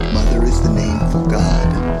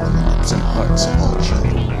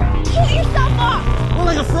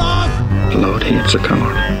Lord hates a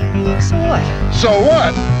coward. So what? So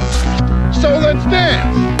what? So let's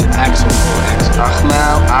dance. Axel. Ach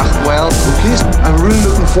nou, ach wel. Kies, I'm really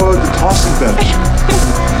looking forward to tossing bench. I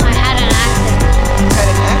had an accident. Had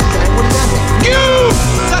an accident? What does that mean?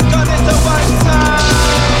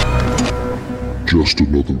 You! Just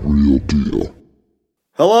another real deal.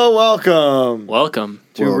 Hello, welcome. Welcome.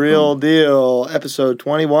 To Real Deal, episode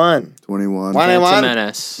 21. 21. Phantom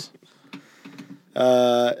Menace.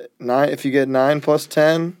 9. If you get 9 plus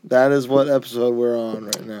 10, that is what episode we're on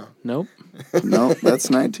right now. Nope. No, that's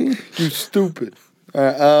 19. You stupid. All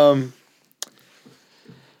right,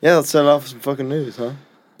 yeah, let's set it off with some fucking news, huh?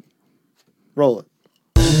 Roll it.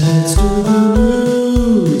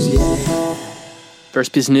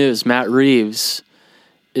 First piece of news, Matt Reeves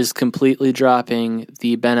is completely dropping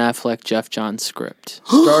the Ben Affleck, Jeff Johns script.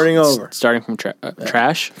 Starting over. Starting from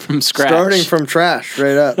trash? From scratch. Starting from trash,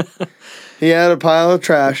 straight up. He had a pile of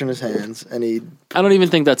trash in his hands, and I don't even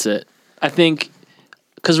think that's it. I think,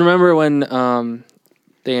 because remember when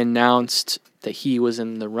they announced that he was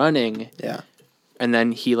in the running, yeah, and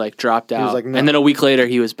then he dropped out, was like, no. and then a week later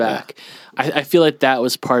he was back. Yeah. I feel like that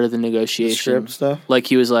was part of the negotiation. The script stuff? Like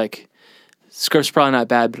he was like, script's probably not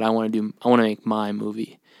bad, but I want to make my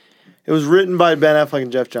movie. It was written by Ben Affleck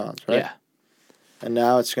and Jeff Johns, right? Yeah. And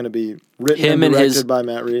now it's going to be written and directed by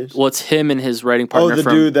Matt Reeves? Well, it's him and his writing partner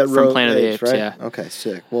dude that wrote Planet of the Apes, right? yeah. Okay,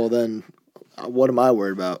 sick. Well, then, what am I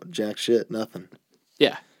worried about? Jack shit, nothing.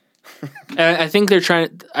 Yeah. And I think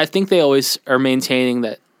they always are maintaining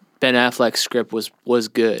that Ben Affleck's script was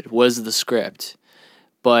the script.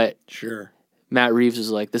 But sure, Matt Reeves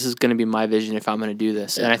was like, this is going to be my vision if I'm going to do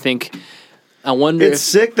this. Yeah. And I wonder it's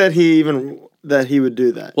sick that he would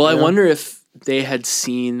do that. Well, I wonder if they had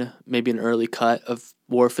seen maybe an early cut of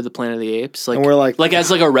War for the Planet of the Apes, and we're like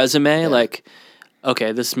as a resume,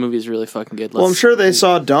 okay, this movie is really fucking good. Well, I'm sure they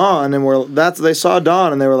saw Dawn, and they saw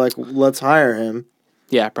Dawn, and they were like, let's hire him.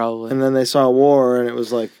 Yeah, probably. And then they saw War, and it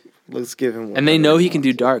was like, let's give him. And they know he can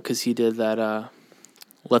do dark because he did that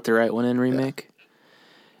Let the Right One In remake,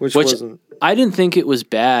 which wasn't. I didn't think it was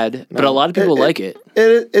bad, but a lot of people like it.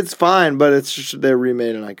 It's fine, but it's just they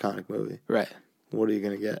remade an iconic movie. Right. What are you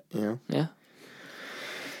gonna get? You know. Yeah.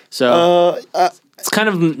 So it's kind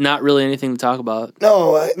of not really anything to talk about.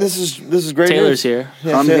 No, this is great. Taylor's here.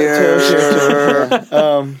 Yeah, I'm here. Taylor's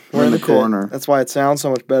here. We're in the corner. That's why it sounds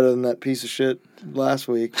so much better than that piece of shit last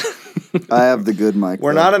week. I have the good mic.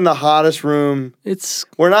 We're not in the hottest room.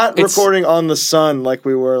 We're not recording on the sun like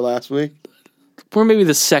we were last week. We're maybe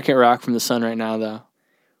the second rock from the sun right now, though.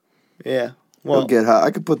 Yeah. Well, it'll get hot.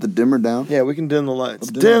 I could put the dimmer down. Yeah, we can dim the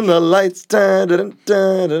lights. Dim the lights. Dun, dun,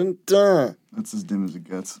 dun, dun, dun. That's as dim as it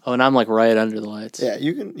gets. Oh, and I'm right under the lights. Yeah,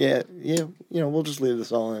 you can. Yeah. You know, we'll just leave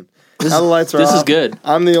this all in. Now the lights are off. This is good.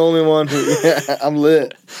 I'm the only one who. Yeah, I'm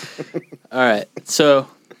lit. All right, so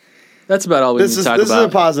that's about all we need to talk about. This is a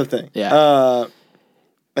positive thing. Yeah.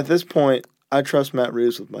 At this point, I trust Matt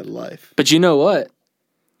Reeves with my life. But you know what?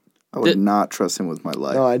 I would not trust him with my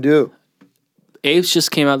life. No, I do. Apes just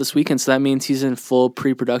came out this weekend, so that means he's in full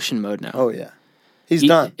pre-production mode now. Oh, yeah. He's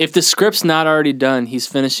done. If the script's not already done, he's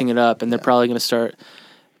finishing it up, and they're probably going to start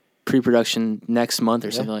pre-production next month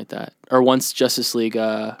or something like that. Or once Justice League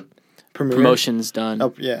promotion's done.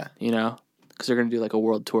 Oh, yeah. You know? Because they're going to do a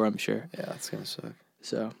world tour, I'm sure. Yeah, that's going to suck.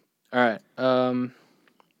 So, all right.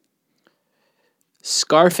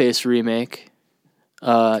 Scarface remake.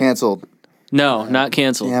 Canceled. No, not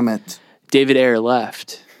canceled. Damn it. David Ayer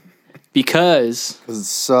left. Because it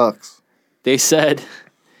sucks. They said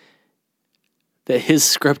that his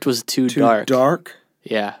script was too dark. Too dark?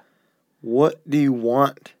 Yeah. What do you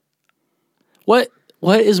want? What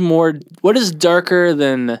is darker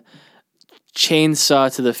than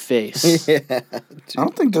chainsaw to the face? Yeah. I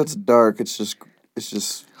don't think that's dark. It's just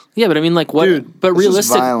yeah, but I mean what? Dude, but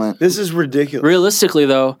realistically, this is ridiculous. Realistically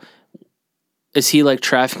though, is he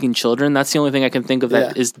trafficking children? That's the only thing I can think of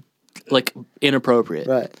that is inappropriate.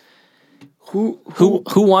 Right. Who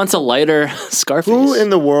wants a lighter Scarface? Who in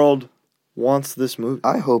the world wants this movie?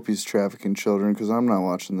 I hope he's trafficking children because I'm not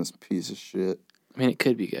watching this piece of shit. I mean, it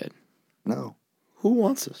could be good. No. Who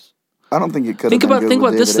wants this? I don't think it could. Think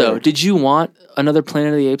about this though. Did you want another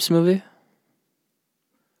Planet of the Apes movie?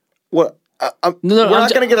 What? We're not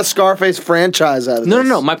going to get a Scarface franchise out of this.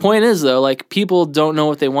 No. My point is though, people don't know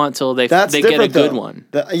what they want till they get a good one.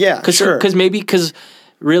 Sure. Because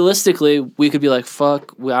realistically, we could be like,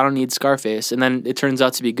 fuck, I don't need Scarface. And then it turns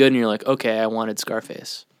out to be good, and you're like, okay, I wanted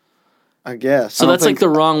Scarface. I guess. So that's the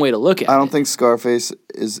wrong way to look at it. I don't think Scarface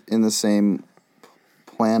is in the same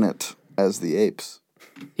planet as the Apes.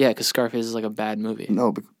 Yeah, because Scarface is a bad movie.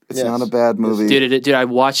 No, it's not a bad movie. Dude, I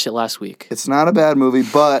watched it last week. It's not a bad movie,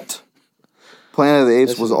 but Planet of the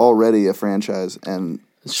Apes This was is- already a franchise, and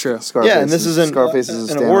It's true. Scarface. Yeah, and this is Scarface is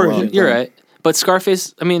a an standalone origin. thing. You're right. But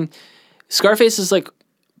Scarface is like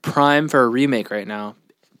prime for a remake right now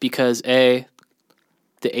because the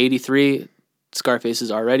 83 Scarface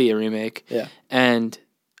is already a remake. Yeah. And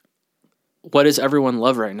what does everyone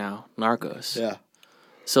love right now? Narcos. Yeah.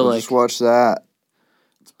 So Well, like, just watch that.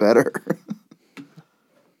 It's better.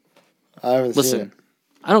 I haven't seen listen,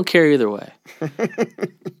 I don't care either way.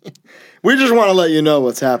 it. We just want to let you know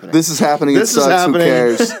what's happening. This is happening. This It is sucks. happening. Who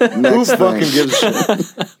cares? Who Next fucking thing. gives a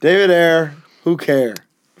shit? David Ayer, who care?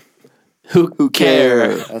 Who care?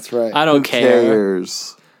 cares? That's right. I don't Who care.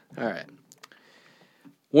 cares? All right.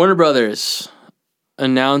 Warner Brothers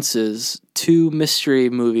announces 2 mystery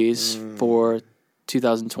movies for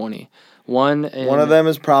 2020. One One of them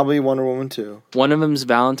is probably Wonder Woman 2. One of them is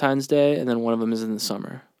Valentine's Day, and then one of them is in the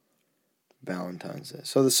summer. Valentine's Day.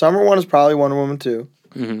 So the summer one is probably Wonder Woman 2.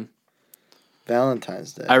 Mm-hmm.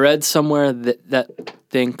 Valentine's Day. I read somewhere that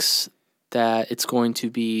thinks that it's going to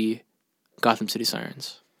be Gotham City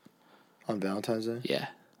Sirens. On Valentine's Day? Yeah,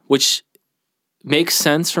 which makes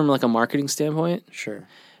sense from like a marketing standpoint, Sure.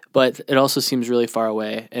 but it also seems really far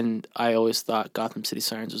away. And I always thought Gotham City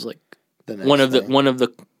Sirens was like The next one of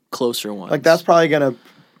the closer ones. Like, that's probably going to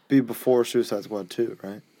be before Suicide Squad 2,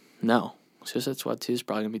 right? no Suicide Squad 2 is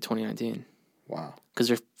probably gonna be 2019 Wow.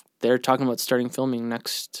 because they're talking about starting filming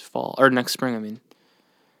next fall or next spring. I mean,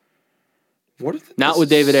 What if Not this with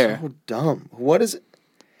David is Ayer. So dumb. What is it?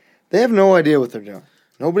 They have no idea what they're doing.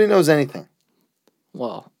 Nobody knows anything.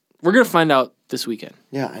 well, we're gonna find out this weekend.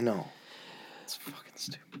 Yeah, I know. It's fucking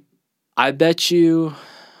stupid. I bet you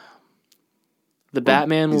the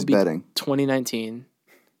Batman will He's be betting. 2019.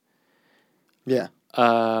 Yeah.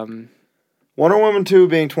 Um, Wonder Woman 2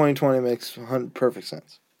 being 2020 makes perfect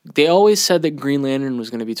sense. they always said that Green Lantern was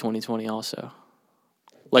going to be 2020 also.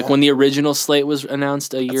 Like when the original slate was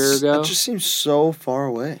announced a year ago, That just seems so far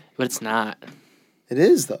away. but it's not. It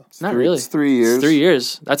is, though. Not really. It's 3 years. It's 3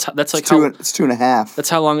 years. That's like It's how it's 2.5. that's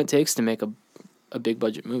how long it takes to make a big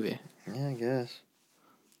budget movie. Yeah, I guess.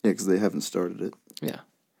 Yeah, because they haven't started it. Yeah,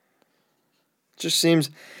 It just seems...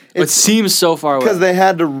 it seems so far away. because they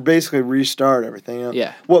had to basically restart everything. You know?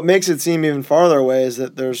 Yeah. What makes it seem even farther away is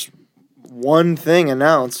that there's one thing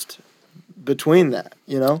announced between that,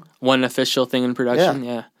 you know? One official thing in production.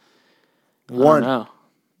 Yeah. One. No.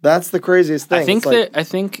 That's the craziest thing. I think It's like, that I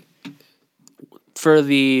think for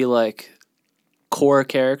the like core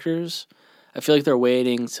characters, I feel like they're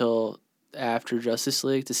waiting till after Justice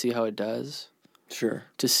League to see how it does, Sure.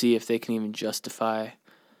 to see if they can even justify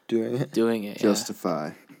Doing it. doing it.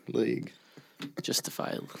 Justify. League.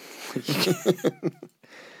 Justify.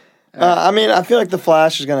 I mean, I feel like The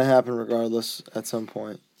Flash is going to happen regardless at some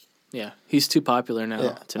point. Yeah, he's too popular now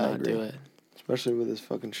Yeah, to I not agree. do it. Especially with this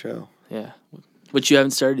fucking show. Yeah, but you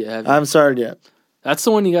haven't started yet, have you? I haven't started yet. That's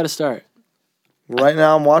the one you got to start. Right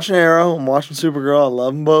now, I'm watching Arrow. I'm watching Supergirl. I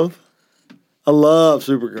love them both. I love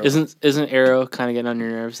Supergirl. Isn't Arrow kind of getting on your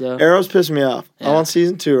nerves though? Arrow's pissing me off. I'm Yeah. on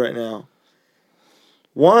season 2 right now.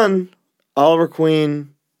 1, Oliver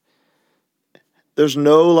Queen. There's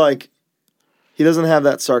no, like, he doesn't have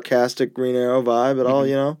that sarcastic Green Arrow vibe at all,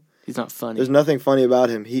 you know? He's not funny. There's nothing funny about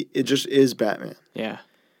him. It just is Batman. Yeah,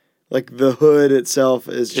 Like, the hood itself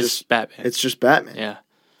is it's just, Batman. it's just Batman. Yeah,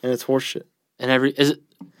 And it's horseshit. and is it?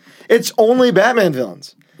 It's only Batman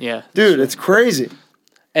villains. Yeah, Dude, it's crazy.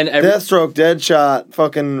 and Deathstroke, Deadshot,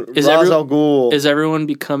 fucking Is Ra's every- al Ghul. is everyone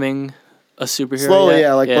becoming a superhero? Slowly, yet?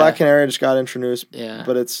 yeah. Like, Black Canary just got introduced. Yeah,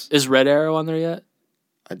 But it's... is Red Arrow on there yet?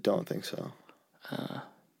 I don't think so.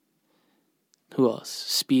 Who else?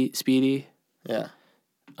 Speedy. Yeah.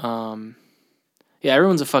 Yeah,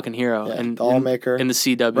 everyone's a fucking hero. Yeah, and Dollmaker. in the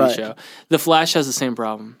CW Right. show, the Flash has the same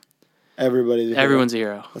problem. Everybody's a hero. Everyone's a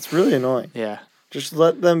hero. That's really annoying. Yeah, Just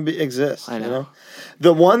let them exist. I know. You know?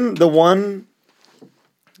 The one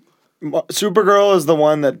Supergirl is the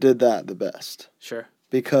one that did that the best sure.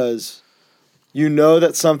 because you know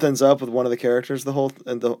that something's up with one of the characters in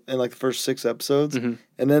like the first 6 episodes, Mhm.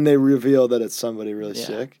 and then they reveal that it's somebody really Yeah.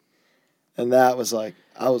 sick, and that was like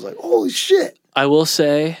I was like, holy shit! I will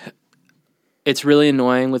say, it's really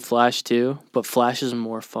annoying with Flash too, but Flash is a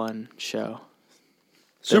more fun show.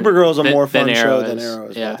 Supergirl's a than- more fun than show Arrow than is. Arrow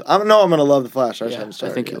is. Yeah. I don't know. I'm gonna love the Flash. I just Yeah, haven't I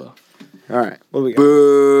started. think yet. you will. All right, what do we got?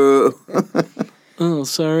 Boo. Oh,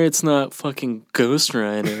 sorry, it's not fucking Ghost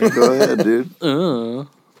Rider. Go ahead, dude. All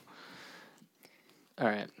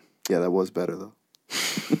right. Yeah, that was better though.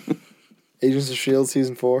 Agents of S.H.I.E.L.D.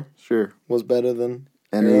 season 4 Sure. was better than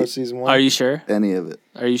Any- Arrow season 1. Are you sure? Any of it.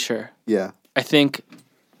 Are you sure? Yeah. I think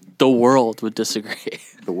the world would disagree.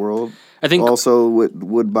 The world I think also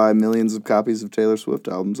would buy millions of copies of Taylor Swift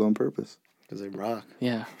albums on purpose. Because they rock.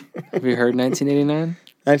 Yeah. Have you heard 1989?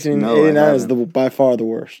 1989 No, I is by far the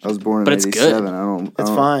worst. I was born But in it's good. '87. It's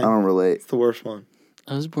fine. I don't relate. It's the worst one.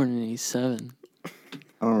 I was born in 87. I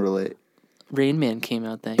don't relate. Rain Man came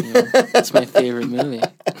out that year. It's my favorite movie.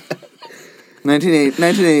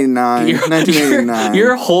 1989. 1989.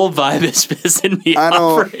 Your whole vibe is pissing me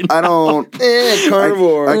off right now. I don't.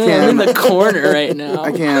 Carnivore. I I'm in can't. the corner right now.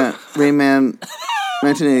 I can't. Rain Man.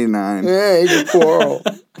 1989. He's a quarrel.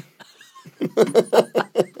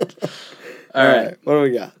 All right. What do we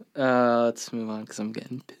got? Let's move on because I'm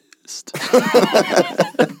getting pissed. So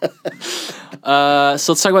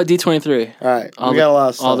let's talk about D23. All right. We got a lot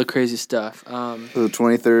of stuff. All the crazy stuff. The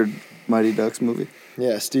 23rd Mighty Ducks movie.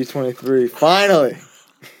 Yes, D23. Finally.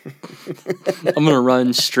 I'm going to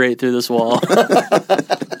run straight through this wall.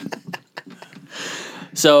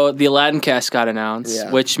 So the Aladdin cast got announced,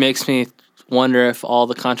 which makes me wonder if all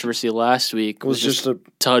the controversy last week was just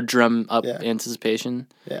to drum up anticipation.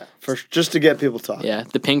 Yeah, just to get people talking. Yeah,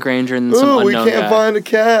 the Pink Ranger and some unknown guy. We can't find a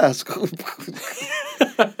cast.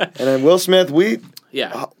 And then Will Smith,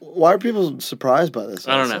 why are people surprised by this?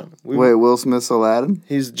 I don't know. Wait, Will Smith's Aladdin?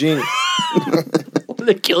 He's genie.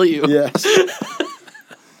 They kill you. Yes.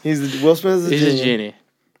 Will Smith is a genie.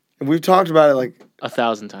 And we've talked about it like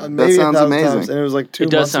 1,000 times. That sounds amazing. Times, and it was like 2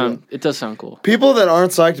 months ago. It does sound cool. People that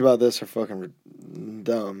aren't psyched about this are fucking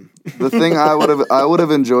dumb. The thing I would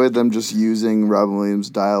have enjoyed them just using Robin Williams'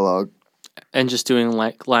 dialogue and just doing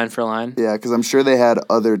like line for line. Yeah, because I'm sure they had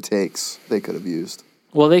other takes they could have used.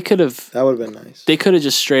 Well, they could have. That would have been nice. They could have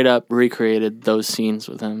just straight up recreated those scenes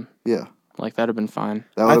with him. Yeah, like that'd have been fine.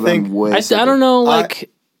 That would have been way. I don't know.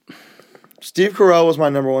 Like Steve Carell was my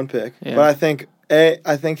number one pick, but I think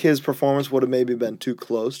his performance would have maybe been too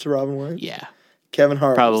close to Robin Williams. Yeah, Kevin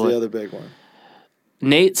Hart was the other big one.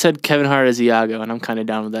 Nate said Kevin Hart as Iago, and I'm kind of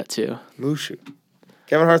down with that too. Mushu.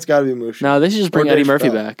 Kevin Hart's got to be Mushu. No, they should just bring Eddie Murphy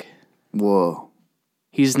back. Whoa,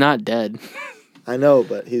 he's not dead. I know,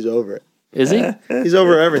 but he's over it. Is he? He's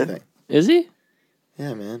over everything. Is he?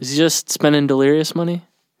 Yeah, man. Is he just spending delirious money?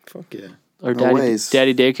 Fuck yeah. Or daddy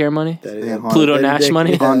daycare money? Pluto Nash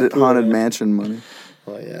money? Haunted mansion money.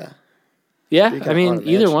 Oh, yeah. Yeah, I mean,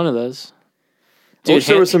 either one of those. Dude, I wish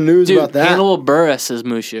there was some news about that. Hannibal Buress as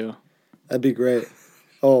Mushu. That'd be great.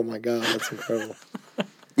 Oh, my God. That's incredible.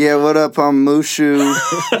 Yeah, what up? I'm Mushu.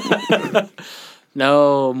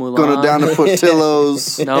 No, Mulan. Going down to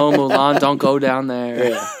Portillo's. No, Mulan, don't go down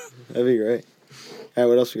there. Yeah, that'd be great. All right,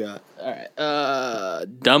 what else we got? All right,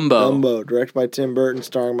 Dumbo. Dumbo, directed by Tim Burton,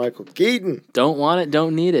 starring Michael Keaton. Don't want it,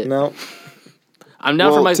 don't need it. No. I'm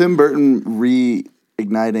down for Tim Burton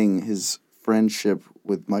reigniting his friendship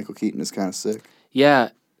with Michael Keaton is kind of sick. Yeah.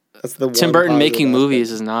 That's the Tim Burton making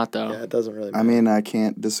movies is not, though. Yeah, it doesn't really matter. I mean, I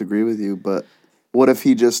can't disagree with you, but what if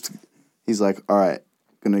he's like, all right,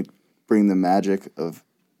 going to bring the magic of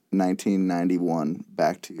 1991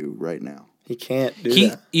 back to you right now. He can't do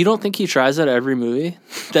that. You don't think he tries that every movie?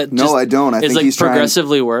 No, I don't. I think he's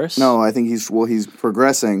progressively worse. No, I think he's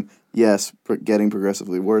progressing. Yes, getting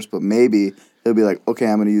progressively worse, but maybe he'll be like, okay,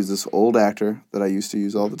 I'm going to use this old actor that I used to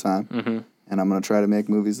use all the time, and I'm going to try to make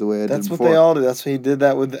movies the way I did before. That's what they all do. That's what he did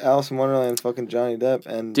that with Alice in Wonderland, fucking Johnny Depp,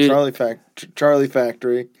 and Charlie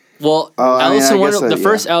Factory. Well, the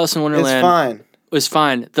first Alice in Wonderland. It's fine. Was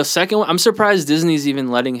fine. The second one, I'm surprised Disney's even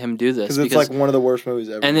letting him do this because it's like one of the worst movies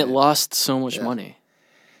ever. And it lost so much money.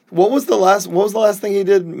 What was the last thing he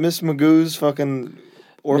did? Miss Magoo's fucking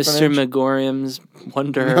orphanage. Mr. Megorium's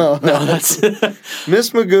Wonder. No, that's Miss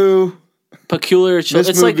Magoo. Peculiar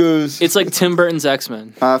Children. It's it's like Tim Burton's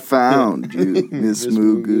X-Men. I found you, Miss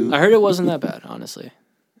Magoo. I heard it wasn't that bad, honestly.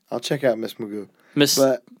 I'll check out Miss Magoo.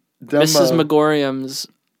 Mrs. Megorium's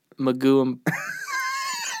Magoo.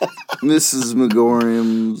 Mrs.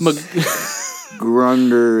 Megorium's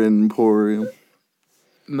Grunder Emporium.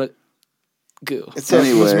 Magoo.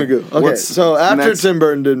 Anyway, Miss Magoo. Okay, so after Tim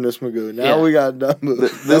Burton did Miss Magoo, now we got Dumbo.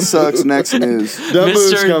 This sucks. Next news.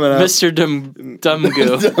 Dumbo's coming up. Mr. Dumgoo.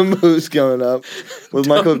 Dumbo's coming up with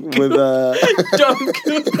Michael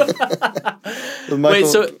Wait,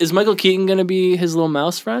 so is Michael Keaton gonna be his little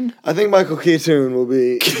mouse friend? I think Michael Keaton will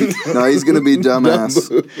be. No, he's gonna be dumbass.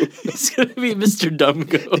 He's gonna be Mr.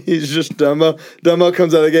 Dumgoo. He's just Dumbo. Dumbo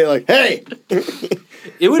comes out of the gate like, "Hey,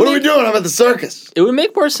 what are we doing? I'm at the circus." It would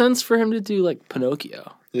make more sense for him to do like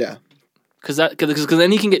Pinocchio. Yeah, because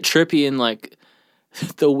then he can get trippy in like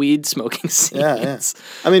the weed smoking scenes. Yeah.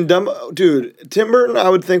 I mean, Dumbo, dude. Tim Burton, I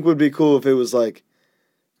would think would be cool if it was like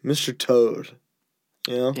Mr. Toad.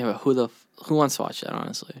 You know? Yeah, but who wants to watch that?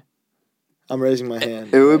 Honestly, I'm raising my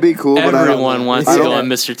hand. It would be cool, but I Everyone don't. wants I to don't- go on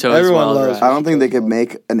Mr. Toad's Everyone Wild loves Ride. I don't think they could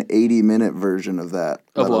make an 80-minute version of that.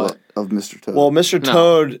 Of let what? alone- Of Mr. Toad. Well, Mr. No.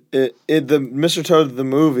 Toad, the Mr. Toad the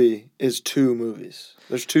movie is 2 movies.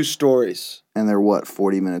 There's 2 stories. and they're what,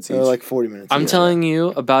 40 minutes each? They're like 40 minutes. I'm each. telling you,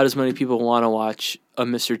 about as many people want to watch a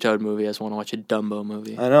Mr. Toad movie as want to watch a Dumbo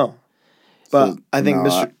movie. I know, but So, I think no,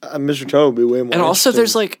 Mr. Toad would be way more. And also,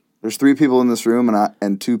 there's interesting. like, There's 3 people in this room,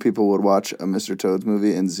 and 2 people would watch a Mr. Toad's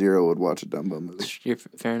movie, and 0 would watch a Dumbo movie. you're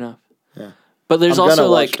fair enough. Yeah. But there's I'm gonna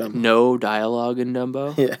also watch like Dumbo. no dialogue in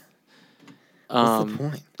Dumbo. yeah. What's the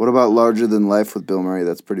point? What about Larger Than Life with Bill Murray?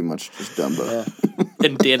 That's pretty much just Dumbo. Yeah.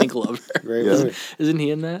 And Danny Glover. Great Yeah. movie. Isn't he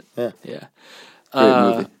in that? Yeah. Yeah. Great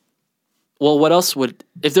movie. Well, what else would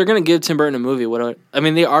if they're gonna give Tim Burton a movie?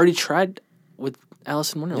 They already tried with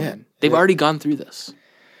Alice in Wonderland. Yeah. They've Yeah. already gone through this.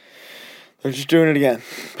 They're just doing it again.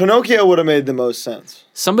 Pinocchio would have made the most sense.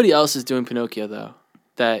 Somebody else is doing Pinocchio though.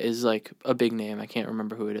 That is like a big name. I can't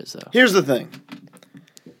remember who it is though. Here's the thing.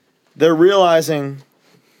 They're realizing,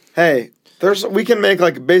 hey, we can make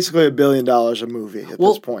like basically $1 billion a movie at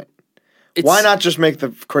Well, this point. It's, Why not just make the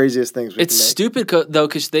craziest things we It's can make? stupid though,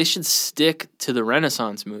 because they should stick to the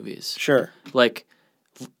Renaissance movies. Sure. Like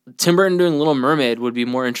Tim Burton doing Little Mermaid would be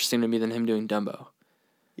more interesting to me than him doing Dumbo.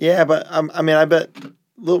 Yeah, but I bet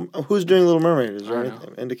who's doing Little Mermaid? Is there I any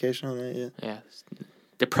don't indication on that yet? Yeah,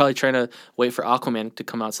 they're probably trying to wait for Aquaman to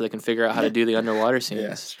come out so they can figure out how to do the underwater scenes.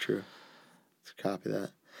 Yeah, it's true. Let's copy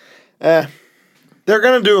that. They're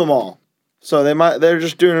gonna do them all, so they're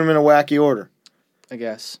just doing them in a wacky order. I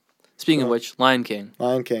guess. Speaking of which, Lion King,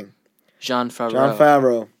 Lion King, John Favreau. John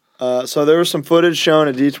Favreau. So there was some footage shown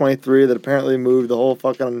at D23 that apparently moved the whole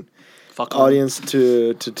fucking Fuck 'em. audience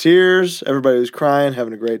to tears. Everybody was crying,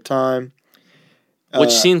 having a great time.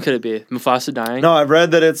 Which scene could it be? Mufasa dying? No, I've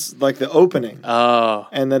read that it's like the opening, Oh.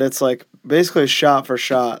 and that it's like basically a shot for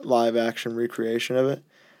shot live action recreation of it,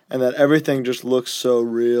 and that everything just looks so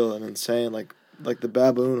real and insane, like the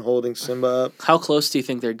baboon holding Simba up. How close do you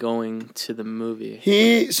think they're going to the movie?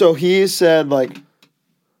 He said like,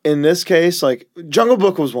 in this case, like Jungle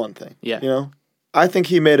Book was one thing. Yeah. You know, I think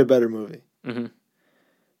he made a better movie. Mm-hmm.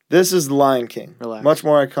 This is The Lion King. Relax. Much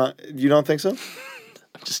more iconic. You don't think so?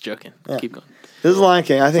 I'm just joking. Yeah. Keep going. This is Lion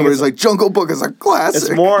King. I think Somebody's like, Jungle Book is a classic. it's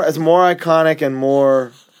more iconic and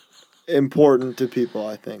more important to people,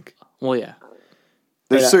 I think. Well, yeah.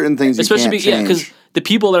 There's Yeah. certain things you Especially can't change. because the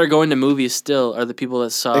people that are going to movies still are the people that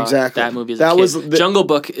saw Exactly. that movie as That a kid. was the- Jungle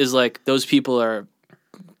Book is like those people are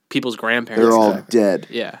people's grandparents. They're all Exactly. dead.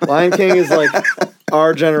 Yeah. Lion King is like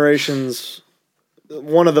our generation's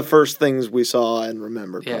one of the first things we saw and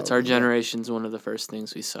remembered. Yeah, it's our probably. generation's one of the first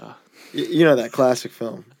things we saw. You know that classic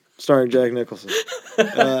film starring Jack Nicholson.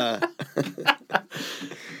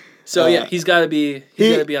 So yeah, he's got to be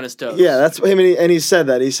on his toes. Yeah, that's him, and he said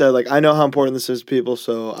that. He said like, I know how important this is to people,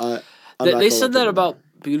 so I'm not They gonna said let that them about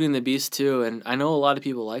Beauty and the Beast too, and I know a lot of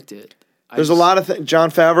people liked it. There's a lot of John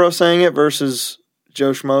Favreau saying it versus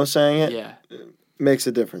Joe Schmo saying it Yeah. makes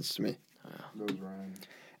a difference to me.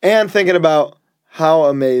 And thinking about how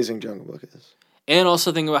amazing Jungle Book is. And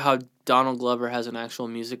also think about how Donald Glover has an actual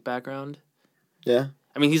music background. Yeah.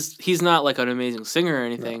 I mean, he's not like an amazing singer or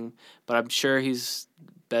anything, but I'm sure he's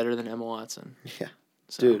better than Emma Watson. Yeah.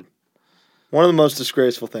 So Dude. One of the most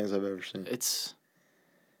disgraceful things I've ever seen. it's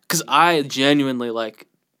because I genuinely like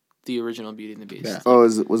the original Beauty and the Beast. Yeah. Oh,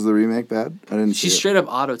 was the remake bad? I didn't see She's it. straight up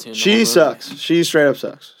auto-tuned. the whole She movie. sucks. She straight up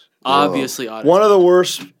sucks. Obviously auto-tuned. One of the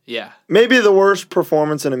worst, Yeah. maybe the worst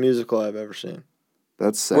performance in a musical I've ever seen.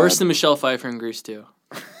 That's sad. Worse than Michelle Pfeiffer in Grease 2.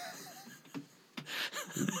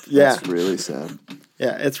 Yeah. That's really sad.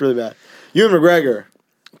 Yeah, it's really bad. Ewan McGregor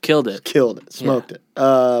Killed it. killed it, smoked it.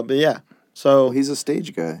 But yeah, so Well, he's a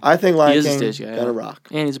stage guy. I think He Lion is a King stage guy. gonna Yeah. rock.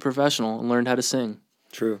 And he's a professional and learned how to sing.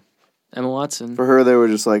 True. Emma Watson. For her, they were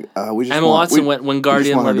just like, we just Emma want, Watson we, went we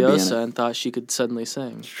Wingardium want her to be in Leviosa it. and thought she could suddenly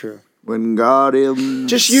sing. It's true. Wingardium,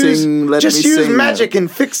 Just sing, let use me sing magic and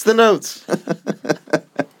fix the notes.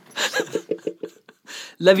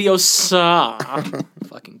 Leviosa.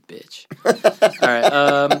 Fucking bitch. All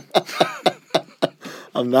right.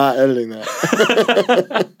 I'm not editing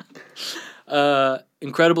that.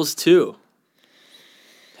 Incredibles 2.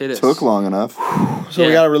 Hit us. Took long enough. So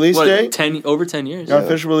we got a release date, Over 10 years. got an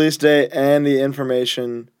official release date, and the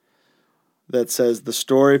information that says the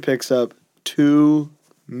story picks up 2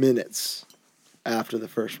 minutes after the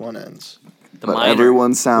first one ends. The But Miner.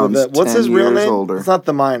 everyone sounds With what's 10 his real years name? older. It's not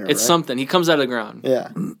the Miner. It's right? something. He comes out of the ground. Yeah.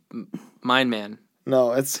 Mine Man.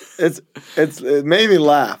 No, it made me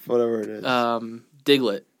laugh. Whatever it is.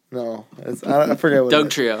 Diglett. No, I forget what. Doug it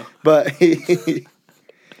is. Trio. But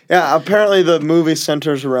yeah, apparently the movie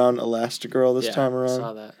centers around Elastigirl this time I saw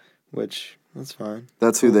around, that. which That's fine.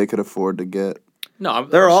 That's who they could afford to get. No, I'm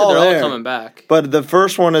They're sure all they're there. all coming back. But the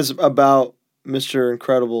first one is about Mr.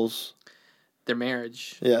 Incredible's, Their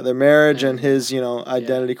marriage. their marriage and And, his,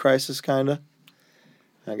 identity crisis, kind of.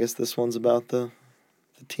 I guess this one's about the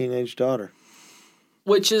teenage daughter.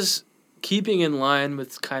 Which is keeping in line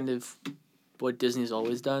with kind of what Disney's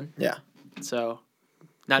always done. Yeah. So,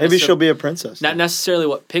 not Maybe necessar- she'll be a princess. Not necessarily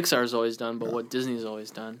what Pixar's always done, but what Disney's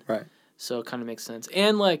always done. Right. So it kind of makes sense.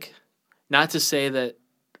 And, like, not to say that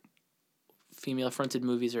female-fronted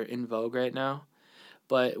movies are in vogue right now,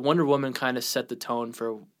 but Wonder Woman kind of set the tone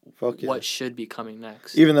for Fuck yeah. what should be coming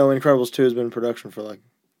next. Even though Incredibles 2 has been in production for,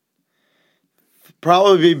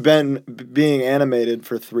 probably been being animated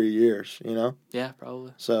for 3 years, Yeah,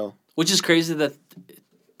 probably. So, Which is crazy that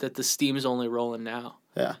the steam's only rolling now.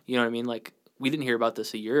 yeah. You know what I mean? Like, we didn't hear about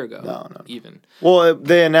this a year ago. No. Even. Well,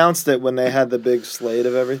 they announced it when they had the big slate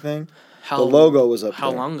of everything. How, The logo was up How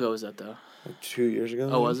there. long ago was that, though? 2 years ago.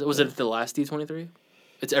 Oh, was it? Was it the last D23?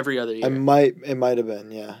 It's every other year. It might have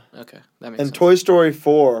been, yeah. Okay, that makes And sense. Toy Story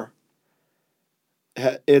 4,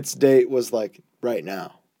 its date was, right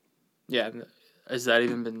now. Yeah, has that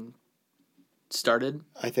even been started?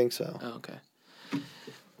 I think so. Oh, okay.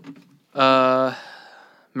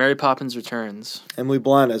 Mary Poppins Returns. Emily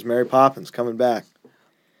Blunt as Mary Poppins coming back.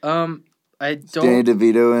 I Danny don't.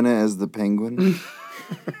 DeVito in it as the penguin.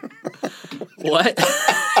 What?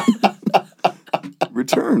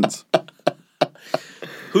 Returns.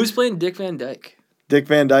 Who's playing Dick Van Dyke? Dick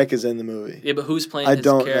Van Dyke is in the movie. Yeah, but who's playing I his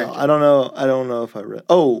don't character? know. I don't know if I read.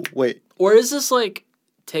 Oh, wait. Or is this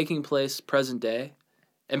taking place present day,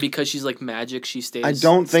 and because she's magic, she stays? I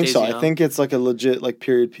don't think stays so. young? I think it's a legit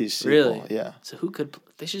period piece sequel. Really? Yeah. So who could?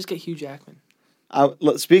 They should just get Hugh Jackman.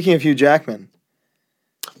 Speaking of Hugh Jackman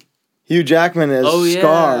as Oh yeah,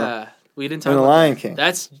 Scar. we didn't talk in The about Lion that. King.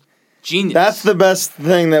 That's genius. That's the best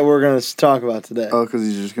thing that we're going to talk about today. Oh, because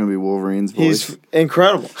he's just going to be Wolverine's voice. He's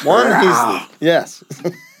incredible. One, yes.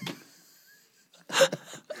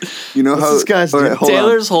 You know What's how this guy's all doing? hold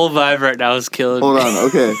Taylor's whole vibe right now is killing on. me. Hold on.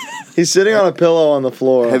 Okay. He's sitting on a pillow on the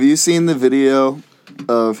floor. Have you seen the video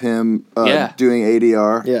of him Yeah. doing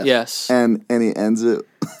ADR? Yeah. Yes. And he ends it.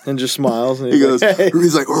 And just smiles. And He he's goes. like, hey.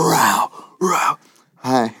 He's like, "Row, row,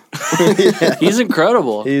 hi." He's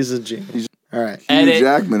incredible. He's a genius. All right. And Hugh it-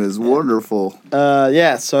 Jackman is wonderful.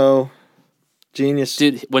 Yeah, so genius.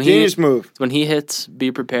 Dude, when genius he move. when he hits,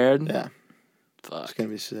 be prepared. Yeah. It's Fuck. going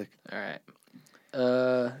to be sick. All right.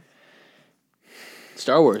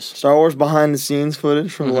 Star Wars. Star Wars behind the scenes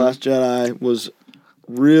footage from The Last Jedi was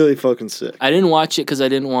really fucking sick. I didn't watch it because I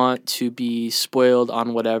didn't want to be spoiled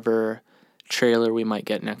on whatever trailer we might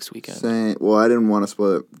get next weekend. Well, I didn't want to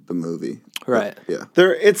spoil the movie. Right. Yeah.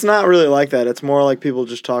 It's not really like that. It's more like people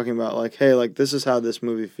just talking about hey, this is how this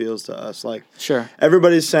movie feels to us. Sure.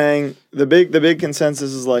 Everybody's saying the big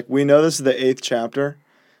consensus is we know this is the 8th chapter,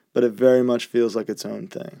 but it very much feels like its own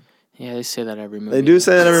thing. Yeah, they say that every movie. They do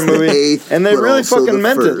say that every movie, Eighth, and they but really also fucking the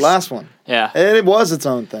meant it. first. Last one, Yeah. and it was its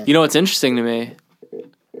own thing. You know what's interesting to me?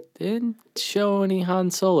 They didn't show any Han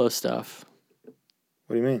Solo stuff.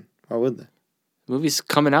 What do you mean? Why would they? The movie's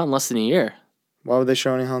coming out in less than a year. Why would they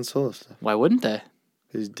show any Han Solo stuff? Why wouldn't they?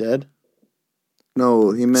 He's dead.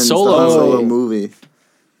 No, he meant Solo. the Han Solo movie.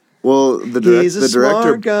 Well, He's a the director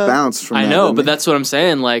smart guy. bounced from I that. know, didn't but he? that's what I'm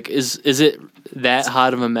saying. Is it that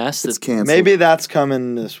hot of a mess? It's That canceled. Maybe that's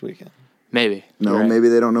coming this weekend. maybe. No, You're right. maybe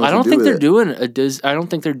they don't know what I don't to do think with they're it. doing I don't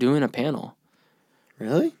think they're doing a panel.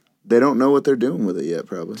 Really? They don't know what they're doing with it yet,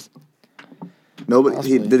 probably. Nobody.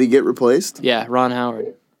 Possibly. Did he get replaced? Yeah, Ron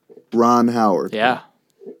Howard. Ron Howard. Yeah.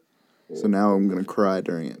 So now I'm going to cry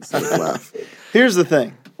during it instead of laugh. Here's the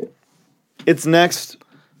thing. It's next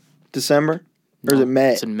December, or is it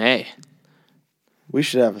May? It's in May. We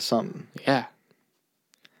should have something. Yeah.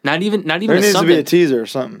 Not even There a needs to something. be a teaser or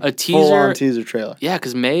something. A Full-on teaser- teaser trailer. Yeah,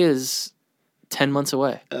 because May is 10 months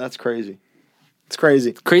away. That's crazy. It's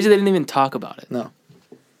crazy. Crazy they didn't even talk about it. No.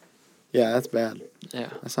 Yeah, that's bad. Yeah.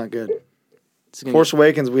 That's not good. It's gonna Force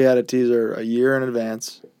Awakens, we had a teaser a year in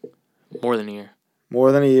advance, be more than a year.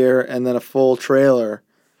 more than a year, and then a full trailer.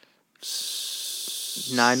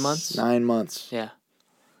 9 months? 9 months. Yeah.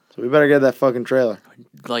 So we better get that fucking trailer.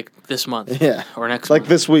 Like this month. Yeah. Or next Like month.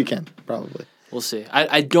 this weekend, probably. We'll see.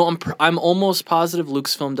 I'm almost positive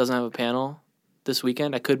Lucasfilm doesn't have a panel this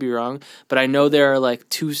weekend. I could be wrong, but I know there are like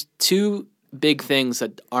two big things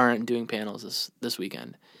that aren't doing panels this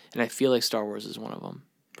weekend, and I feel like Star Wars is one of them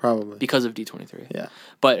Probably. because of D23. Yeah.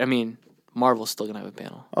 But I mean, Marvel's still gonna have a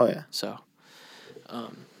panel, Oh, yeah. so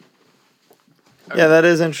Yeah, that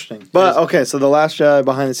is interesting. But, okay, so the Last Jedi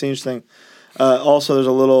behind the scenes thing. Also, there's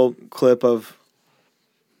a little clip of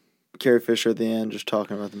Carrie Fisher at the end just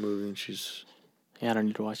talking about the movie, and she's Yeah, I don't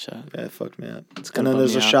need to watch that. it fucked me up. It's And gonna then bum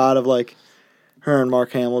there's me a out. shot of like her and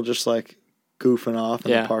Mark Hamill just like goofing off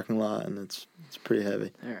in Yeah. the parking lot, and it's pretty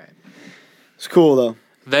heavy. All right. It's cool though.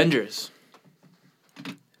 Avengers.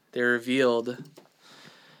 They revealed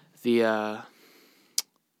the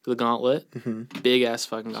gauntlet. Big ass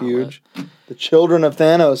fucking gauntlet. Huge. The children of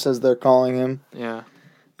Thanos, as they're calling him Yeah.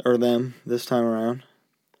 or them this time around.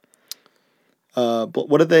 But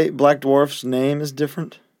what did they? Black Dwarf's name is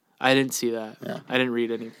different. I didn't see that. Yeah. I didn't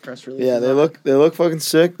read any press releases. Yeah, they on it. look fucking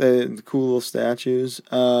sick. They cool little statues.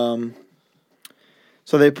 So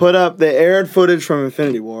they aired footage from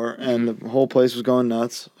Infinity War, and the whole place was going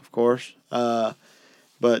nuts, of course.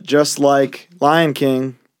 But just like Lion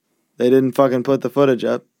King, they didn't fucking put the footage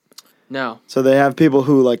up. No. So they have people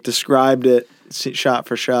who like described it shot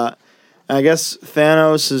for shot. And I guess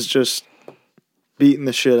Thanos is just beating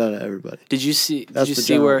the shit out of everybody. Did you see? That's Did you the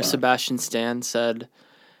see general where vibe. Sebastian Stan said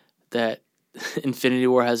that Infinity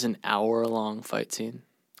War has an hour-long fight scene?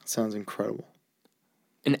 Sounds incredible.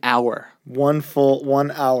 An hour. 1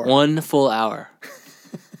 hour. 1 full hour.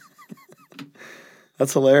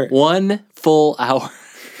 That's hilarious. 1 full hour.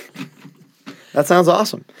 That sounds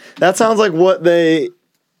awesome. That sounds like what they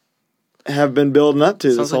have been building up to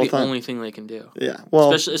Sounds this whole like the time. only thing they can do. Yeah.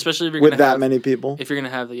 Well, Especially if you're with gonna that have, many people. If you're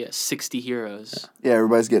gonna have 60 heroes. Yeah,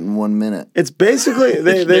 everybody's getting 1 minute. It's basically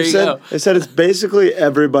There they you said go. it's basically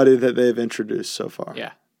everybody that they've introduced so far.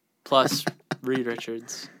 Yeah. Plus Reed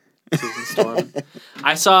Richards, Susan Storm.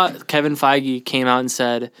 I saw Kevin Feige came out and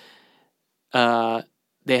said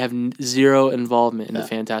they have zero involvement in the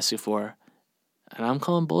Fantastic Four. And I'm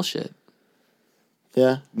calling bullshit.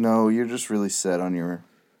 Yeah. No, you're just really set on your.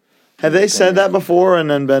 Have they said that before and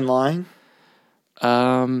then been lying?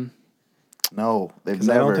 No, they've Because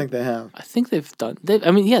never. I don't think they have. I think they've done.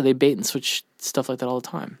 They bait and switch stuff like that all the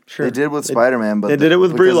time. Sure. They did with Spider-Man, but They did it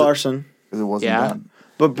with Brie because Larson, because it wasn't Yeah. done.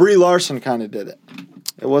 but Brie Larson kind of did it.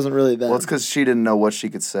 It wasn't really them. Well, it's because she didn't know what she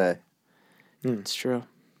could say. It's true.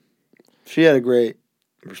 She had a great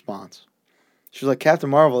response. She was like, Captain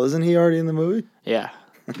Marvel, isn't he already in the movie? Yeah.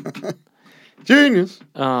 Genius.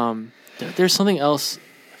 There's something else.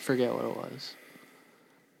 I forget what it was.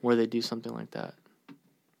 Where they do something like that.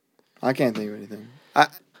 I can't think of anything. I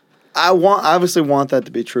obviously want that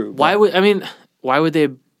to be true. Why would they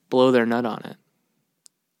blow their nut on it?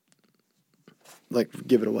 like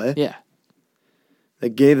give it away? Yeah. They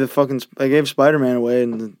gave Spider-Man away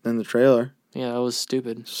in the trailer. Yeah, that was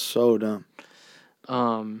stupid. So dumb.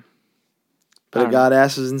 I But it don't got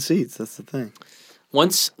asses in seats. That's the thing.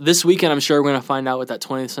 Once this weekend, I'm sure we're gonna find out what that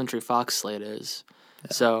 20th Century Fox slate is.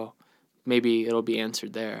 Yeah. So maybe it'll be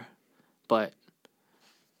answered there. But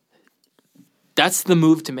that's the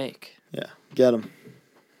move to make. Yeah, get them.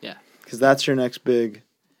 Yeah, because that's the next big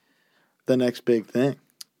thing.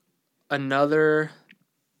 Another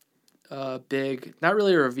big, not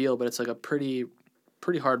really a reveal, but it's like a pretty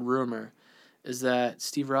hard rumor, is that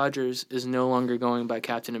Steve Rogers is no longer going by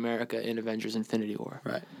Captain America in Avengers: Infinity War.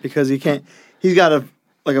 Right, because he can't. He's got a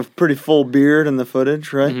pretty full beard in the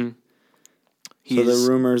footage, right? Mm-hmm. So the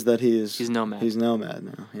rumors that he's Nomad. He's Nomad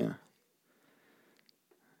now. Yeah.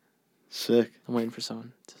 Sick. I'm waiting for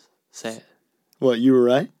someone to say it. What, you were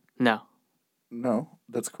right? No,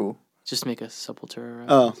 that's cool. just make a Sepultura.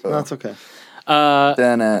 Oh, that's okay.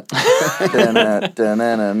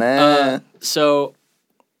 So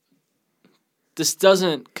this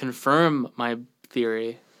doesn't confirm my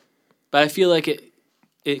theory, but I feel like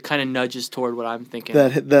it kind of nudges toward what I'm thinking.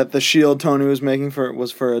 That the shield Tony was making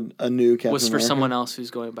was for a new Captain was for America? someone else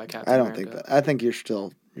who's going by Captain I don't America. think that. I think you're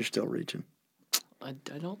still reaching. I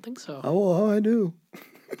don't think so. Oh, I do.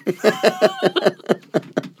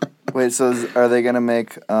 Wait, so are they gonna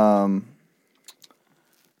make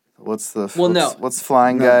what's the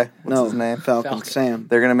flying guy? What's his name? Falcon. Sam.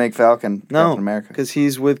 They're gonna make Falcon Captain America because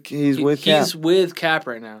he's with Cap. He's with Cap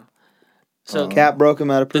right now. So Cap broke him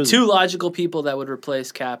out of prison. The two logical people that would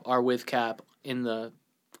replace Cap are with Cap in the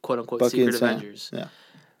quote unquote Bucky Secret and Sam. Avengers. Yeah.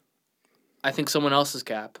 I think someone else is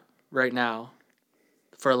Cap right now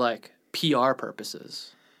for like PR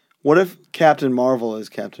purposes. What if Captain Marvel is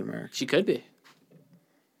Captain America? She could be.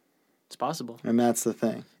 It's possible. And that's the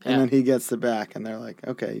thing. Yeah. And then he gets it back, and they're like,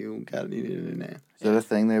 "Okay, you need a new name." Is that a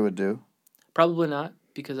thing they would do? Probably not,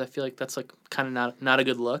 because I feel like that's like kind of not a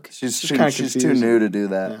good look. She's kinda too confusing. new to do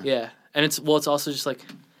that. Yeah, and it's also just like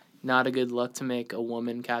not a good look to make a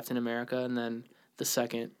woman Captain America, and then the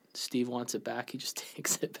second Steve wants it back, he just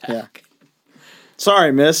takes it back.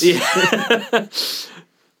 Sorry, miss. Yeah.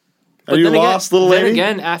 Are you lost, little lady? Then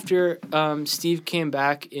again, after Steve came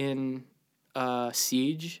back in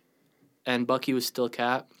Siege, and Bucky was still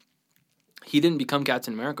Cap, He didn't become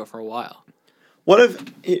Captain America for a while.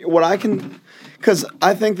 Because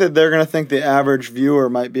I think that they're going to think the average viewer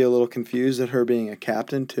might be a little confused at her being a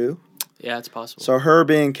captain, too. Yeah, it's possible. So her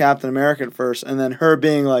being Captain America at first, and then her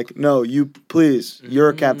being like, no, you're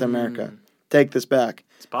Captain America. Take this back.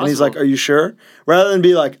 It's possible. And he's like, are you sure? Rather than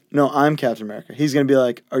be like, no, I'm Captain America. He's going to be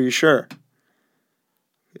like, are you sure?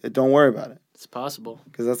 Don't worry about it. It's possible.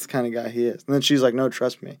 Because that's the kind of guy he is. And then she's like, no,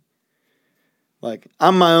 trust me. Like,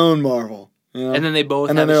 I'm my own Marvel. You know? And then they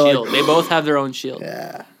both have a shield. They both have their own shield.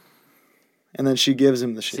 Yeah. And then she gives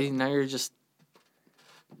him the shield. See, now you're just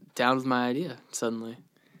down with my idea suddenly.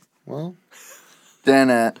 Well.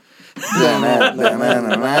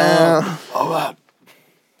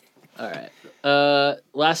 All right.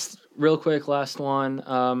 Last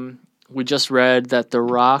one. We just read that The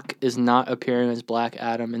Rock is not appearing as Black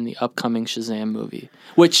Adam in the upcoming Shazam movie,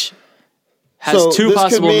 which has two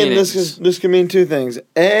possible meanings. This could mean two things.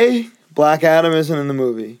 A, Black Adam isn't in the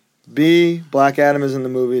movie. B, Black Adam is in the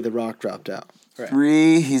movie. The Rock dropped out. Right.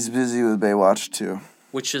 3, he's busy with Baywatch 2.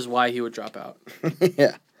 Which is why he would drop out.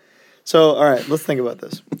 Yeah. So, all right, let's think about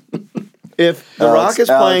this. If The Rock is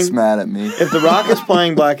playing, mad at me. If The Rock is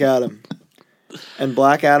playing Black Adam, and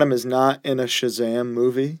Black Adam is not in a Shazam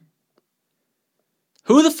movie,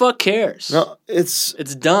 who the fuck cares? no, It's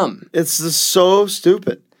dumb. it's just so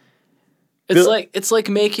stupid. It's like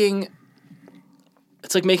making a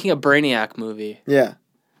Brainiac movie. Yeah.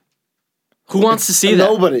 Who wants to see that?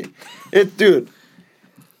 Nobody. Dude.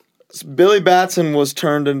 Billy Batson was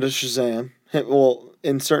turned into Shazam. Well,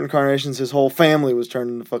 in certain incarnations, his whole family was turned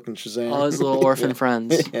into fucking Shazam. All his little orphan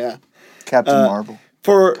friends. Yeah. Captain Marvel.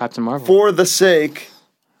 Captain Marvel. For the sake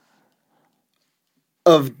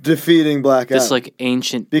of defeating Black Adam. This like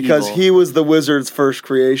ancient because evil. he was the wizard's first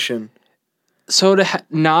creation. So to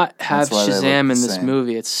not have That's why they look Shazam in the this same.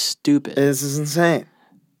 movie, it's stupid. This is insane.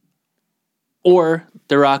 Or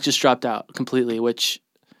The Rock just dropped out completely, which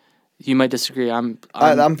you might disagree. I'm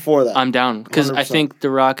for that. I'm down because I 100%. think The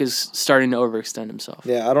Rock is starting to overextend himself.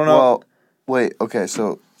 Yeah, I don't know. Well, wait, okay,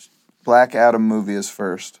 so Black Adam movie is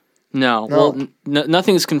first. No. Well,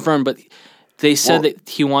 nothing is confirmed, but they said that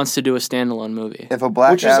he wants to do a standalone movie. If a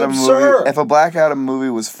Black Which is Adam absurd. movie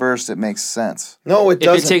was first, it makes sense. No, it If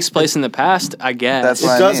doesn't. it takes place in the past, I guess. That's It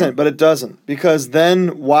what I doesn't, mean. but it doesn't. Because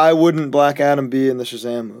then why wouldn't Black Adam be in the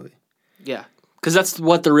Shazam movie? Yeah. Because that's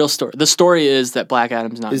what the real story. The story is that Black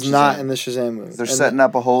Adam's not. He's in not Shazam. in the Shazam movie. They're setting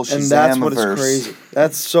up a whole Shazam and that's what is verse. crazy.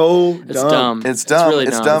 That's so dumb. It's dumb. It's dumb. really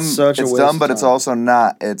It's dumb. dumb. It's such a It's waste dumb, of but it's time. also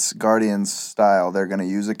not. It's Guardians style. They're gonna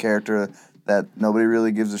use a character that nobody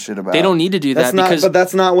really gives a shit about. They don't need to do That's that not. because But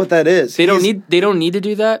that's not what that is. they don't need to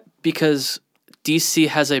do that because DC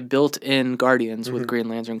has a built-in Guardians with Green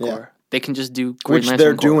Lantern Corps. Yeah. They can just do Green Which Lantern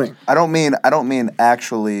they're Corps. doing. I don't mean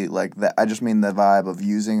actually like that. I just mean the vibe of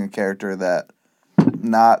using a character that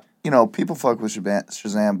not. People fuck with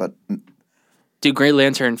Shazam, but Dude, Green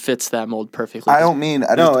Lantern fits that mold perfectly. I don't mean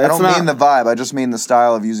I No, don't it's mean the vibe. I just mean the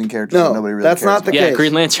style of using characters No, that nobody really that's cares not the about. Yeah, case.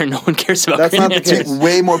 Green Lantern. No one cares about That's Green not the Lantern. case.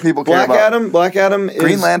 Way more people care Black Adam is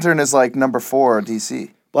Green Lantern is like number 4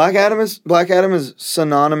 DC. Black Adam is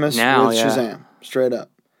synonymous Now, with yeah. Shazam. Straight up.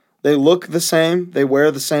 They look the same. They wear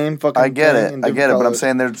the same fucking I get thing it. in I different get it. But I'm colors.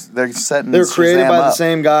 saying they're setting. They're created Shazam by the up.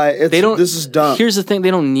 same guy. This is dumb. Here's the thing: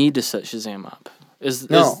 they don't need to set Shazam up. Is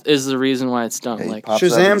the reason why it's dumb? Yeah, he Like pops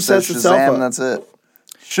up Shazam and says sets itself Shazam, up. That's it.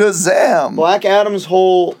 Shazam. Black Adam's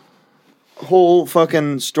whole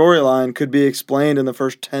fucking storyline could be explained in the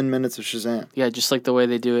first 10 minutes of Shazam. yeah, just like the way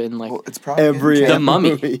they do it in like Well, it's probably Every getting The Mummy.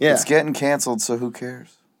 movie, yeah. It's getting canceled, so who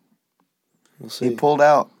cares? We'll see. He pulled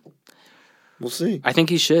out. We'll see. I think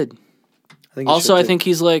he should. I think he Also, should I too.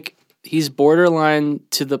 think he's borderline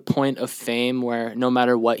to the point of fame where no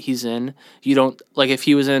matter what he's in, you don't like if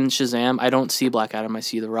he was in Shazam, I don't see Black Adam, I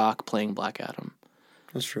see The Rock playing Black Adam.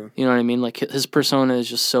 That's true. You know what I mean? Like his persona is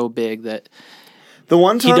just so big that The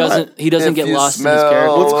one time he doesn't If get you lost in his smell-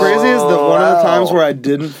 character. what's crazy is that one of the times Wow. where I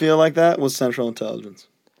didn't feel like that was Central Intelligence.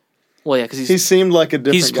 Well, yeah, because He seemed like a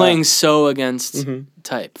different he's guy, playing so against Mhm.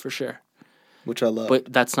 type for sure. which I love.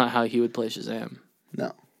 But that's not how he would play Shazam.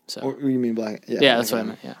 no. So Or you mean Black? yeah, that's what I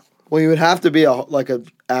meant. Yeah, Well, you would have to be a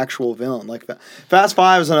actual villain. Like Fast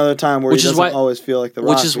Five is another time where Which he is doesn't why- always feel like the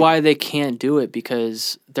Rock. which is why they can't do it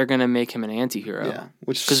because they're gonna make him an anti-hero. Yeah,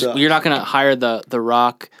 which Because sucks. you're not gonna hire the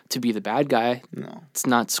Rock to be the bad guy. No. It's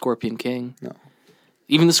not Scorpion King. No.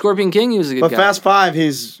 Even the Scorpion King, he was a good But guy. Fast Five,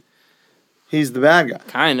 he's the bad guy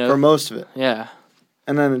kind of. for most of it, Yeah.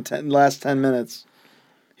 and then in last 10 minutes,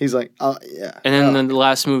 he's like, oh yeah, And then oh, in the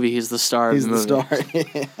last movie, he's the star he's of the the movie.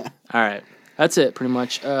 star. All right. That's it, pretty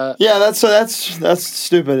much. Yeah, that's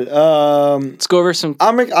stupid. Let's go over some.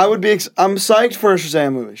 I'm psyched for a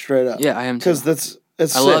Shazam movie, straight up. Yeah, I am too. Because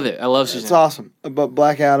it's I sick. love it. I love Shazam. It's awesome. But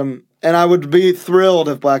Black Adam, and I would be thrilled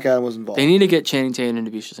if Black Adam was involved. They need to get Channing Tatum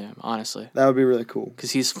to be Shazam, honestly. That would be really cool.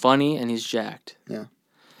 Because he's funny and he's jacked. Yeah.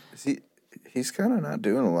 He's kind of not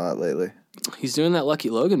doing a lot lately. He's doing that Lucky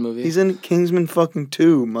Logan movie. He's in Kingsman fucking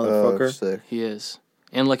 2, motherfucker. Oh, sick. He is.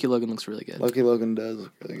 And Lucky Logan looks really good. Lucky Logan does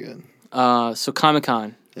look really good. So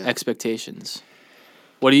Comic-Con expectations.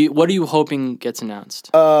 What are you hoping gets announced?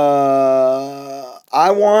 I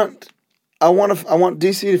want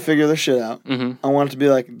DC to figure their shit out. Mm-hmm. I want it to be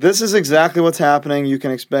like, this is exactly what's happening. You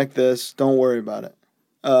can expect this. Don't worry about it.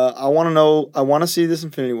 I want to see this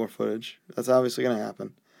Infinity War footage. That's obviously going to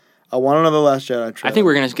happen. I want to know the Last Jedi trailer. I think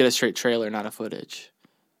we're gonna get a straight trailer, not a footage.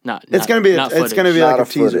 It's gonna be like a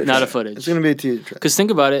teaser. Not a footage. It's gonna be a teaser trailer. Because think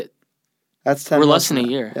about it. That's 10 We're months less than a from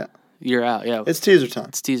now. year. Yeah. Year out. Yeah. It's teaser time.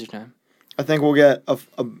 It's teaser time. I think we'll get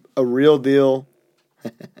a real deal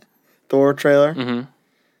Thor trailer. Mm-hmm.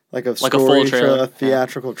 Like a full trailer. a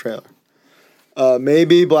theatrical trailer.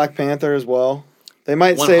 Maybe Black Panther as well. They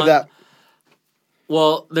might save that.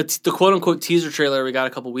 Well, the quote unquote teaser trailer we got a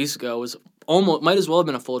couple weeks ago was might as well have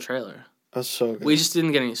been a full trailer. That's so good. We just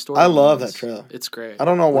didn't get any story. I love that trailer. It's great. I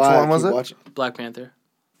don't know why one was I keep it? watching. Black Panther.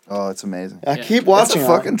 Oh, it's amazing. I keep watching. It's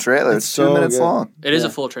a fucking trailer. It's 2 minutes long. It is a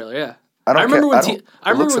full trailer. Yeah. I remember when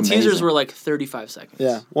looks teasers amazing. were like 35 seconds.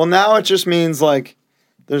 Yeah. Well, now it just means like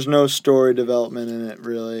there's no story development in it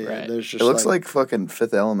really. Right. There's just It looks like fucking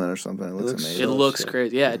Fifth Element or something. It looks amazing. It looks sick.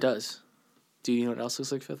 great. Yeah, it does. Do you know what else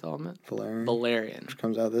looks like Fifth Element? Valerian. Which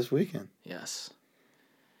comes out this weekend. Yes.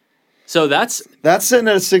 So that's sitting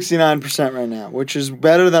at 69% right now, which is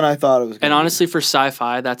better than I thought it was. And honestly, for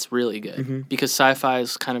sci-fi, that's really good Mm-hmm. because sci-fi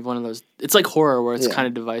is kind of one of those. It's like horror where it's Yeah. kind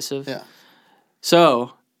of divisive. Yeah.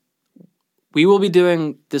 So we will be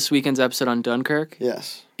doing this weekend's episode on Dunkirk.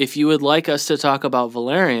 Yes. If you would like us to talk about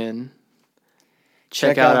Valerian,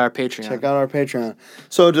 check out our Patreon. Check out our Patreon.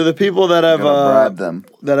 So to the people that have bribe them.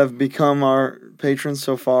 that have become our patrons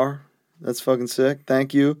so far, that's fucking sick.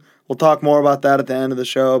 Thank you. We'll talk more about that at the end of the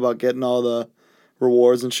show about getting all the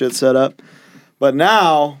rewards and shit set up. But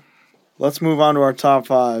now, let's move on to our top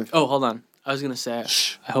 5. Oh, hold on. I was gonna say,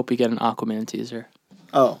 I hope we get an Aquaman teaser.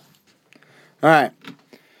 Oh. All right.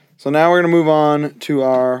 So now we're going to move on to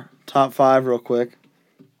our top 5 real quick,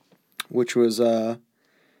 which was, this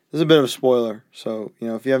is a bit of a spoiler. So,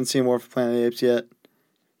 if you haven't seen War for Planet of the Apes yet,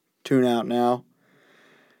 tune out now.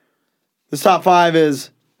 This top 5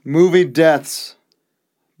 is movie deaths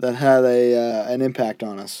that had an impact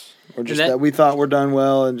on us. Or just that we thought were done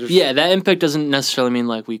well and just... Yeah, that impact doesn't necessarily mean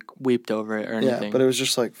like we weeped over it or anything. Yeah, but it was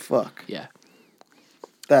just like, fuck. Yeah.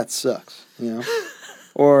 That sucks,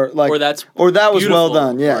 Or like, or that was beautiful, well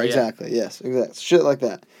done. Yeah, or, yeah. exactly. Yes, exactly. Shit like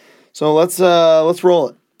that. So let's roll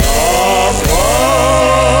it.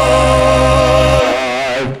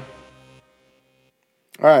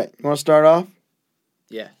 All right, you want to start off?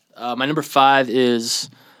 Yeah. My number 5 is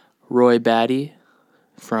Roy Batty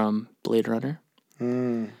from Blade Runner.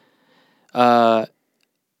 I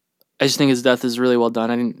just think his death is really well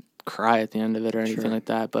done. I didn't cry at the end of it or anything like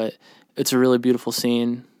that, but it's a really beautiful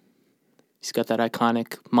scene. He's got that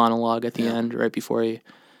iconic monologue at the end right before he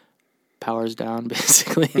powers down,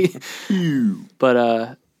 basically.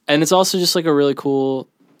 But and it's also just like a really cool,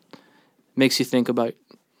 makes you think about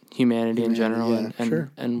humanity in general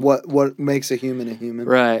and what makes a human,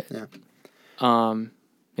 right. Yeah.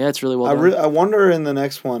 Yeah, it's really well done. I wonder in the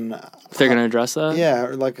next one if they're gonna address that. Yeah,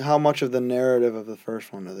 or like how much of the narrative of the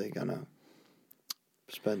first one are they gonna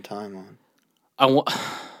spend time on? I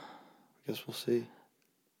guess we'll see.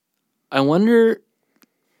 I wonder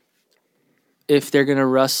if they're gonna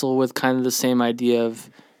wrestle with kind of the same idea of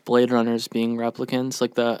Blade Runners being replicants,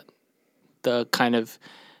 like the kind of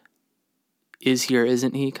is he or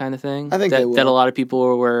isn't he kind of thing. I think that they will. That a lot of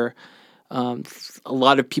people were, a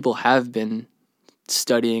lot of people have been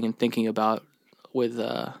studying and thinking about with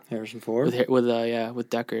Harrison Ford, with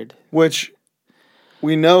Deckard, which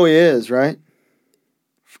we know he is, right?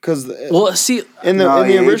 Because see in the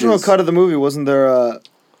original cut of the movie, wasn't there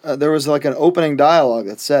there was like an opening dialogue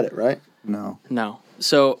that said it, right? No.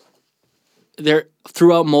 So there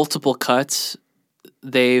throughout multiple cuts,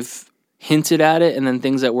 they've hinted at it, and then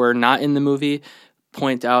things that were not in the movie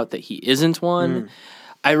point out that he isn't one.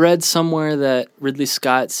 I read somewhere that Ridley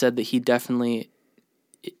Scott said that he definitely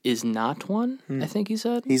is not one. I think he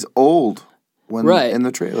said he's old in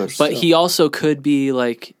the trailers, but he also could be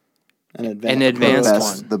like an advanced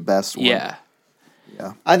one, the best one. Yeah.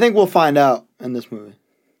 I think we'll find out in this movie.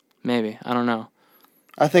 Maybe, I don't know.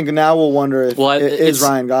 I think now we'll wonder if it is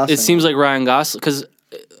Ryan Gosling. It seems like Ryan Gosling because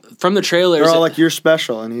from the trailers, they're all like, "You're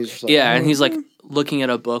special," and he's just like, and he's like looking at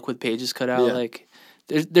a book with pages cut out. Yeah. Like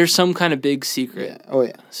there's some kind of big secret. Yeah. Oh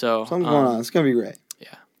yeah. So Something's going on. It's gonna be great.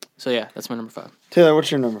 Yeah. So yeah, that's my number 5. Taylor,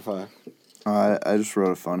 what's your number 5? I just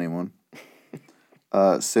wrote a funny one.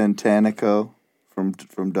 Santanico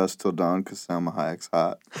from Dusk Till Dawn because Salma Hayek's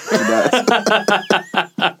hot.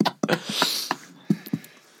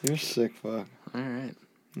 You're sick, fuck. All right.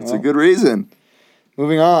 It's a good reason.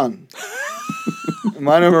 Moving on.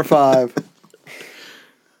 My number 5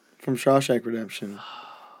 from Shawshank Redemption.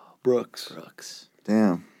 Brooks.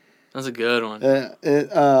 Damn. That's a good one.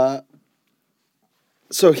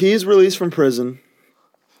 So he's released from prison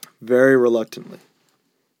very reluctantly.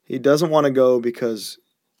 He doesn't want to go because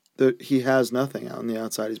he has nothing out on the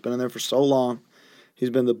outside. He's been in there for so long. He's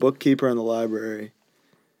been the bookkeeper in the library.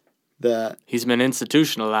 That he's been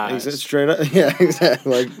institutionalized. Straight up, yeah,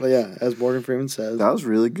 exactly. As Morgan Freeman says. That was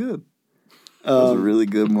really good. That was a really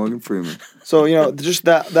good Morgan Freeman. So, just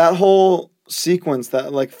that whole sequence,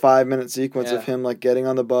 that like 5-minute sequence of him like getting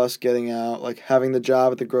on the bus, getting out, like having the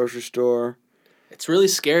job at the grocery store. It's really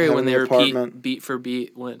scary when they repeat beat for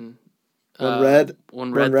beat when Red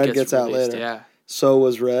gets out released, later. Yeah. So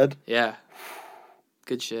was Red. Yeah.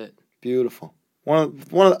 Good shit. Beautiful. One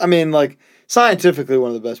of I mean, like, scientifically one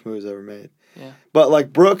of the best movies ever made. Yeah. But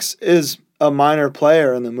like Brooks is a minor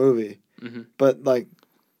player in the movie. Mm-hmm. But like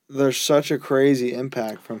there's such a crazy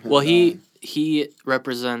impact from him. Well, he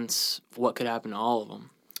represents what could happen to all of them.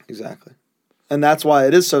 Exactly. And that's why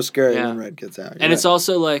it is so scary when Red gets out. And it's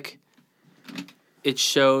also like it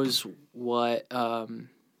shows what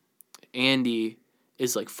Andy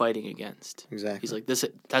is like fighting against. Exactly. He's like,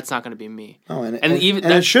 that's not going to be me. Oh, and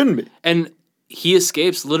it shouldn't be. And he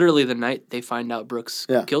escapes literally the night they find out Brooks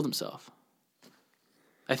killed himself.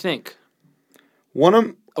 I think.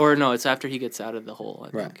 Or no, it's after he gets out of the hole.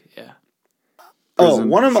 I think. Yeah.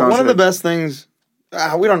 One of the best things.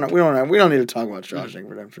 We don't need to talk about Shawshank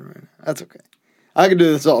Redemption right now. That's okay. I could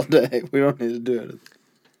do this all day. We don't need to do it.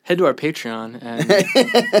 Head to our Patreon and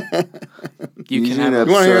you can have.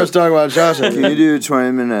 You want to hear us talk about Shawshank? Can you do a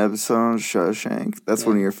 20-minute episode on Shawshank? That's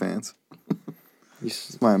one of your fans.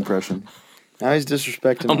 It's my impression. Now he's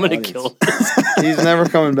disrespecting. I'm gonna kill. He's never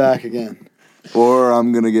coming back again. Or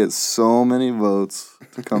I'm gonna get so many votes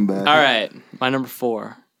to come back. All right, my number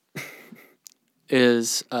 4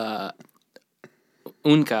 is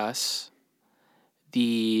Uncas,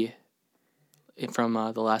 from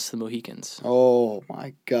The Last of the Mohicans. Oh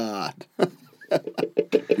my God.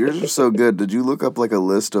 Yours are so good. Did you look up like a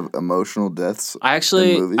list of emotional deaths? I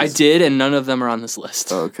did, and none of them are on this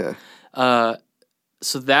list. Oh, okay.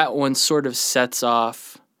 So that one sort of sets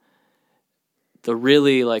off the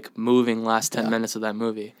really like moving last 10 minutes of that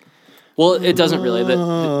movie. Well, it doesn't really.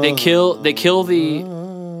 They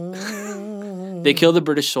kill the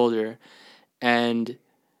British soldier, and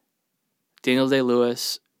Daniel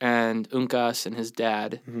Day-Lewis and Uncas and his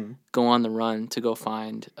dad go on the run to go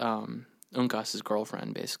find Uncas's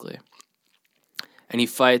girlfriend, basically. And he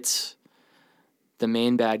fights the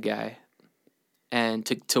main bad guy, and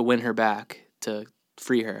to win her back, to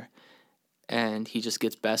free her, and he just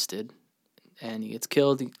gets bested, and he gets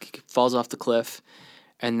killed. He falls off the cliff,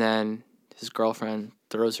 and then his girlfriend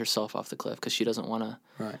throws herself off the cliff because she doesn't want to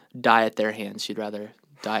die at their hands. She'd rather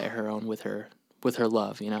die at her own with her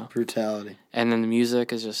love, Brutality. And then the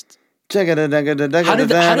music is just. How did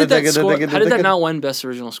that not win Best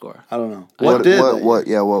Original Score? I don't know. What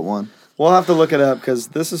won? We'll have to look it up because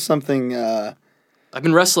this is something. I've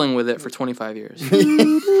been wrestling with it for 25 years. How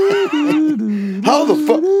the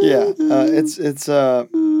fuck? Yeah, it's a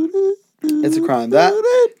crime. That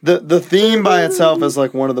the theme by itself is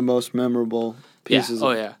like one of the most memorable pieces.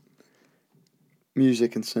 of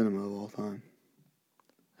music and cinema of all time.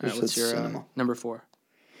 All right, what's your number 4?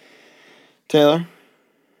 Taylor?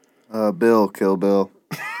 Bill, Kill Bill.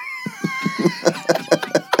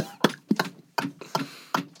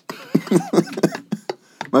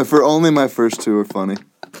 Only my first 2 are funny.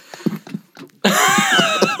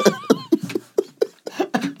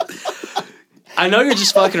 I know you're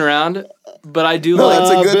just fucking around, but I do That's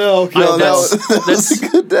a good. Bill, That's a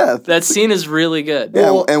good death. That scene is really good.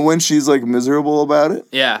 Yeah, and when she's like miserable about it.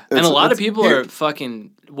 Yeah, and a lot of people are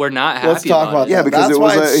fucking. We're not happy. Let's talk about that. Yeah, because that's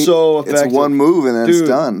why it's so effective. It's one move and then it's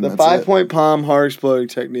done. The 5-point palm heart exploding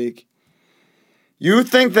technique. You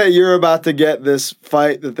think that you're about to get this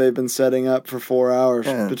fight that they've been setting up for 4 hours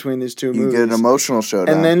between these two movies. You get an emotional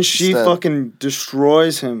showdown. And then she fucking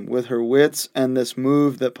destroys him with her wits and this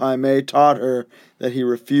move that Pai Mei taught her that he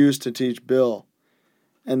refused to teach Bill.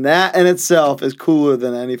 And that in itself is cooler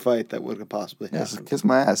than any fight that would have possibly Yes, happened. kiss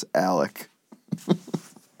my ass, Alec.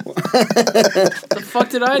 The fuck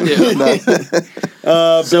did I do?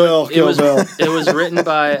 Bill, Kill Bill. It was written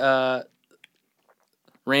by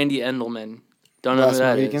Randy Endelman. Don't know Last who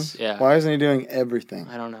that Mohican? is. Yeah. Why isn't he doing everything?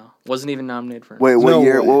 I don't know. Wasn't even nominated for Wait, what No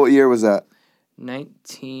year? way. What year was that?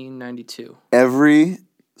 1992. Every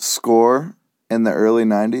score in the early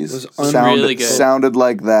 90s Was really good. sounded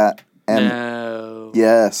like that. And No.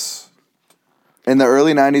 yes. In the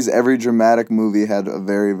early 90s, every dramatic movie had a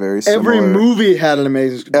very, very similar... Every movie had an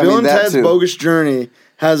amazing I Bill mean, and that Ted's too. Bogus Journey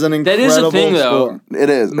has an That incredible is a thing, though. score. It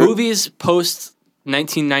is. Movies post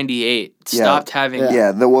 1998 stopped having.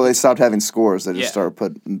 Yeah, they stopped having scores. They just Yeah.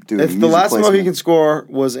 started doing If music the Last placement. Mohican score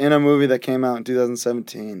was in a movie that came out in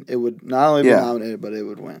 2017, it would not only be Yeah. nominated, but it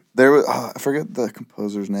would win. There was I forget the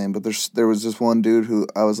composer's name, but there was this one dude who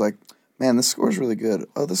I was like, man, this score's really good.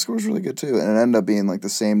 Oh, this score's really good too, and it ended up being like the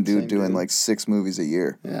same dude doing dude. like 6 movies a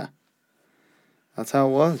year. Yeah. That's how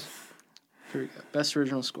it was. Here we go. Best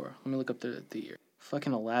original score. Let me look up the year.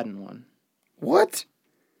 Fucking Aladdin one. What?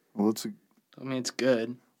 Well, I mean, it's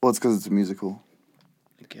good, it's because it's a musical.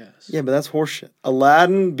 I guess. Yeah, but that's horseshit.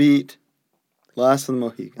 Aladdin beat Last of the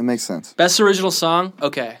Mohican. It makes sense. Best original song.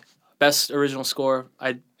 Okay. Best original score.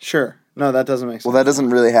 Sure. No, that doesn't make sense. Well, that doesn't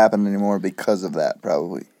really happen anymore because of that,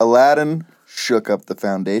 probably. Aladdin shook up the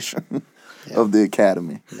foundation of the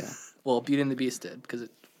Academy. Well, Beauty and the Beast did because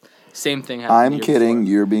same thing happened. the I'm year kidding.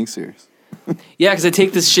 before. You're being serious. Yeah, because I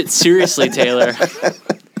take this shit seriously, Taylor.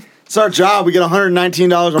 It's our job. We get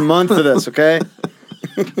 $119 a month for this, okay?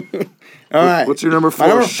 All right. What's your number 4?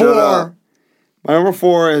 My number Shut up. My number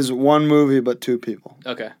 4 is one movie but 2 people.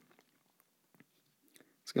 Okay.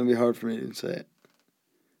 It's going to be hard for me to say it.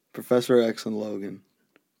 Professor X and Logan.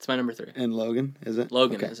 It's my number 3. And Logan, is it?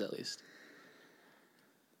 Logan Okay. is at least.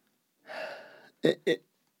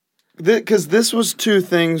 Because this was 2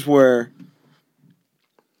 things where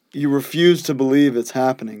you refuse to believe it's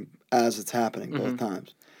happening as it's happening both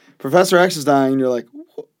times. Professor X is dying, and you're like,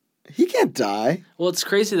 he can't die Well, it's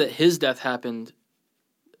crazy that his death happened.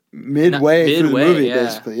 midway through the midway, movie, yeah.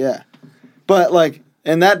 basically, yeah. But, like,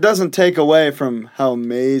 and that doesn't take away from how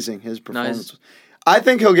amazing his performance was. I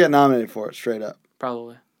think he'll get nominated for it, straight up.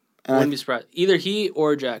 Probably. And Wouldn't be surprised. Either he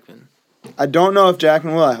or Jackman. I don't know if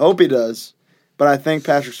Jackman will. I hope he does. But I think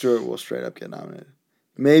Patrick Stewart will straight up get nominated.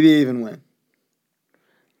 Maybe even win.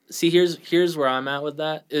 See, here's where I'm at with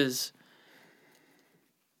that is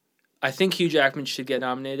I think Hugh Jackman should get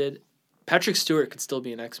nominated. Patrick Stewart could still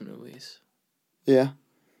be in X movies. Yeah,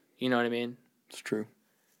 You know what I mean? it's true.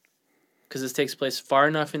 Because this takes place far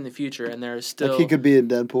enough in the future, and there is still Like he could be in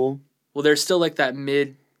Deadpool. well, there's still like that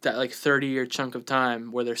 30-year chunk of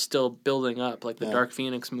time where they're still building up, like the Yeah. Dark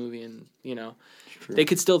Phoenix movie, and It's true. they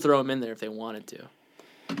could still throw him in there if they wanted to.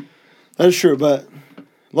 That's true, but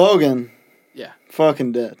Logan, Yeah.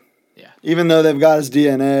 fucking dead. Yeah. Even though they've got his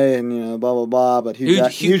DNA and blah blah blah, but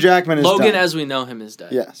Hugh Jackman is Logan, done. as we know him, is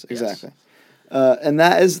dead. Yes, exactly. And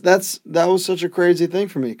that was such a crazy thing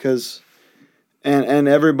for me because, and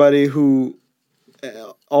everybody who,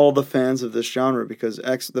 all the fans of this genre because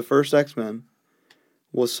the first X-Men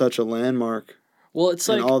was such a landmark. Well, it's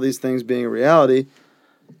and like all these things being a reality,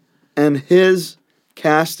 and his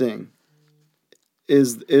casting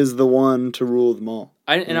is the one to rule them all.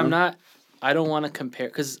 I don't want to compare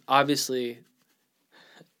because obviously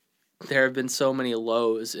there have been so many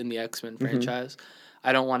lows in the X-Men franchise.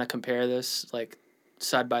 I don't want to compare this like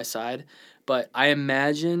side by side, but I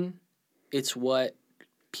imagine it's what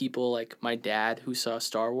people like my dad who saw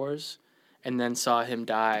Star Wars and then saw him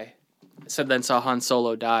die, then saw Han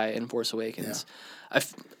Solo die in Force Awakens. Yeah.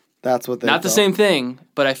 That's what they not the felt. same thing,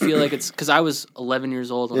 but I feel like it's because I was 11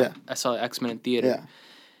 years old when Yeah. I saw X-Men in theater. Yeah,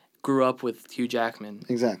 Grew up with Hugh Jackman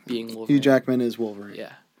exactly. being Wolverine. Hugh Jackman is Wolverine.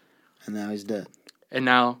 Yeah. And now he's dead. And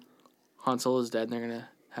now Han Solo's dead, and they're going to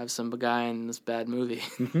have some guy in this bad movie.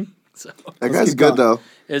 So That Let's guy's keep good going. though,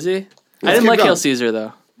 is he? I Let's didn't keep like going. Hail Caesar,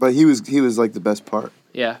 though. but he was like the best part.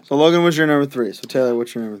 Yeah. So Logan was your number 3. So Taylor,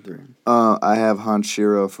 what's your number 3? I have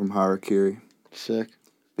Hanshiro from Harakiri Sick.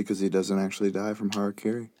 because he doesn't actually die from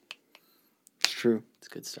Harakiri. It's true. It's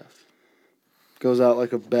good stuff. Goes out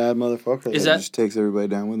like a bad motherfucker. Is He that- just takes everybody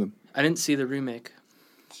down with him. I didn't see the remake.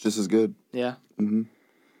 It's just as good. Yeah.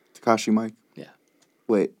 Takashi Mike. Yeah.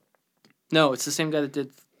 Wait, No, it's the same guy that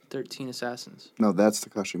did 13 Assassins. no, that's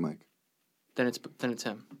Takashi Mike. Then it's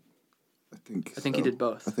him. I think. I think he did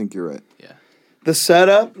both. I think you're right. Yeah. the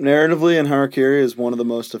setup narratively in Harakiri is one of the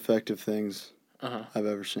most effective things Uh-huh. I've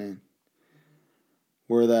ever seen.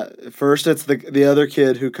 Where that first it's the other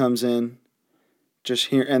kid who comes in, just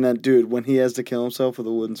here, and then dude when he has to kill himself with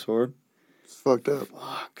a wooden sword, It's fucked up.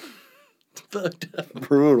 Fucked up.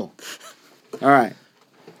 Brutal. All right.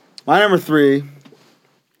 My number 3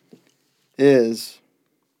 is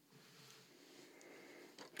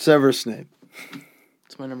Severus Snape.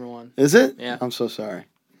 It's my number 1. Is it? Yeah. I'm so sorry.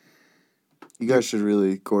 You guys should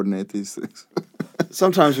really coordinate these things.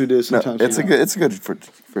 Sometimes we do. Sometimes it's we a don't. good. It's good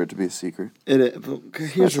for it to be a secret. It is. But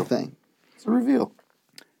here's the thing. It's a reveal.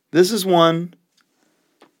 This is one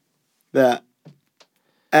that,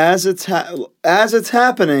 as it's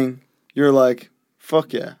happening, you're like,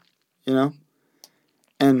 "Fuck yeah," you know.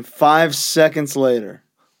 And 5 seconds later,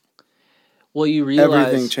 Well, you realize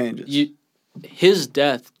everything changes. His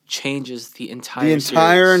death changes the entire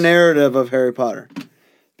Entire series. narrative of Harry Potter,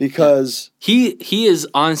 because He is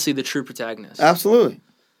honestly the true protagonist. absolutely,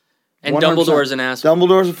 And 100%. Dumbledore's an asshole.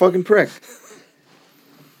 Dumbledore's a fucking prick.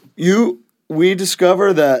 We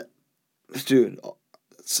discover that, dude,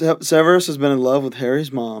 Severus has been in love with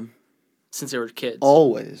Harry's mom Since they were kids.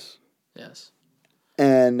 always. Yes.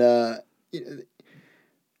 And the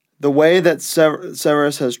way that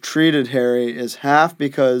Severus has treated Harry is half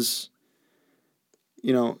because,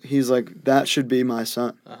 he's like, that should be my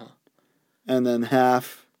son. Uh-huh. And then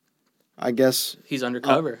half, I guess... He's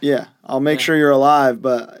undercover. I'll make sure you're alive,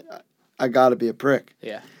 but I gotta be a prick.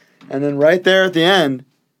 Yeah. And then right there at the end,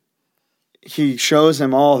 he shows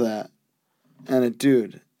him all that.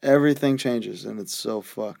 And everything changes, and it's so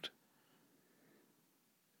fucked.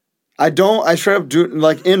 I straight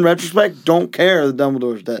up in retrospect, don't care that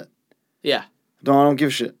Dumbledore's dead. Yeah. I don't give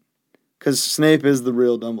a shit. Because Snape is the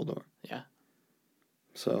real Dumbledore. Yeah.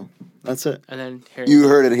 So, that's it. And then Harry... You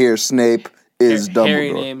heard it here. Snape is Dumbledore.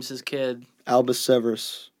 Harry names his kid... Albus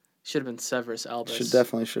Severus. Should have been Severus Albus. Should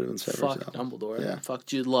have been Severus Fuck Albus. Dumbledore. Yeah. Fuck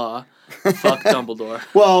Jude Law. Fuck Dumbledore.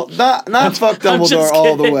 Well, not fuck Dumbledore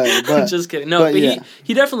all the way. But, I'm just kidding. No, but yeah.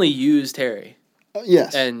 he definitely used Harry.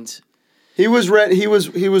 Yes. And... He was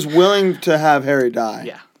he was willing to have Harry die.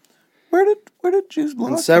 Yeah. Where did Jude Law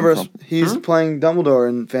And come Severus, from? he's playing Dumbledore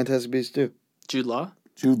in Fantastic Beasts too. Jude Law?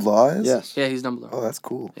 Jude Law is? Yes. Yeah, he's Dumbledore. Oh, that's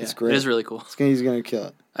cool. Yeah, It's great. It is really cool. He's gonna kill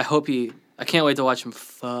it. I can't wait to watch him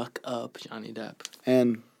fuck up Johnny Depp.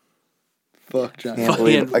 And fuck Johnny.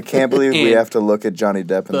 I can't believe we and have to look at Johnny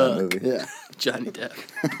Depp in that fuck. movie. Yeah. Johnny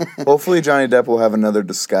Depp. Hopefully Johnny Depp will have another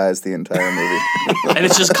disguise the entire movie. And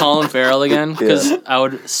it's just Colin Farrell again, because I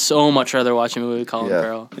would so much rather watch a movie with Colin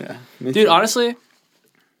Farrell. Yeah. Dude, honestly,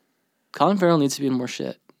 Colin Farrell needs to be in more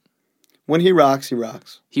shit. When he rocks, he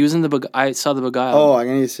rocks. He was in I saw The Beguiled. Oh, I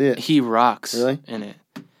need to see it. He rocks Really? in it.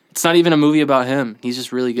 It's not even a movie about him. He's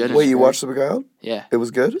just really good in Wait, it. you watched The Beguiled? Yeah. It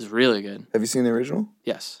was good? It's really good. Have you seen the original?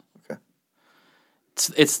 Yes. Okay.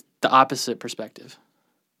 It's the opposite perspective.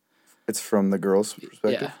 It's from the girl's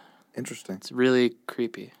perspective? Yeah. Interesting. It's really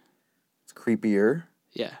creepy. It's creepier.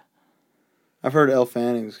 Yeah. I've heard Elle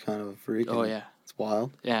Fanning's kind of a freak. Oh, yeah. It's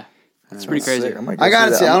wild. Yeah. It's pretty crazy. Sick. I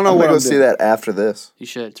gotta see. I don't know I'm what gonna go I'm see doing. that after this. You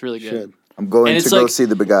should. It's really good. Should. I'm going And to it's go like- see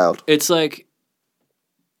The Beguiled. It's like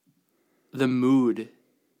the mood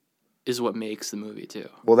is what makes the movie too.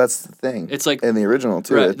 Well, that's the thing. It's like- in the original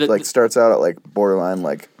too. Right, It starts out at like borderline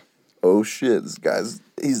like, oh shit, this guy's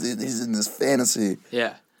he's in this fantasy.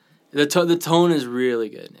 Yeah. The tone is really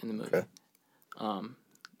good in the movie. Okay. I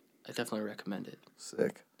definitely recommend it.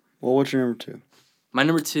 Sick. Well, what's your number 2? My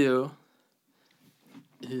number 2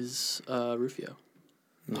 is Rufio.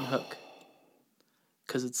 The Hook.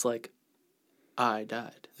 Because it's like, I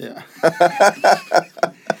died. Yeah.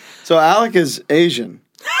 So Alec is Asian.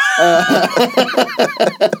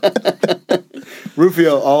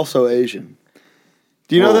 Rufio also Asian.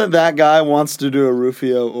 Do you know that guy wants to do a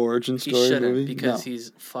Rufio origin He story shouldn't movie? because No.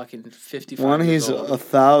 he's fucking 55 One, years he's old.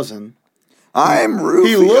 1,000. I'm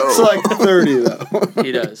Rufio. He looks like 30 though.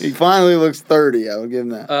 He does. He finally looks 30. I would give him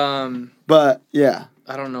that. But yeah,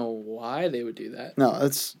 I don't know why they would do that. no,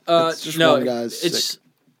 it's just no, one guy's it's sick.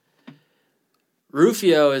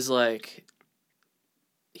 Rufio is like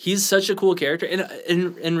he's such a cool character.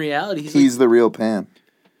 In reality, He's the real Pan.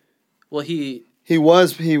 well he He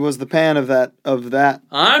was the pan of that.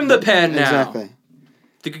 I'm the Pan now. Exactly.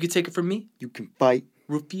 Think you could take it from me, You can fight.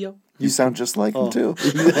 Rufio? You sound just like him too.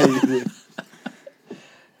 Yeah, you do.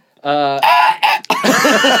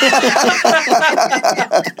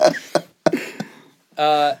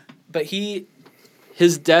 But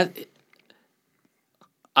his death.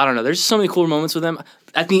 I don't know. There's so many cool moments with him.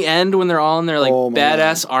 At the end, when they're all in their like Oh, my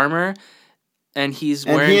badass armor, and he's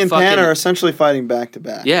And wearing he and fucking Pan are essentially fighting back to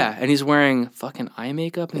back. yeah, and he's wearing fucking eye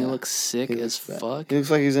makeup, and he looks sick He as looks fat. fuck. He looks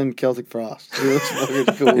like he's in Celtic Frost. He looks fucking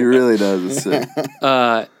cool. He really does. It's sick.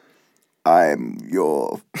 I'm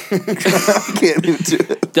your. I can't even do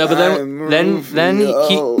it. Yeah, but then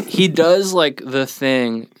he does like the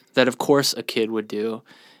thing that of course a kid would do,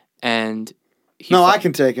 and I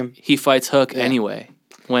can take him. he fights Hook anyway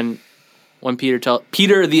when Peter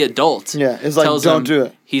the adult It's like tells don't him do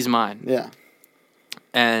it. he's mine. Yeah.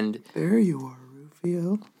 And There you are,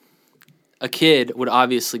 Rufio. a kid would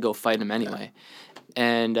obviously go fight him anyway.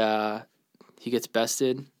 And he gets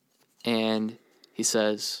bested, and he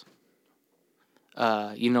says,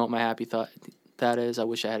 you know what my happy thought that is? I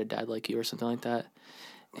wish I had a dad like you, or something like that.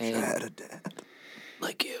 And I had a dad.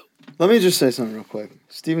 like you. Let me just say something real quick.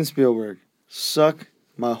 Steven Spielberg, suck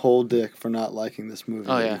my whole dick for not liking this movie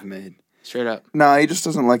that you've made. Straight up. No, he just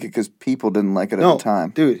doesn't like it because people didn't like it at the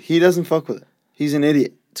time. Dude, he doesn't fuck with it. He's an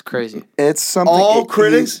idiot. It's crazy. It's something. All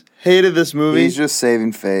critics hated this movie. He's just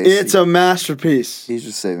saving face. It's a masterpiece. He's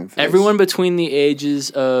just saving face. Everyone between the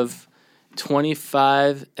ages of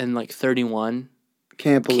 25 and like 31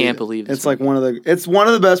 can't believe this it's like one of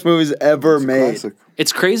the best movies ever made. Classic.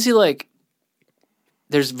 It's crazy. Like,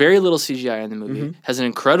 there's very little CGI in the movie. Has an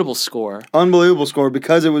incredible score. Unbelievable score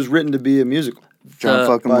because it was written to be a musical.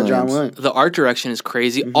 John Williams. The art direction is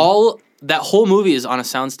crazy. That whole movie is on a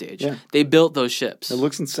soundstage. Yeah. They built those ships. It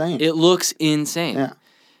looks insane. Yeah.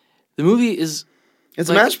 The movie is. It's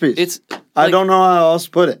a masterpiece. It's. I don't know how else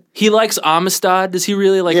to put it. He likes Amistad. Does he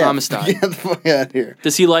really like Amistad? Get the fuck out of here.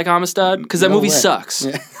 Does he like Amistad? Because that movie sucks.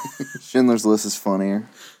 Yeah. Schindler's List is funnier.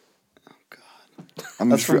 Oh God.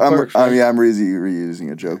 I'm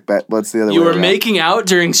reusing a joke. But what's the other? You way were around? making out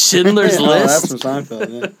during Schindler's No, that's List. from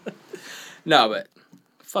Seinfeld. Yeah. No, but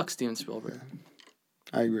fuck Steven Spielberg.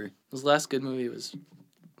 I agree. His last good movie was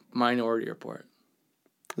Minority Report.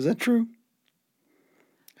 Is that true?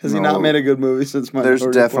 Has he not made a good movie since Minority There's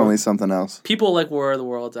Report? definitely something else. People like War of the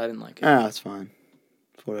Worlds. I didn't like it. That's fine.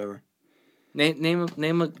 It's whatever. Name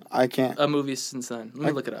I can't. a movie since then. Let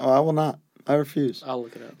me look it up. Oh, I will not. I refuse. I'll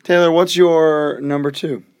look it up. Taylor, what's your number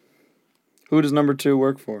 2? Who does number 2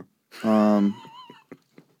 work for? Bite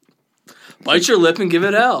your lip and give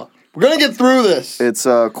it L. We're gonna get through this. It's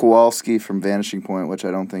Kowalski from Vanishing Point, which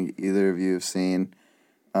I don't think either of you have seen.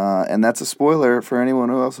 And that's a spoiler for anyone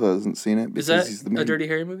who else hasn't seen it. Is that a Dirty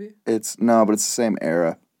Harry movie? But it's the same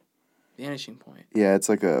era. Vanishing Point. Yeah, it's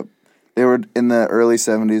like they were in the early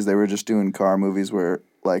 70s, they were just doing car movies where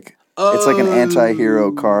like it's like an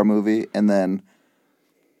anti-hero car movie, and then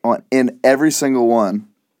in every single one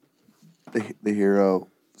the hero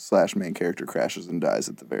 / main character crashes and dies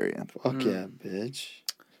at the very end. Fuck yeah, bitch.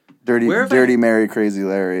 Dirty Mary Crazy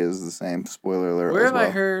Larry is the same. Spoiler alert. Where as have well.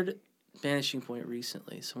 I heard Vanishing Point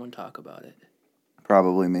recently? Someone talk about it.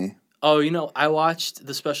 Probably me. Oh, I watched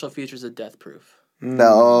the special features of Death Proof.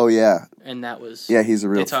 Oh yeah. And that was he's a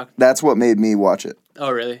real. That's what made me watch it.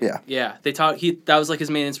 Oh really? Yeah. Yeah. That was like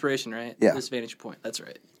his main inspiration, right? Yeah. This Vanishing Point. That's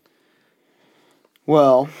right.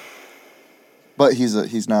 Well, but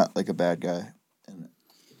he's not like a bad guy, and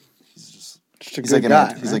he's a good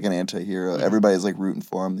guy. He's like an anti-hero. Yeah. Everybody's like rooting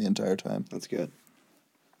for him the entire time. That's good.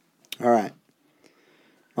 All right.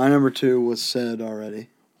 My number 2 was said already.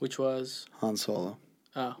 Which was Han Solo.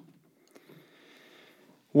 Oh.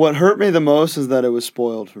 What hurt me the most is that it was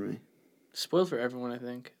spoiled for me. Spoiled for everyone, I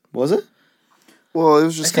think. Was it? Well, it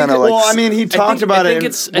was just kind of like. Well, I mean, he talked about it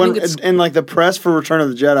in like the press for Return of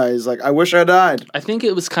the Jedi. He's like, "I wish I died." I think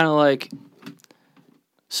it was kind of like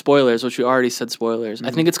spoilers, which we already said spoilers. Mm-hmm.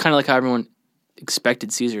 I think it's kind of like how everyone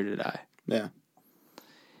expected Caesar to die. Yeah.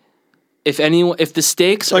 If the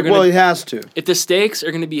stakes are he has to. If the stakes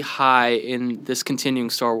are going to be high in this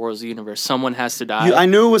continuing Star Wars universe, someone has to die. I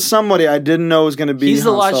knew it was somebody. I didn't know it was going to be. He's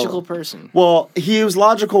the Han logical Solo. person. Well, he was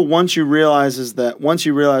logical once you realize that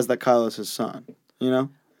Kylo's his son.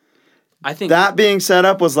 I think that being set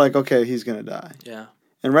up was like, okay, he's going to die. Yeah.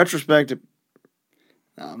 In retrospect,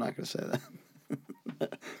 no, I'm not going to say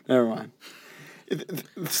that. Never mind.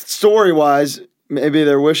 Story wise, maybe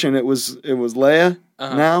they're wishing it was Leia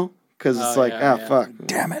now. Because it's fuck.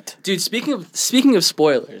 Damn it. Dude, speaking of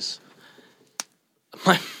spoilers,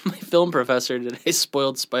 my film professor today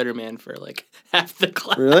spoiled Spider-Man for like half the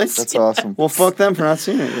class. Really? That's awesome. Well, fuck them for not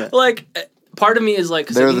seeing it yet. Like, part of me is like...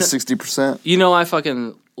 They're the 60%. I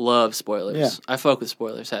fucking love spoilers. Yeah. I fuck with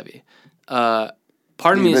spoilers heavy. Part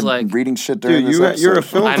of me is like... reading shit during this episode. You're a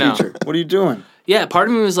film teacher. What are you doing? Yeah, part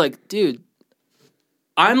of me was like, dude,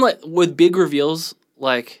 I'm like, with big reveals,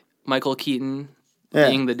 like Michael Keaton...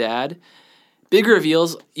 being the dad. Big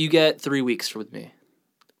reveals, you get 3 weeks with me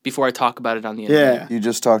before I talk about it on the internet. Yeah. You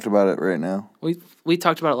just talked about it right now. We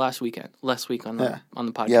talked about it last week on the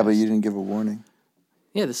podcast. Yeah, but you didn't give a warning.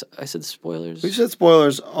 Yeah, I said spoilers. We said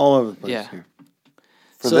spoilers all over the place here.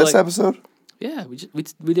 For this episode? Yeah,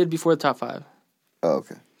 we did before the top 5. Oh,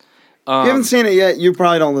 okay. If you haven't seen it yet, you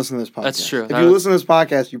probably don't listen to this podcast. That's true. If you listen to this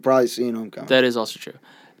podcast, you've probably seen Homecoming. That is also true.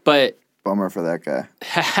 But Bummer for that guy.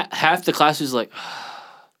 half the class was like,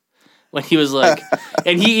 when he was like,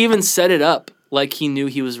 and he even set it up like he knew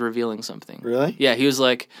he was revealing something. Really? Yeah, he was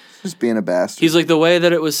like, Just being a bastard. he's like, the way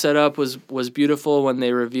that it was set up was beautiful when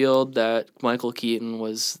they revealed that Michael Keaton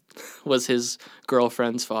was his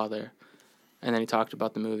girlfriend's father, and then he talked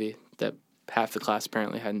about the movie that half the class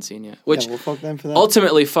apparently hadn't seen yet. Which well, fuck them for that.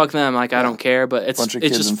 ultimately, fuck them. Like I don't care, but it's Bunch of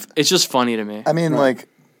it's kids just it's funny to me. I mean, like,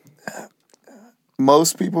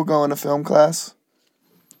 most people going to film class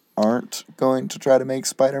aren't going to try to make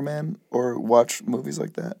Spider-Man or watch movies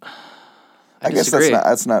like that. I guess disagree.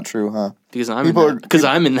 that's not true, huh? Because I'm People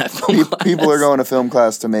I'm in that film class. People are going to film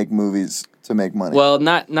class to make movies to make money. Well,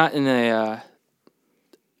 not in a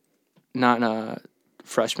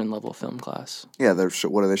freshman level film class. Yeah,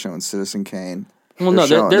 what are they showing? Citizen Kane. Well,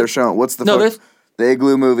 no, they're showing what's the the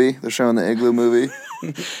Igloo movie. They're showing the Igloo movie.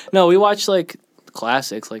 No, we watch like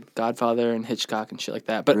classics like Godfather and Hitchcock and shit like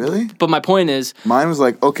that. But Really? But my point is, Mine was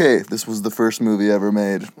like, okay, this was the first movie ever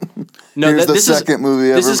made. no, Here's the this second movie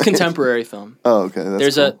ever This is made. contemporary film. Oh, okay.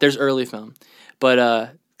 That's cool. There's early film,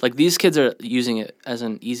 but like these kids are using it as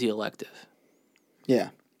an easy elective. Yeah.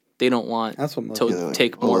 They don't want That's what most to people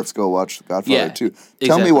take Well, more. let's go watch The Godfather Yeah, 2. Tell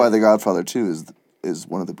exactly. me why The Godfather 2 is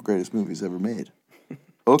one of the greatest movies ever made.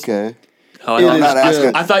 Okay. Oh, It I, is not asking.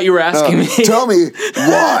 good. I thought you were asking me. Tell me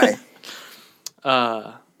why.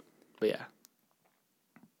 But yeah,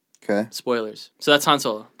 Okay. spoilers. So that's Han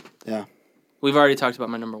Solo. Yeah. We've already talked about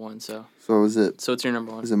my number 1. So So it's your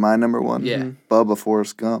number 1. is it my number 1? Yeah. Bubba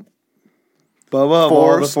Forrest Gump. Bubba of all the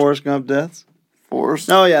Forrest. Forrest Gump deaths? Forrest.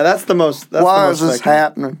 No, yeah, that's the most. That's Why the is most this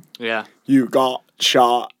spectacular. happening? Yeah. You got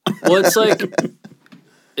shot. Well, it's like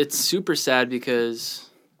it's super sad because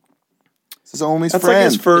It's his only That's friend.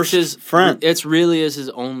 like his first it's his friend. It really is his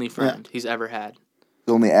only friend he's ever had.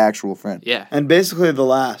 His only actual friend. Yeah. And basically the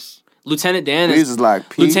last. Lieutenant Dan He's just like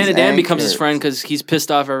peas Lieutenant Dan and becomes his carrots. friend because he's pissed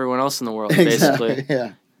off everyone else in the world, basically.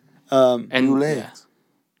 Yeah. And New yeah. legs.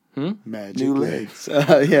 Magic New legs.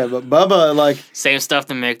 Yeah, but Bubba, like, Same stuff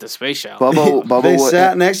to make the space shuttle. Bubba they wa-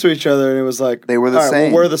 sat next to each other and it was like, They were the all right,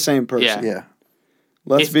 same. Well, we're the same person. Yeah. Yeah.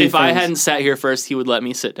 Let's If, be if I friends. hadn't sat here first, he would let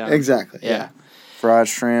me sit down. Exactly. Yeah. Fried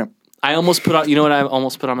shrimp. I almost put on. You know what I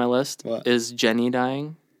almost put on my list What? is Jenny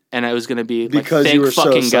dying, and I was gonna be Because like, you thank were so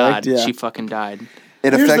fucking psyched, God, yeah. she fucking died.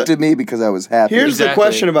 It Here's affected me because I was happy. Here's the Exactly.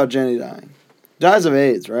 question about Jenny dying. Dies of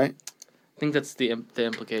AIDS, right? I think that's the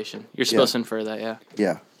implication. You're supposed to infer that, yeah.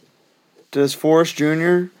 Yeah. Does Forrest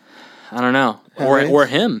Jr., I don't know, Have or AIDS? or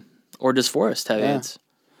him, or does Forrest have Yeah. AIDS?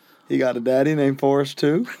 he got a daddy named Forrest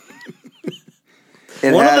too?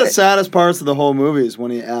 It One had- of the saddest parts of the whole movie is when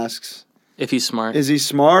he asks, If he's smart, is he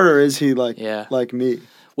smart or is he like Yeah. like me?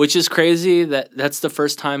 which is crazy. That's the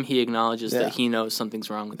first time he acknowledges Yeah. that he knows something's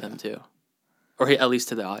wrong with him too, or at least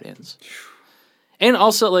to the audience. And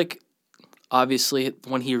also, like, obviously,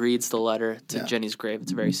 when he reads the letter to Yeah. Jenny's grave,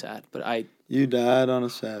 it's very sad. But You died on a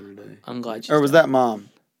Saturday. I'm glad she's Or was dead. that mom?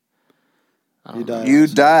 I don't You know. died. You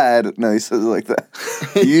died. No, he says it like that.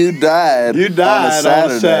 You died. You died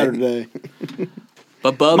on a Saturday.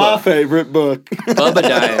 But Bubba, My favorite book. Bubba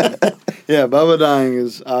dying. Yeah, Bubba dying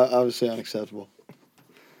is obviously unacceptable.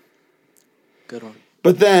 Good one.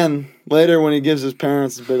 But then later, when he gives his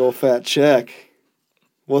parents a big old fat check,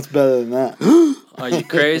 what's better than that? Are you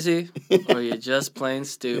crazy? Or are you just plain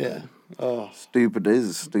stupid? Yeah. Oh. Stupid is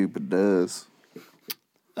as stupid does.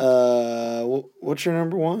 What's your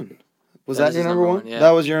number one? Was That that is your his number number one? one, yeah.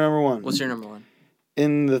 That was your number one. What's your number 1?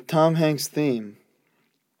 In the Tom Hanks theme,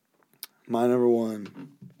 my number one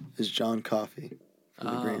is John Coffey for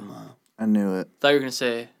The Green Mile. I knew it. Thought you were gonna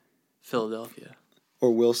say Philadelphia.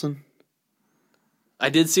 Or Wilson. I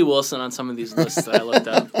did see Wilson on some of these lists that I looked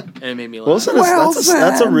up, and it made me laugh. Wilson is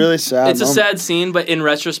that's a really sad It's a moment. sad scene, but in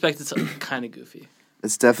retrospect, it's kind of goofy.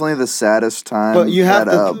 It's definitely the saddest time. But you have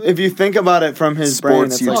that, to, if you think about it from his brain,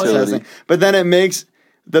 sports it's like utility. sad thing. But then it makes,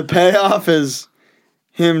 the payoff is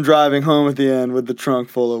him driving home at the end with the trunk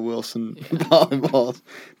full of Wilson volleyballs.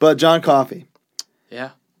 But John Coffey. Yeah.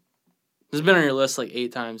 This has been on your list like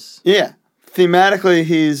 8 times. Yeah. Thematically,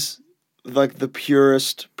 he's like the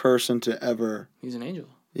purest person to ever. He's an angel.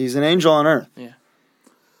 He's an angel on earth. Yeah.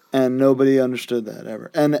 And nobody understood that ever.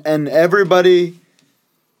 And everybody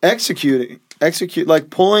execute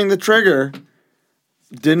like pulling the trigger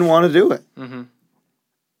didn't want to do it. Mm-hmm.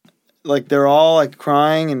 Like they're all like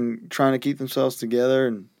crying and trying to keep themselves together,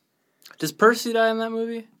 and Does Percy die in that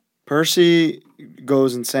movie? Percy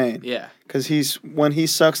goes insane. Yeah. Because when he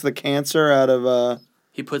sucks the cancer out of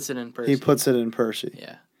He puts it in Percy. he puts it in Percy.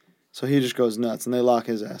 Yeah. So he just goes nuts, and they lock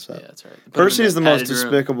his ass up. Yeah, that's right. Put him in Percy is the most padded room.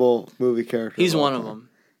 despicable movie character. He's all one of time. them.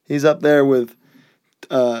 He's up there with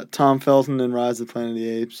Tom Felton in Rise of the Planet of the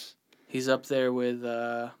Apes. He's up there with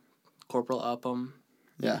Corporal Upham.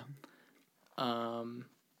 Yeah.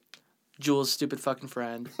 Jules' stupid fucking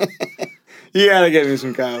friend. You gotta get me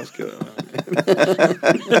some Kyle Skill.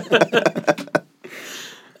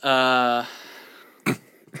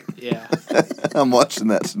 Yeah. I'm watching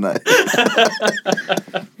that tonight.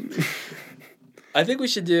 I think we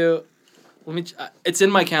should do. It's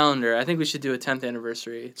in my calendar. I think we should do a 10th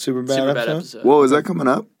anniversary Superbad episode. Whoa, is that coming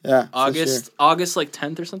up? Yeah. August like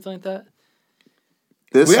 10th or something like that.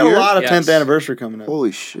 This We have year? a lot of Yes. 10th anniversary coming up.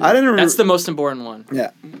 Holy shit. I didn't. That's the most important one,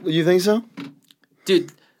 Yeah. You think so?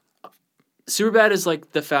 dude. Superbad is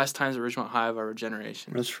like the Fast Times at Ridgemont High of our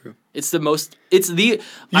generation. That's true. It's the most. It's the.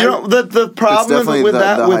 You know the problem definitely with the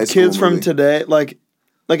that high with school kids from movie. today, like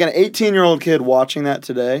an 18-year-old kid watching that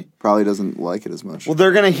today. Probably doesn't like it as much. Well,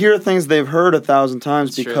 they're gonna hear things they've heard 1,000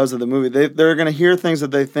 times That's because true. of the movie. They're gonna hear things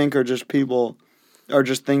that they think are just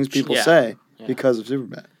things people Yeah. say Yeah. because of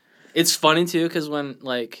Superbad. It's funny too because when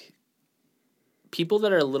like people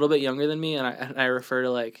that are a little bit younger than me, and I refer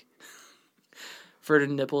to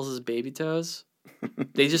nipples as baby toes,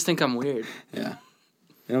 they just think I'm weird. Yeah,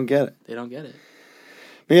 they don't get it. They don't get it.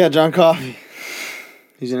 But yeah, John Coffey,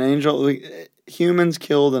 he's an angel. Humans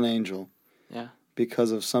killed an angel. Yeah.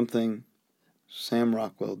 Because of something Sam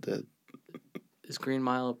Rockwell did. Is Green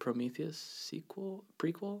Mile a Prometheus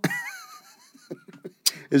prequel?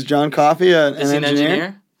 Is John Coffey an Is he an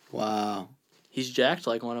engineer? Wow. He's jacked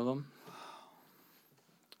like one of them.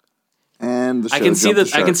 And the show I can see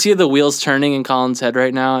jumped the I can shark. see the wheels turning in Colin's head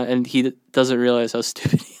right now, and he doesn't realize how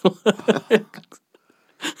stupid he looks.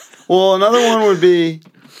 Well, another one would be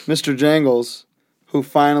Mr. Jangles, who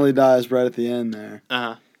finally dies right at the end there.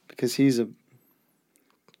 Uh-huh. Because he's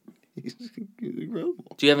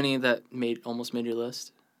incredible. Do you have any that almost made your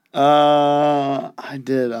list? I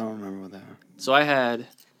did. I don't remember what they are. So I had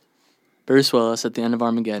Bruce Willis at the end of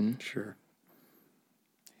Armageddon. Sure.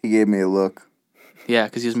 He gave me a look. Yeah,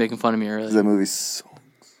 because he was making fun of me earlier. That movie so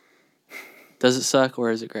Does it suck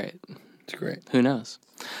or is it great? It's great. Who knows?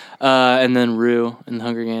 And then Rue in the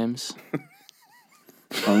Hunger Games.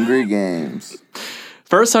 Hungry Games.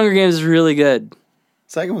 First Hunger Games is really good.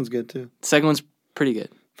 Second one's good, too. Second one's pretty good.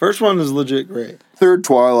 First one is legit great. Third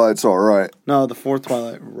Twilight's all right. No, the fourth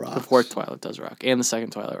Twilight rocks. The fourth Twilight does rock. And the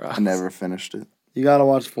second Twilight rocks. I never finished it. You gotta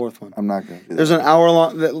watch the fourth one. I'm not going to do that. There's an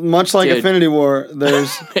hour-long... Much like Dude. Infinity War,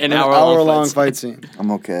 there's An an hour-long hour-long fight fight scene.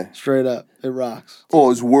 I'm okay. Straight up. It rocks.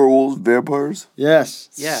 Oh, it's werewolves, vampires? Yes.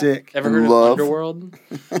 Yeah. Sick. Ever And heard love. of Underworld?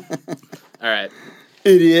 All right.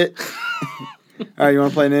 Idiot. All right, you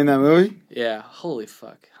want to play Name That Movie? Yeah. Holy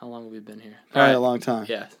fuck. How long have we been here? All right, a long time.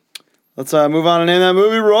 Yeah. Let's move on to Name That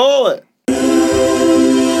Movie. Roll it.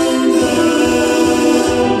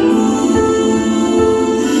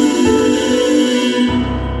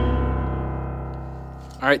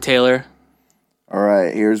 All right, Taylor. All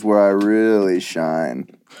right, here's where I really shine.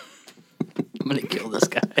 I'm going to kill this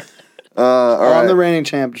guy. All I'm right. the reigning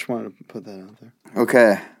champ. Just wanted to put that out there.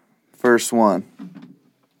 Okay, first one.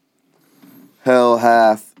 Hell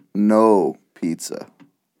hath no pizza.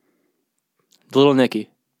 Little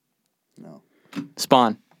Nicky. No.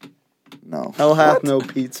 Spawn. No. Hell hath What? no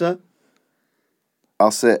pizza.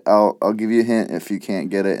 I'll give you a hint if you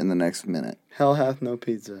can't get it in the next minute. Hell hath no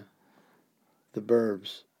pizza. The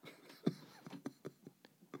Burbs.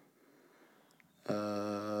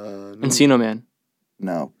 No. Encino Man.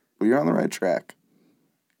 No, but you're on the right track.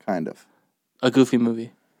 Kind of. A Goofy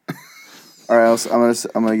movie. All right, I'm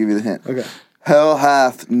gonna give you the hint. Okay. Hell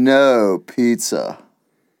hath no pizza.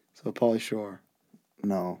 So Pauly Shore.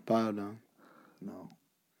 No, Biodome. no.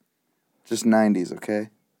 Just 90s, okay?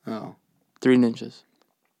 Oh. Three Ninjas.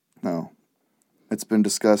 No. It's been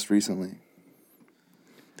discussed recently.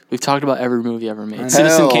 We've talked about every movie ever made.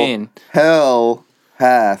 Citizen Kane. Hell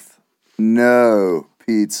hath no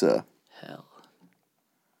pizza. Hell.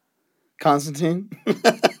 Constantine.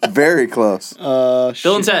 Very close. Bill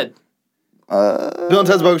and Ted. Bill and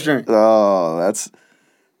Ted's Bogus Journey. Oh, that's...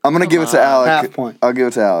 I'm going to give it to Alec. Half point. I'll give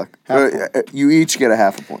it to Alec. You each get a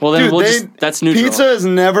half a point. Well, then Dude, that's neutral. Pizza is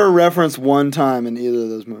never referenced one time in either of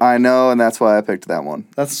those movies. I know, and that's why I picked that one.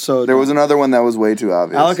 That's so There dumb. was another one that was way too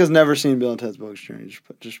obvious. Alec has never seen Bill and Ted's Bogus Journey.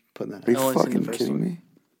 Just put that Are you out. I've only seen the fucking first kidding one.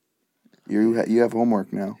 me? You have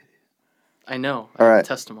homework now. I know. All I have right. a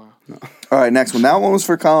test tomorrow. All right, next one. That one was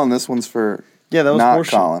for Colin. This one's for Yeah, that was not horseshit.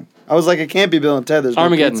 Colin. I was like, it can't be Bill and Ted. There's no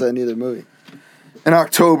Armageddon. pizza in either movie. In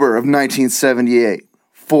October of 1978,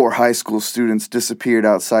 4 high school students disappeared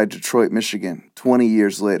outside Detroit, Michigan. 20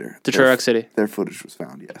 years later, Detroit Rock City. their footage was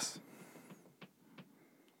found, yes.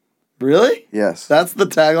 Really? Yes. That's the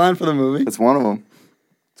tagline for the movie? It's one of them.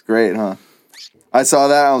 It's great, huh? I saw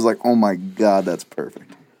that. I was like, oh my God, that's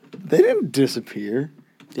perfect. They didn't disappear.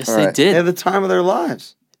 Yes, All they right. They did. had the time of their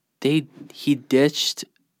lives. He ditched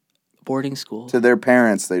boarding school. To their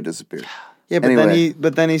parents, they disappeared. Yeah, but Anyway.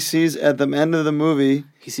 then he sees at the end of the movie,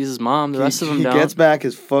 He sees his mom. The rest of them he don't. gets back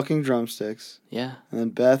his fucking drumsticks. Yeah. And then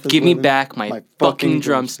Beth is Give me living back my fucking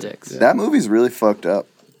drumsticks. Yeah. That movie's really fucked up.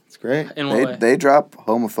 It's great. In what way? They drop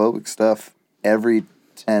homophobic stuff every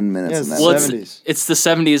 10 minutes Yeah, in that well, movie. it's the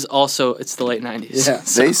 70s. Also, it's the late 90s. Yeah.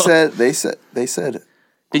 So- They said.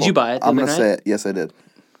 Did you buy it? the I'm other gonna night? say it. Yes, I did.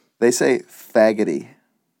 They say faggoty.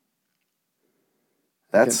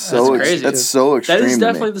 That's so That's crazy. that's so extreme. That is to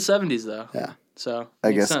definitely me. the 70s, though. Yeah. So I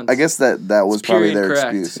makes guess sense. I guess that was It's probably period their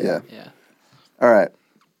correct. excuse. Yeah. Yeah. All right.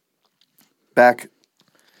 Back.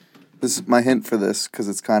 This is my hint for this because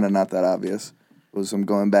it's kind of not that obvious. Was I'm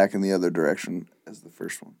going back in the other direction as the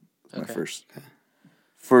first one. My Okay. first.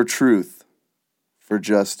 For truth, for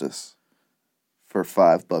justice, for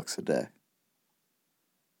 $5 a day.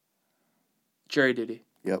 Jury duty.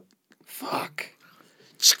 Yep. Fuck.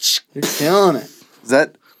 You're killing it.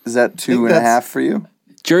 Is that two and a that's- half for you?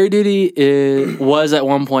 Jury duty was at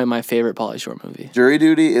one point my favorite Pauly Shore movie. Jury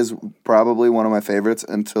Duty is probably one of my favorites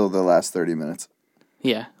until the last 30 minutes.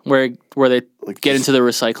 Yeah, where they Like, get just- into the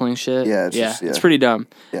recycling shit. Yeah, it's just- it's yeah. pretty dumb.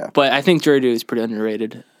 Yeah. But I think Jury duty is pretty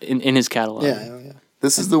underrated in his catalog. Yeah, yeah.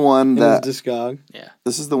 This is the one In that his discog. Yeah.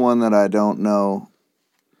 this is the one that I don't know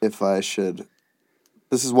if I should.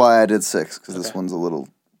 This is why I did 6 because this Okay. one's a little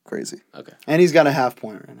crazy. Okay. And he's got a half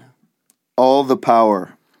point right now. All the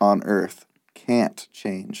power on earth can't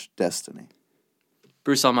change destiny.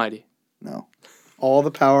 Bruce Almighty. No. All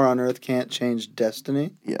the power on earth can't change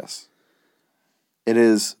destiny. Yes. It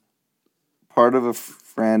is part of a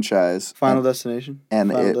franchise. Final Destination.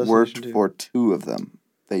 and Final it Destination worked 2. for 2 of them.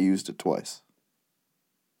 They used it twice.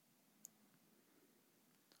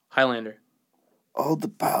 Highlander. All the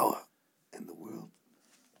power in the world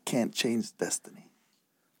can't change destiny.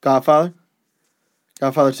 Godfather.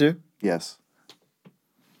 Godfather 2. Yes.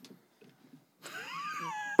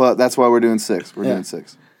 But that's why we're doing 6. We're Yeah. doing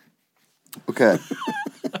 6. Okay.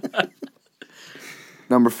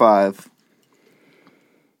 Number 5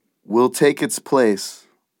 will take its place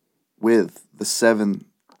with the 7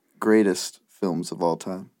 greatest films of all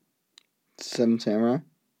time. Seven Samurai.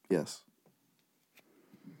 Yes.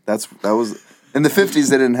 That was in the 50s.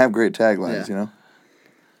 They didn't have great taglines, Yeah. you know.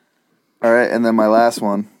 All right, and then my last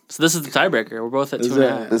one. So this is the tiebreaker. We're both at This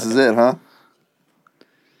 2.5. is This is it, huh?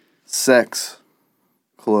 Sex,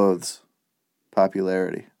 clothes,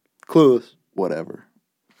 popularity, Clueless. whatever.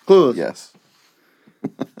 Clueless. Yes.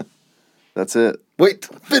 That's it. Wait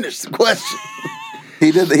till I finish the question.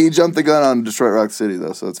 He jumped the gun on Detroit Rock City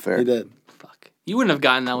though, so it's fair. He did. Fuck. You wouldn't have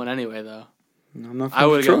gotten that one anyway, though. I'm not I from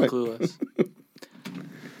would have gotten Detroit. Clueless.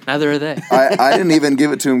 Neither are they. I didn't even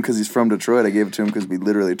give it to him because he's from Detroit. I gave it to him because we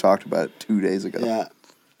literally talked about it 2 days ago. Yeah.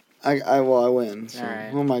 I win. So. All right.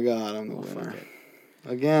 Oh my god, I'm the winner. fuck it.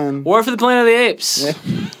 Again. War for the Planet of the Apes. Yeah.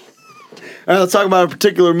 All right, let's talk about a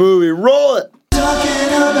particular movie. Roll it.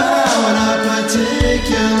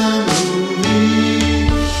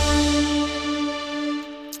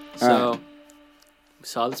 So, we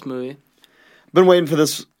saw this movie. Been waiting for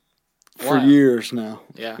this for Wow. years now.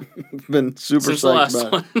 Yeah. Been super Since the psyched last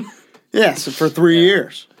about it. one. Yeah, so for 3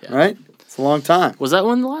 years, Yeah. right? It's a long time. Was that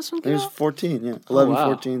when the last one It came was out? 14, yeah. 11, wow.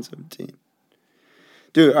 14, 17.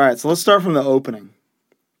 Dude, all right, so let's start from the opening.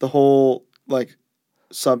 The whole, like,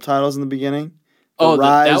 subtitles in the beginning. The Oh,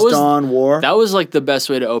 Rise, Dawn, War. That was like the best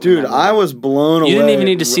way to open Dude, that I movie. was blown away. You didn't even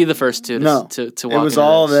need to see the first two to, No. to It walk was into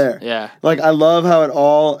all this. there. Yeah. Like, I love how it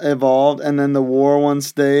all evolved, and then the War one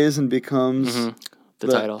stays and becomes... The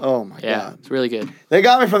title. Oh, my Yeah. God. It's really good. They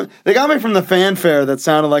got me from the fanfare that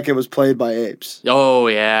sounded like it was played by apes. Oh,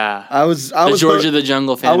 yeah. I was The George of the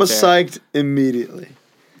Jungle fanfare. I was psyched immediately.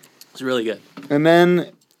 It's really good. And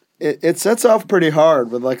then it sets off pretty hard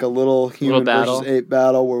with like a little human battle. versus ape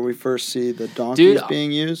battle where we first see the donkeys Dude,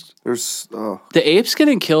 being used. There's The apes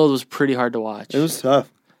getting killed was pretty hard to watch. It was tough.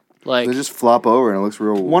 like they just flop over and it looks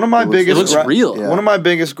real. One of my it looks biggest It looks real. Yeah. One of my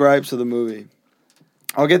biggest gripes of the movie.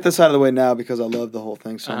 I'll get this out of the way now because I love the whole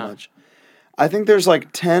thing so Uh-huh. much. I think there's like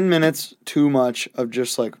 10 minutes too much of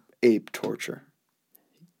just like ape torture.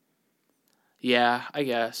 yeah, I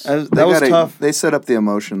guess. That They was gotta- tough. They set up the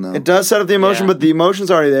emotion though. It does set up the emotion, Yeah. but the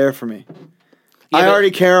emotion's already there for me. Yeah, I but-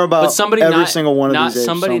 already care about but somebody every not, single one of not these apes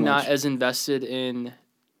somebody so not much. as invested in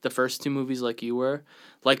the first two movies like you were.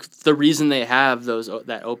 Like the reason they have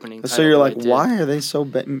that opening. So title you're the way like, it did. why are they so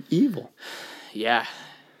evil? Yeah,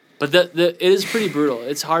 but it is pretty brutal.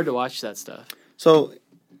 It's hard to watch that stuff. So,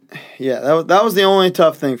 Yeah, that was the only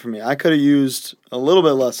tough thing for me. I could have used a little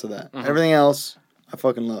bit less of that. Everything else, I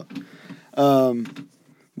fucking love.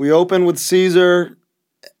 We open with Caesar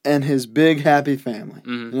and his big happy family.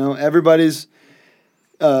 You know, everybody's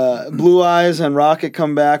Blue Eyes and Rocket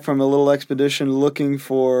come back from a little expedition looking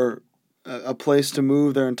for a place to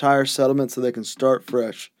move their entire settlement so they can start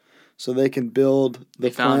fresh, so they can build the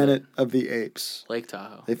planet of the apes. Lake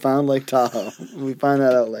Tahoe. They found Lake Tahoe. We find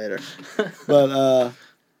that out later. But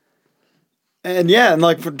and yeah, and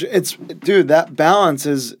like it's dude, that balance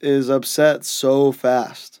is upset so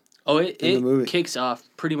fast. Oh, it kicks off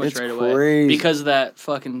pretty much right away crazy. because of that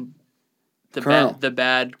fucking the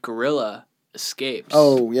bad gorilla escapes.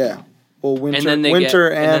 Oh yeah. Well, Winter and then they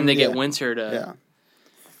get Winter to yeah.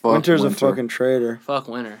 Winter's a fucking traitor. Fuck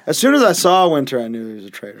Winter. As soon as I saw Winter, I knew he was a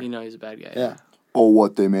traitor. You know he's a bad guy. Yeah. Oh,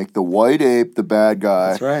 what they make the white ape the bad guy.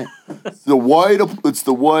 That's right. It's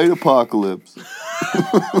the white apocalypse.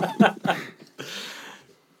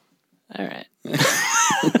 All right.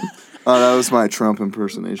 Oh, that was my Trump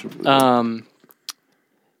impersonation. For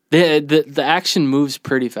the action moves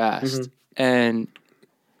pretty fast, and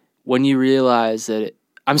when you realize that,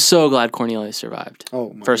 I'm so glad Cornelius survived.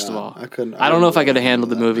 Oh my first God. of all, I don't know if I could have handled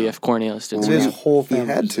the movie if Cornelius didn't. His survive. whole He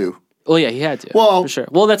family had to. Well, yeah, he had to. Well, for sure.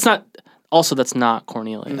 Well, that's not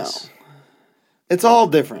Cornelius. No. It's all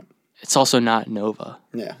different. It's also not Nova.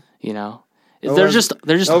 Yeah. You know, Nova they're just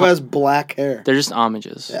Nova has black hair. They're just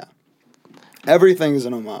homages. Yeah. Everything is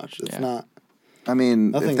an homage. It's not. I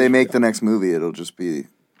mean, Nothing if they is make real. the next movie, it'll just be.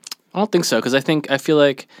 I don't think so because I feel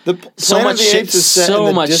like The so Planet much of the shit, Apes is set in so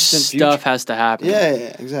the much distant stuff future. has to happen. Yeah,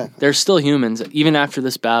 exactly. There's still humans even after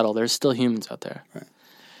this battle. There's still humans out there. Right.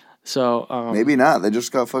 So Maybe not. They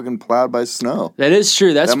just got fucking plowed by snow. that is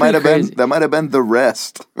true. That's That might have crazy. been. That might have been the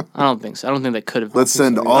rest. I don't think so. I don't think they could have. Let's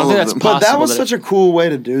send I don't all think of that's them. possible. But that was that such a cool way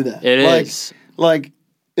to do that. It like, is. Like,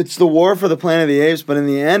 it's the war for the Planet of the Apes, but in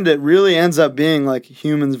the end, it really ends up being like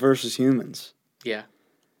humans versus humans. Yeah.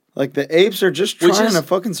 Like, the apes are just Which trying is- to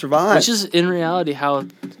fucking survive. Which is in reality how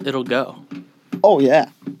it'll go. Oh, yeah.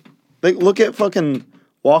 Like, look at fucking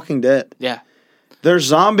Walking Dead. Yeah. There's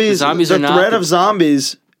zombies. The zombies the are not threat the- of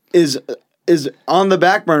zombies is on the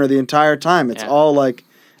back burner the entire time. It's Yeah. all like,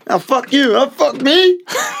 now fuck you, oh, fuck me,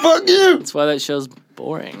 fuck you. That's why that show's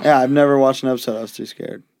boring. Yeah, I've never watched an episode. I was too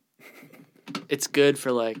scared. It's good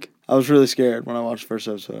for like I was really scared when I watched the first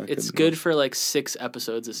episode. it's couldn't good watch. for like 6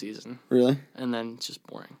 episodes a season, Really? and then it's just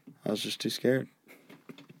boring. I was just too scared.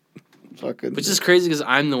 Fucking. Which is crazy because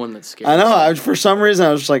I'm the one that's scared. I know. For some reason,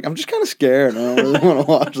 I was just like, I'm just kind of scared. I don't really want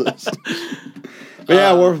to watch this. But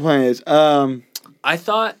yeah, War for the Planet of the Apes. I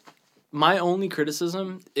thought my only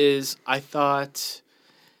criticism is and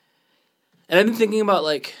I've been thinking about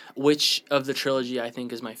like which of the trilogy I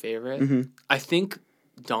think is my favorite. I think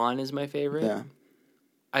Dawn is my favorite. Yeah.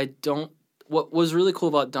 What was really cool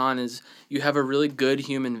about Dawn is you have a really good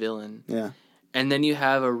human villain. Yeah. And then you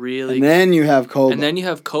have a really And then you have Koba. And then you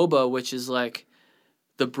have Koba, which is like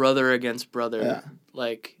the brother against brother, Yeah.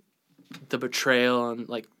 like the betrayal and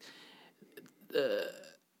like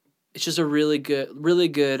it's just a really good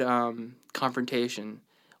confrontation.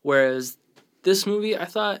 Whereas this movie, I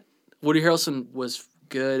thought Woody Harrelson was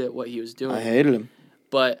good at what he was doing. I hated him.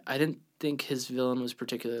 But I didn't think his villain was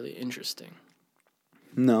particularly interesting.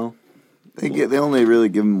 No. They only really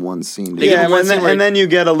give him one scene. They give Yeah, him one and, scene where then you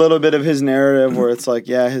get a little bit of his narrative where it's like,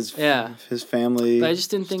 his family. But I just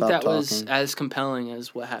didn't think stopped that was talking. as compelling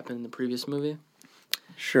as what happened in the previous movie.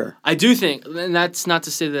 Sure. I do think, and that's not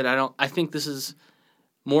to say that I don't. I think this is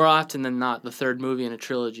more often than not the third movie in a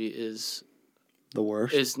trilogy is The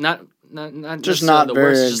worst. not just necessarily not the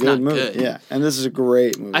very worst, it's just good not movie. good. Yeah, and this is a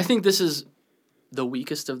great movie. I think this is the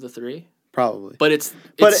weakest of the three, Probably. but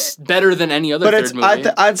it's better than any other But third it's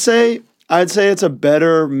movie. I'd say it's a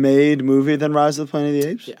better made movie than Rise of the Planet of the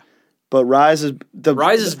Apes. Yeah. But Rise is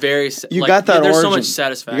very. You got that There's origin. so much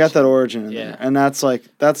satisfaction. You got that origin in Yeah. there, and that's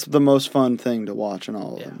the most fun thing to watch in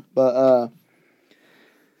all of them. But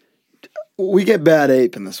we get Bad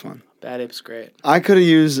Ape in this one. Bad Ape's great. I could have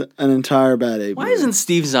used an entire Bad Ape. Why movie. isn't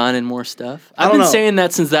Steve Zahn in more stuff? I I've don't been know. saying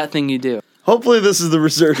that since That Thing You Do. Hopefully, this is the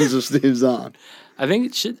resurgence of Steve Zahn. I think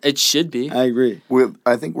it should. It should be. I agree.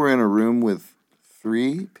 I think we're in a room with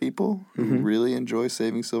 3 people who really enjoy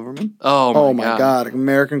Saving Silverman. Oh my god,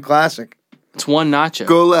 American classic. It's one nacho.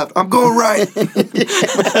 Go left. I'm going right.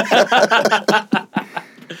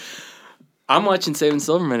 I'm watching Saving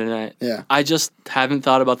Silverman tonight. Yeah. I just haven't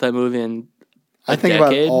thought about that movie in I a think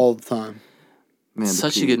about it decade. all the time. Man, the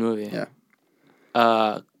Such a Pete, good movie.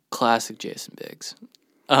 Yeah. Classic Jason Biggs.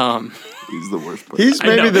 He's the worst part. He's I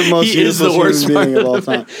maybe know. the most He is useless the worst human being part of all of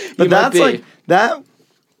the time. movie. But He might that's be. like that.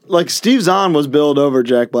 like Steve Zahn was billed over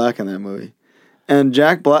Jack Black in that movie, and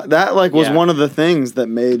Jack Black that like was Yeah. one of the things that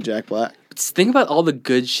made Jack Black. Think about all the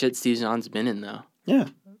good shit Steve Zahn's been in though. Yeah,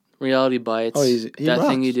 Reality Bites. Oh, he That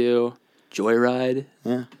Thing rocks. You Do. Joyride.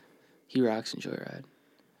 yeah. He rocks in Joyride.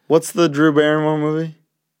 What's the Drew Barrymore movie?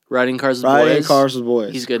 Riding Cars with Riding Boys. Cars with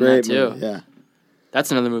Boys. He's good in Great that, too. movie, yeah,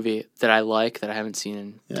 That's another movie that I like that I haven't seen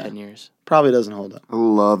in Yeah. 10 years. probably doesn't hold up. I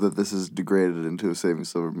love that this is degraded into a Saving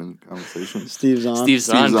Silverman conversation. Steve Zahn. Steve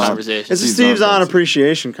Zahn Zahn. conversation. It's a Steve Steve Zahn Zahn conversation.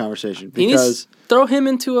 appreciation conversation He because needs throw him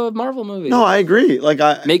into a Marvel movie. no, I agree. Like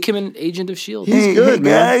Make him an agent of S.H.I.E.L.D. He's good,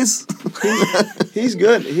 man. guys. He's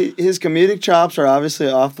good. His comedic chops are obviously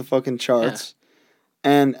off the fucking charts,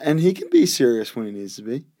 and he can be serious when he needs to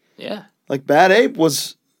be. Yeah. Like Bad Ape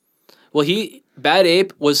was. Well, Bad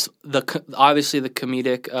Ape was obviously the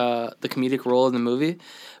comedic role in the movie,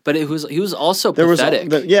 but he was also There pathetic.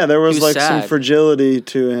 there was He was like some sad. fragility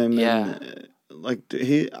to him. Yeah. And,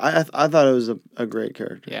 I thought it was a great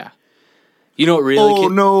character. Yeah. You know what really? Oh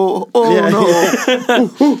no! Oh Yeah,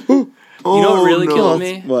 no! You know what really no. killed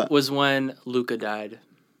me What? was when Luca died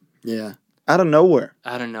Yeah, out of nowhere.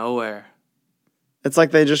 out of nowhere. It's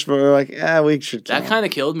like they just were like, we should. Kill That him. kind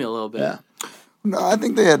of killed me a little bit. Yeah. No, I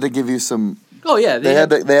think they had to give you some. Oh yeah, They had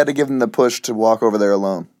to give them the push to walk over there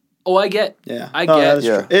alone. Oh, I get. Yeah, I No, get. that is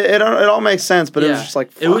Yeah. true. It all makes sense, but it was just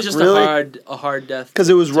like it was fuck, just really? a hard death. Because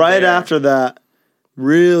it was to right bear after that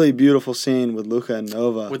really beautiful scene with Luca and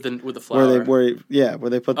Nova, with the flower. where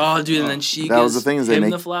they put. Oh, dude, and then she That gives was the thing is they him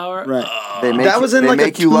make- the flower. Right. They make that was in they like a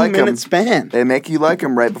make you like 2-minute him. span. They make you like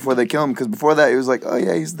him right before they kill him because before that he was like, oh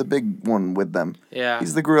yeah, he's the big one with them. Yeah.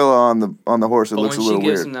 He's the gorilla on the horse. It But looks a when she little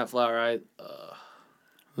gives weird. him that flower, It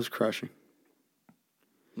was crushing.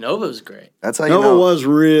 Nova was great. That's how you Nova know. was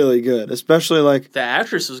really good, especially like, The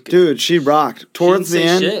actress was good. dude, she rocked towards the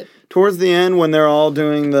didn't say end. shit. Towards the end, when they're all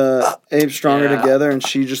doing the Apes Stronger Yeah. together, and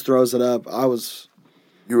she just throws it up,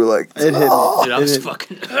 You were like, it hit me. Dude, I It was hit-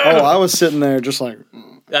 fucking. I was sitting there just like.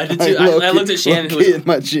 I did too. I looked at Shannon, who was.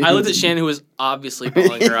 my jeans. I looked at Shannon, who was obviously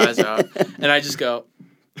bawling her eyes out, and I just go,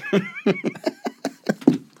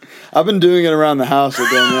 I've been doing it around the house with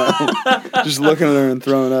Danielle. Just looking at her and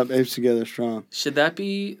throwing up Apes Together Strong. should that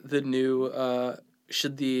be the new?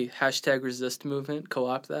 Should the #resist movement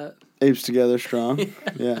co-opt that? Apes Together Strong.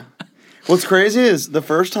 Yeah. What's crazy is the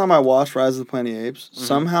first time I watched Rise of the Planet of the Apes,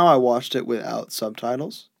 somehow I watched it without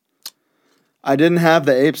subtitles. I didn't have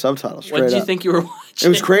the ape subtitles straight What did you up. think you were watching? It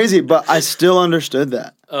was crazy, but I still understood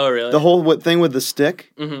that. Oh, really? The whole thing with the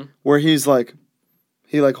stick, where he's like,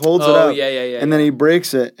 he like holds it Oh, up, yeah, and then he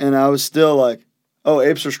breaks it, and I was still like, oh,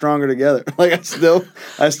 apes are stronger together. Like I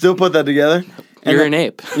still put that together. And You're then- an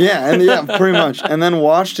ape. Yeah, pretty much. And then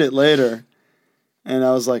watched it later, and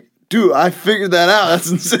I was like, dude, I figured that out.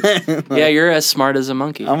 That's insane. Like, Yeah, you're as smart as a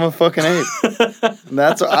monkey. I'm a fucking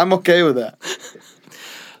ape. I'm okay with that.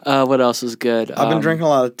 What else is good? I've been drinking a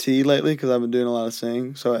lot of tea lately because I've been doing a lot of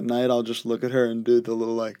singing. So at night I'll just look at her and do the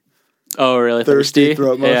little like Oh, really? thirsty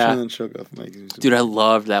throat motion, Yeah. and then she'll go make me some. Dude, I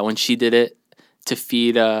loved that when she did it to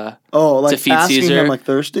feed. Oh, like feed asking Caesar. him like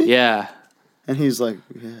thirsty. Yeah. And he's like,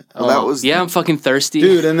 yeah. Well, that was Yeah, I'm fucking thirsty.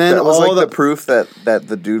 Dude, and then that was all like the proof that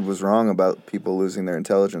the dude was wrong about people losing their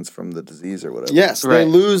intelligence from the disease or whatever. yes, they Right.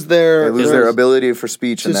 lose their They lose their ability for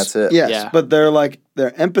speech, and that's it. Yes, Yeah. but they're like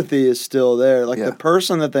their empathy is still there. Like Yeah. the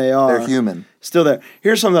person that they are, They're human. still there.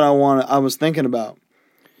 Here's something I was thinking about.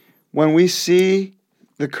 When we see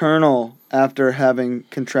the Colonel after having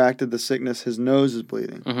contracted the sickness, his nose is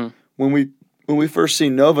bleeding. Mm-hmm. When we first see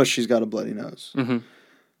Nova, she's got a bloody nose. Mm-hmm.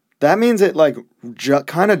 That means it like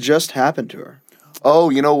kind of just happened to her.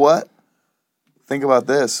 Oh, you know what? Think about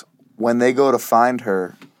this. When they go to find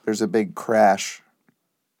her, there's a big crash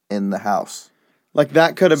in the house. Like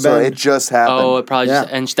that could have So been. it just happened. Oh, it probably Yeah.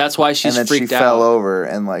 just, and that's why she's and then freaked she out. fell over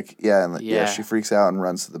and yeah, Yeah. she freaks out and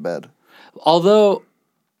runs to the bed. Although,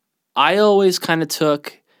 I always kind of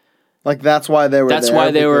took. Like that's why they were. That's there,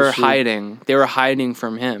 why they were because she- hiding. They were hiding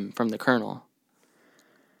from him, from the Colonel.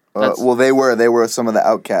 That's- Well, they were some of the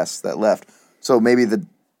outcasts that left. So maybe the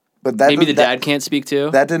dad can't speak too.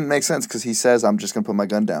 That didn't make sense because he says, "I'm just gonna put my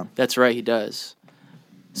gun down." That's right, he does.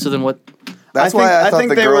 So then what? That's I why think- I I thought think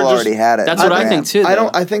the they girl were just- already had it. That's what I Man. think too. I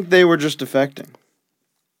don't. though. I think they were just defecting.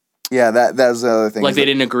 Yeah, that's the other thing. Like is they that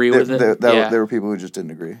didn't agree with it. There Yeah. were people who just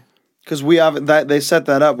didn't agree. Because they set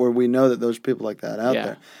that up where we know that there's people like that out Yeah.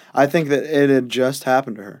 there. I think that it had just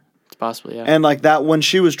happened to her, It's possible, yeah. and like that when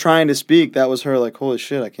she was trying to speak, that was her like, "Holy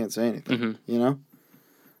shit, I can't say anything." Mhm. You know?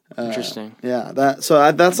 Interesting. Yeah. That's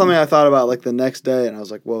something I thought about like the next day, and I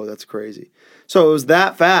was like, "Whoa, that's crazy." So it was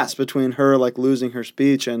that fast between her like losing her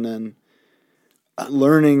speech and then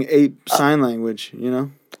learning ape sign language, you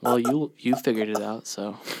know? Well, you figured it out,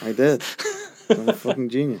 so. I did. I'm a fucking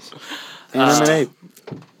genius. And I'm an ape.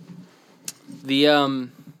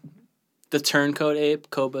 The turncoat ape,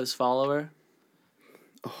 Koba's follower.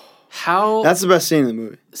 How That's the best scene in the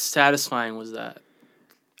movie. satisfying was that?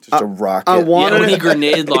 Just a rocket. I wanted when he it,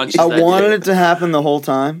 grenade launches I that wanted dude. it to happen the whole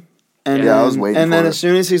time. And Yeah, I then, was waiting And then for as it.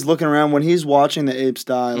 soon as he's looking around, when he's watching the apes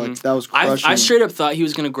die, like that was crushing. I straight up thought he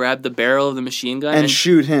was going to grab the barrel of the machine gun and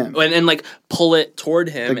shoot him. and like pull it toward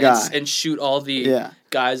him The guy. and shoot all the Yeah.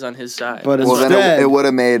 guys on his side. But Well, then instead, it would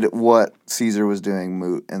have made what Caesar was doing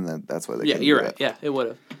moot, and then that's why they. yeah, couldn't you're do right. that. Yeah, it would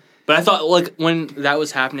have. But I thought like when that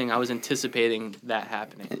was happening, I was anticipating that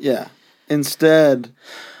happening. yeah. Instead,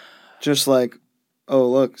 just like, oh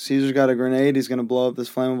look, Caesar's got a grenade. He's gonna blow up this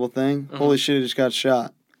flammable thing. Holy shit, he just got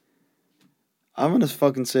shot. I'm gonna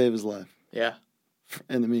fucking save his life. Yeah.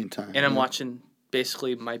 In the meantime, And I'm Yeah. watching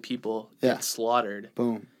basically my people Yeah. get slaughtered.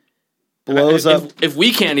 Boom. Blows if, up. If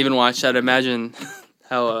we can't even watch that, imagine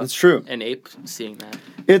how It's true. an ape seeing that.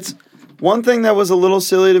 It's one thing that was a little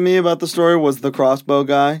silly to me about the story was the crossbow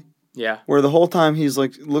guy, Yeah. where the whole time he's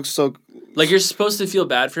like looks so Like you're supposed to feel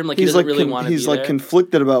bad for him. Like he he's doesn't like really want to be he's like there.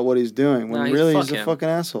 conflicted about what he's doing when Nah, really fuck he's a him. fucking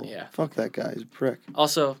asshole. Yeah. Fuck that guy. He's a prick.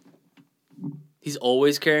 Also, he's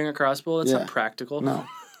always carrying a crossbow. That's Yeah. not practical. No.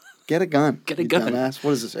 Get a gun. Get a you gun. Dumbass.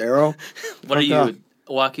 What is this, arrow? What are Fuck you, off.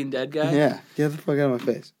 a Walking Dead guy? Yeah. Get the fuck out of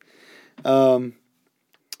my face.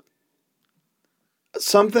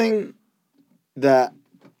 Something that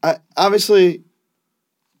I obviously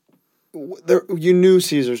you knew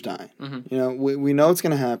Caesar's dying. Mm-hmm. You know, we know it's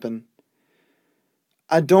going to happen.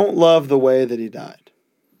 I don't love the way that he died.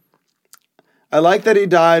 I like that he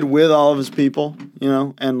died with all of his people, you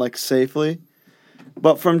know, and like safely.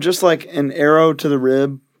 But from just like an arrow to the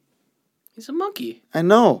rib, He's a monkey. I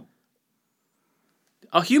know.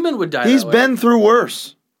 A human would die. He's that way. been through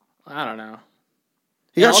worse. I don't know.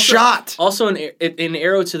 He Yeah, got also- shot. Also, an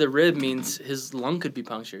arrow to the rib means his lung could be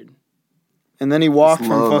punctured. And then he walked It's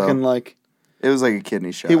from low, fucking though. like It was like a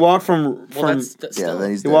kidney shot. he walked from Well, that's Yeah, still.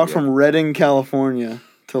 then he's he dead. walked yeah. from Redding, California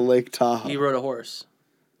to Lake Tahoe. He rode a horse.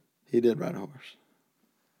 He did ride a horse.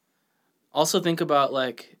 Also, think about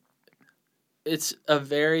like, it's a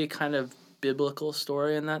very kind of biblical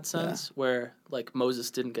story in that sense, where like Moses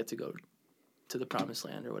didn't get to go to the promised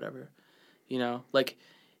land or whatever. You know, like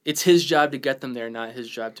it's his job to get them there, not his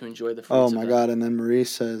job to enjoy the fruits. Oh of my that. God! And then Maurice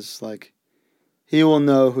says like, he will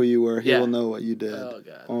know who you were. He Yeah. will know what you did. Oh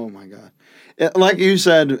God. Oh my God! Like you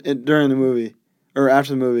said during the movie or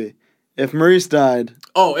after the movie, if Maurice died,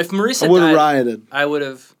 Oh, if Maurice I had would have died, rioted. I would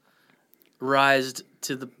have rised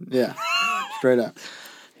to the. Yeah, straight up.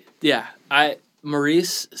 Yeah,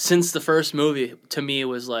 Maurice, since the first movie, to me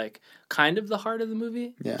was like kind of the heart of the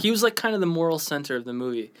movie. Yeah. He was like kind of the moral center of the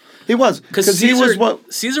movie. He was because he was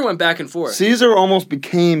what Caesar went back and forth. Caesar almost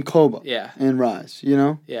became Koba. Yeah. In Rise, you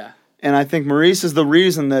know. Yeah. And I think Maurice is the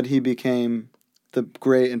reason that he became the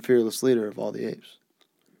great and fearless leader of all the apes.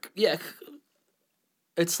 Yeah.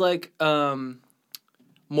 It's like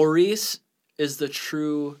Maurice is the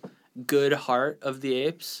true good heart of the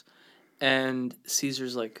apes, and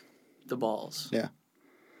Caesar's like the balls. Yeah.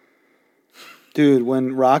 Dude,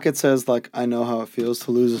 when Rocket says like, "I know how it feels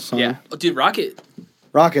to lose a son," Yeah. Oh, dude, Rocket's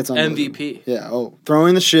unbelievable. MVP. Yeah. Oh,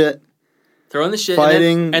 throwing the shit. Throwing the shit,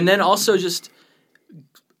 Fighting. and then also just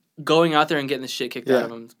going out there and getting the shit kicked out Yeah.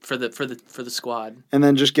 of him for the squad. And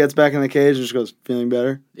then just gets back in the cage and just goes, feeling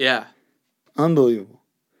better. Yeah, Unbelievable.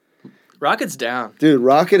 Rocket's down. Dude,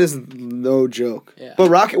 Rocket is no joke. Yeah.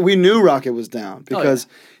 But we knew Rocket was down because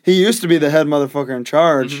he used to be the head motherfucker in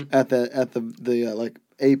charge at the like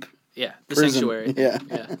ape. Yeah, the prison. sanctuary.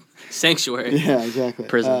 Yeah. Sanctuary. Yeah, exactly.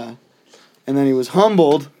 Prison. And then he was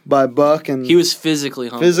humbled by Buck and He was physically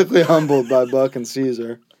humble. physically humbled by Buck and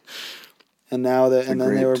Caesar. And now a then they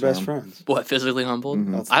great were best term. friends. What, physically humbled?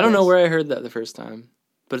 That's I don't know nice. where I heard that the first time,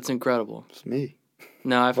 but it's incredible. It's me.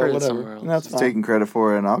 No, I've But heard it whatever. somewhere else. That's He's fine. taking credit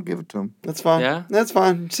for it, and I'll give it to him. That's fine. Yeah? That's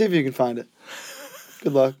fine. See if you can find it.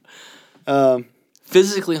 Good luck.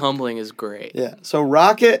 Physically humbling is great. Yeah. So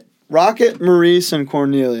Rocket, Maurice, and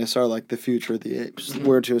Cornelius are like the future of the apes.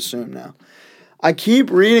 We're to assume now. I keep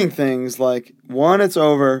reading things like 1, it's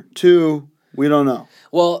over. 2, we don't know.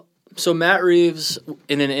 Well, so Matt Reeves,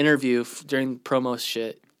 in an interview during promo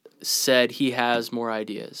shit, said he has more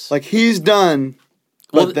ideas. Like he's done,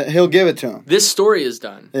 Well, but he'll give it to him. This story is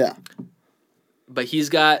done, Yeah. but he's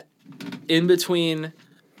got in between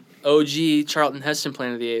OG Charlton Heston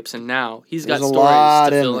Planet of the Apes and now he's got There's a stories lot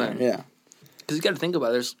to in fill there. in. Yeah. Because you got to think about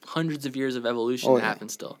it. There's hundreds of years of evolution Oh, that yeah. happen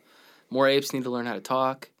still. More apes need to learn how to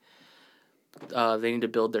talk. They need to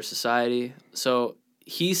build their society. So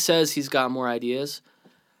he says he's got more ideas.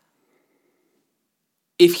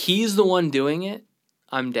 If he's the one doing it,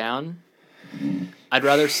 I'm down. I'd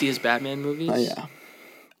rather see his Batman movies. Yeah.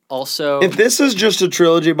 Also, If this is just a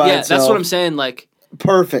trilogy by itself, that's what I'm saying. Like,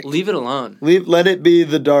 perfect. leave it alone. Let it be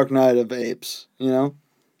the Dark Knight of Apes. You know?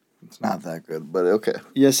 It's not that good, but okay.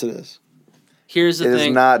 Yes, it is. Here's the It thing.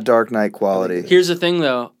 is not Dark Knight quality. Here's the thing,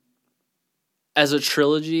 though. As a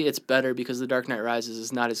trilogy, it's better because The Dark Knight Rises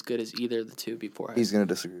is not as good as either of the two before. He's gonna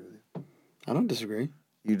disagree with you. I don't disagree.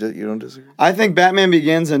 You don't disagree? I think Batman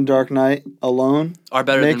Begins and Dark Knight alone Are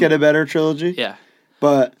better. make it a better trilogy. Yeah.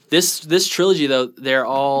 But This trilogy, though, they're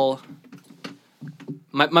all.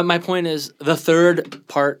 My point is the third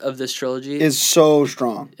part of this trilogy is so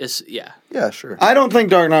strong. Yeah, sure. I don't think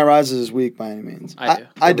Dark Knight Rises is weak by any means. I do.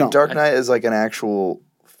 I don't. Dark Knight is like an actual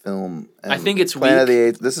film. And I think it's Planet weak. of the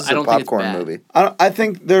Apes. This is I a don't think it's popcorn bad. movie. I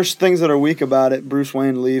think there's things that are weak about it. Bruce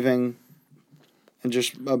Wayne leaving and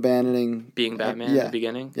just abandoning being Batman at the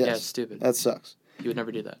beginning. Yes. Yeah, it's stupid. That sucks. You would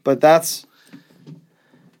never do that. But that's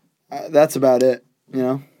about it. You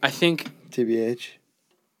know, I think TBH.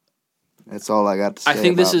 That's all I got to say. I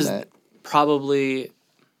think this about is that. probably,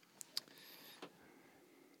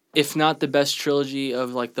 if not the best trilogy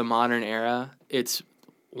of like the modern era, it's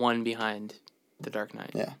one behind The Dark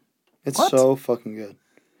Knight. Yeah, it's What? so fucking good.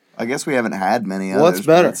 I guess we haven't had many others. What's but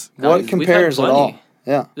better? it's- No, What we've had compares at plenty. all?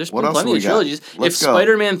 Yeah, There's What been else plenty do of we got? trilogies. Let's If go.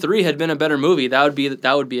 Spider-Man 3 had been a better movie, that would be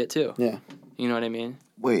it too. yeah. You know what I mean?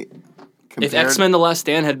 Wait. If X-Men: The Last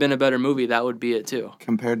Stand had been a better movie, that would be it too.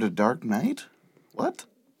 compared to Dark Knight? What?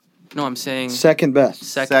 No, I'm saying Second best.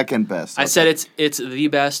 Second best. I Okay. said it's the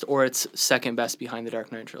best or it's second best behind the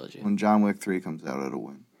Dark Knight trilogy. When John Wick 3 comes out, it'll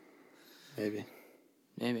win. Maybe.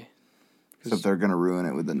 Maybe. Except they're gonna ruin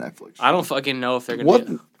it with the Netflix. I don't fucking know if they're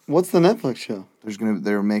gonna. What's the Netflix show?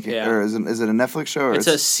 They're making. Yeah. Or is it a Netflix show? Or It's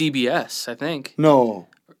a CBS, I think. No.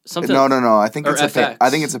 Something. No. I think or it's a. FX. I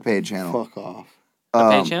think it's a paid channel. Fuck off. A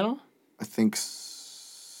paid channel? I think.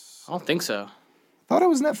 I don't think so. I thought it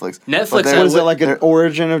was Netflix. Netflix But had there- What is it, like an there-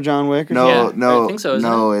 origin of John Wick? Or No, Yeah, no, I think so, isn't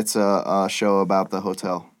no. It's a show about the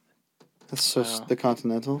hotel. That's so the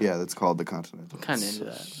Continental. Yeah, that's called the Continental. Kind of into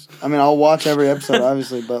that. I mean, I'll watch every episode,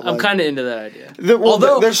 obviously, but I'm like, kind of into that idea.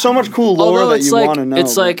 although there's so much cool lore although that it's you like want to know.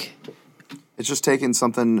 it's but- like, It's just taking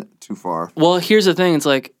something too far. well, here's the thing. It's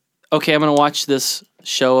like, okay, I'm gonna watch this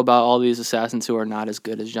show about all these assassins who are not as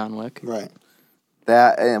good as John Wick. right.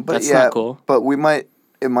 But That's yeah, not cool. But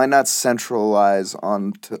it might not centralize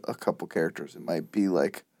onto a couple characters. It might be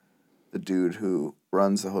like the dude who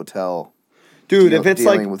runs the hotel. Dude, if it's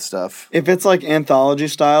dealing like with stuff, if it's like anthology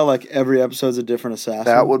style, like every episode's a different assassin.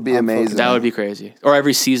 That would be I'm amazing. fucking That down. would be crazy. Or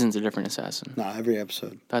every season's a different assassin. Nah, every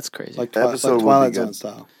episode. That's crazy. Like, Episode would be Twilight good. Zone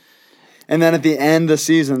style. And then at the end of the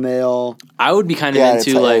season, they all... I would be kind of yeah,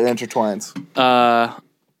 into it like intertwines.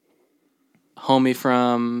 homie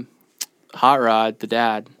from Hot Rod, the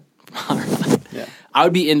dad. from Hot Rod. Yeah. I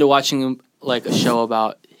would be into watching like a show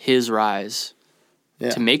about his rise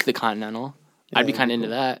Yeah. to make the Continental. Yeah, I'd be that'd kind be of into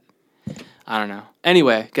that. I don't know.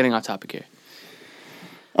 Anyway, getting off topic here.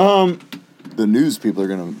 The news people are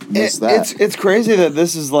gonna miss that. It's crazy that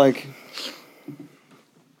this is like...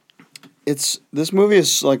 This movie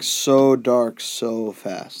is like so dark so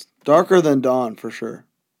fast. Darker than Dawn, for sure.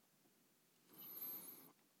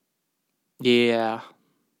 Yeah,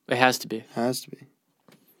 it has to be. Has to be.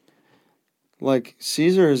 Like,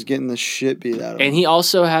 Caesar is getting the shit beat out of him. And he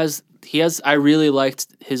also has. I really liked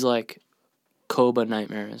his like Koba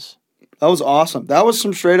nightmares. That was awesome. That was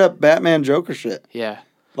some straight up Batman Joker shit. Yeah.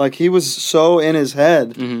 Like, he was so in his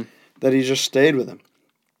head Mhm. that he just stayed with him.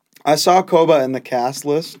 I saw Koba in the cast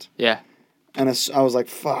list, Yeah. and I was like,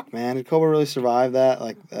 fuck, man. Did Koba really survive that?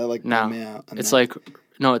 Like, that like No. bummed me out. And It's then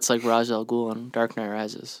it's like Ra's al Ghul in Dark Knight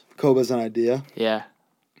Rises. Koba's an idea. Yeah.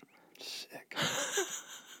 Sick.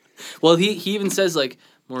 Well, he even says like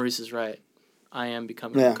Maurice is right. I am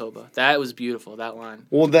becoming Yeah. a Koba. That was beautiful. That line.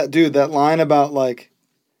 Well, that line about, like,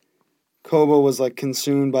 Koba was, like,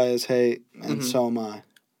 consumed by his hate, and so am I.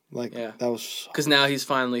 Like, Yeah. that was so... Because now he's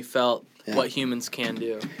finally felt Yeah. what humans can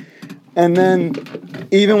do. And then,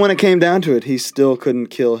 even when it came down to it, he still couldn't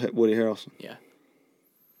kill Woody Harrelson. Yeah.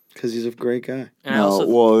 Because he's a great guy. And I also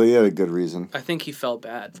well, he had a good reason. I think he felt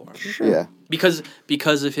bad for him Sure. Yeah. because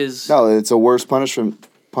of his No, it's a worse punishment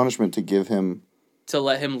to give him. to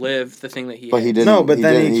let him live the thing that he. But had. he didn't. No, but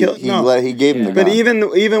then didn't. he killed- no. He gave him Yeah. the But gun.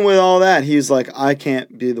 even with all that, he's like, I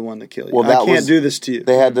can't be the one to kill you. Well, I that can't was- do this to you.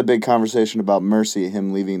 They had the big conversation about mercy.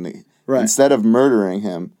 Him leaving the. Right. Instead of murdering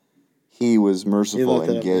him, he was merciful left it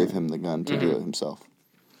and up gave there. him the gun to do it himself.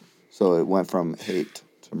 So it went from hate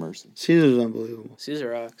to mercy. Caesar's unbelievable. Caesar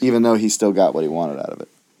rocks. Even though he still got what he wanted out of it.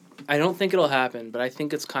 I don't think it'll happen, but I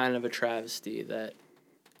think it's kind of a travesty that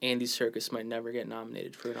Andy Serkis might never get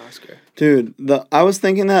nominated for an Oscar. Dude, I was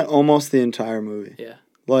thinking that almost the entire movie. Yeah.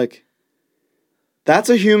 Like, that's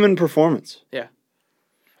a human performance. Yeah.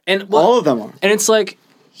 And all of them are. And it's like,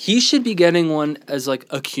 he should be getting one as like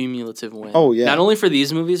a cumulative win. Oh, yeah. Not only for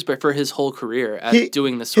these movies, but for his whole career at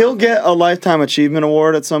doing this. He'll get a Lifetime Achievement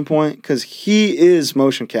Award at some point because he is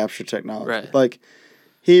motion capture technology. Right. Like,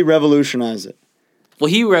 he revolutionized it. Well,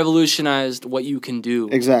 he revolutionized what you can do.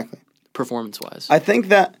 Exactly. Performance-wise. I think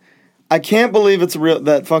that I can't believe it's real.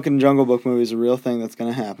 That fucking Jungle Book movie is a real thing that's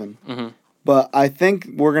going to happen. Mm-hmm. But I think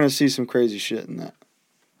we're going to see some crazy shit in that.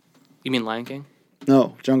 You mean Lion King?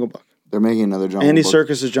 No, Jungle Book. They're making another Jungle Andy Book.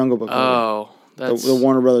 Serkis' Jungle Book. Oh, that's the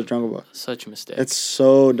Warner Brothers Jungle Book. Such a mistake. It's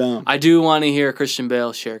so dumb. I do want to hear Christian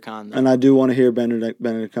Bale, Shere Khan, though. And I do want to hear Benedict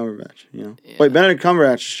Cumberbatch. You know, Yeah. Wait, Benedict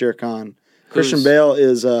Cumberbatch is Shere Khan. Christian Bale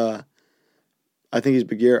is I think he's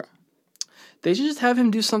Bagheera. They should just have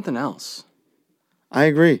him do something else. I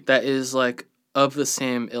agree. That is like of the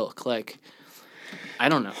same ilk. Like, I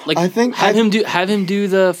don't know. Like, I think have him do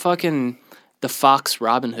the fucking the Fox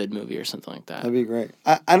Robin Hood movie or something like that. That'd be great.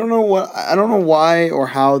 I don't know why or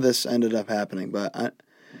how this ended up happening, but I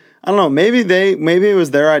don't know. Maybe it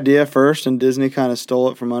was their idea first, and Disney kind of stole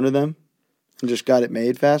it from under them and just got it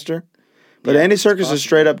made faster. But Yeah, Andy it's Serkis possible. is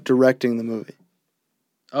straight up directing the movie.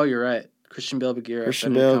 Oh, you're right. Christian Bale, Bagheera.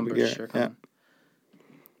 Christian Benedict Bale, Cumberbatch, Bagheera, Shere yeah. Khan.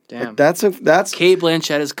 Damn. That's Kate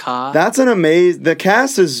Blanchett is Ka. That's an amazing. The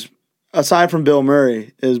cast is, aside from Bill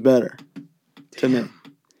Murray, is better to me.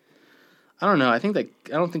 I don't know. I don't think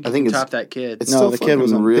you can it's- top that kid. it's No, still the kid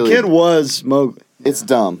was fucking the really- kid was Mowgli. It's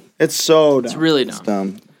dumb. It's so dumb. It's really dumb. It's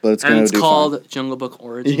dumb. But it's And going it's to do called fine. Jungle Book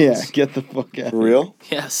Origins. Yeah, get the fuck out. For real?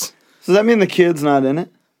 Yes. Does that mean the kid's not in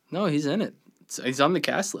it? No, he's in it. He's on the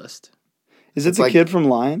cast list. Is it It's the like- kid from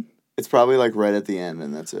Lion? It's probably like right at the end,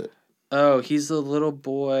 and that's it. Oh, he's the little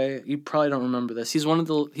boy. You probably don't remember this. He's the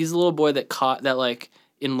little boy that caught that like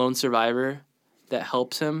in Lone Survivor that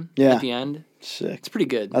helps him Yeah. at the end. Sick. It's pretty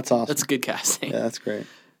good. That's awesome. That's good casting. Yeah, that's great.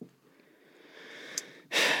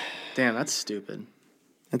 Damn, that's stupid.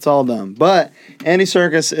 It's all dumb. But Andy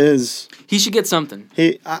Serkis is He should get something.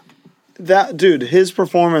 that dude. His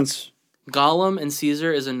performance. Gollum and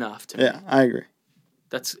Caesar is enough to me. Yeah, I agree.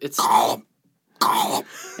 It's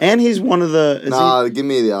And he's one of the. Give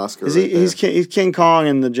me the Oscar. Is right he? He's there. King Kong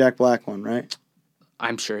in the Jack Black one, right?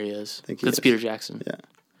 I'm sure he is. think he That's is. Peter Jackson. Yeah.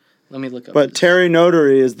 Let me look up. But his- Terry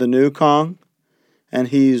Notary is the new Kong, and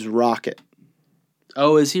he's Rocket.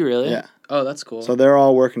 Oh, is he really? Yeah. Oh, that's cool. So they're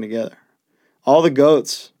all working together. All the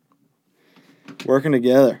goats working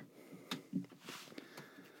together.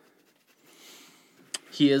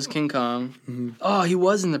 He is King Kong. Mm-hmm. Oh, he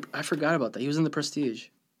was in the. I forgot about that. He was in the Prestige.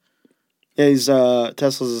 Yeah, he's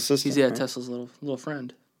Tesla's assistant. He's right? Tesla's little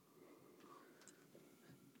friend.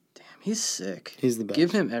 Damn, he's sick. He's the best.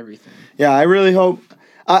 Give him everything. Yeah, I really hope.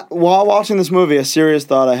 While watching this movie, a serious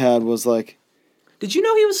thought I had was like, Did you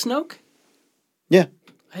know he was Snoke? yeah,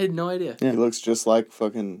 I had no idea. Yeah. He looks just like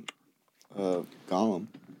fucking Gollum.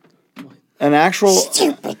 an actual.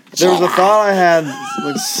 There was a thought I had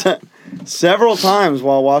like several times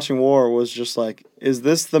while watching War was just like, is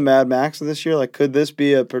this the Mad Max of this year? Like, could this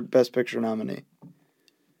be a Best Picture nominee?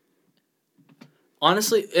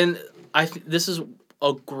 Honestly, and this is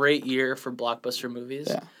a great year for blockbuster movies.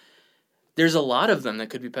 Yeah. There's a lot of them that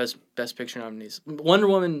could be best picture nominees. Wonder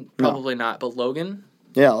Woman probably not, but Logan.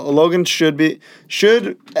 Yeah, Logan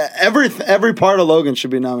every part of Logan should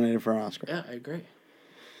be nominated for an Oscar. Yeah, I agree.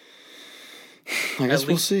 I guess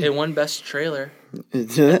we'll see. It won best trailer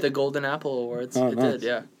Did at it? the Golden Apple Awards. Oh, it nice. did,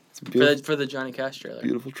 yeah. It's a beautiful, For the Johnny Cash trailer.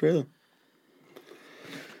 beautiful trailer.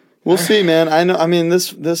 We'll see, man. I mean,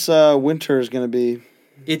 this winter is going to be.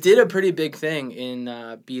 It did a pretty big thing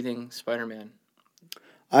in beating Spider-Man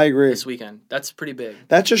I agree. this weekend. That's pretty big.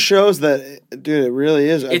 That just shows that, dude, it really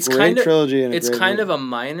is a great trilogy and a It's great kind movie. of a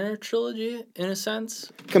minor trilogy in a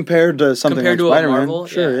sense. compared to something compared like to a Spider-Man. Marvel,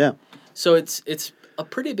 Sure, yeah. yeah. So it's a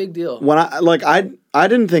pretty big deal. When I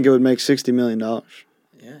didn't think it would make $60 million.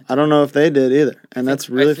 Yeah. I don't know if they did either, and that's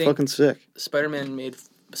really think- fucking sick. Spider-Man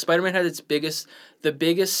had the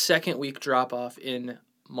biggest second week drop off in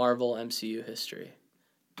Marvel MCU history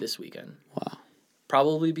this weekend. Wow.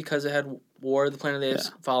 Probably because it had War of the Planet of the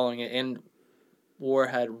Apes following it, and War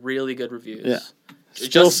had really good reviews. Yeah.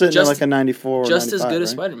 Still sitting at like a 94 or just as 95, good as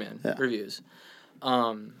right? Spider-Man Yeah. reviews.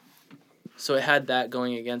 So it had that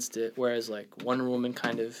going against it, whereas like Wonder Woman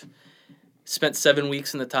kind of spent 7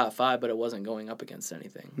 weeks in the top 5, but it wasn't going up against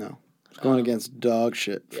anything. No. It's going against dog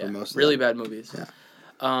shit for most of really that. bad movies. Yeah.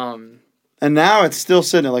 And now it's still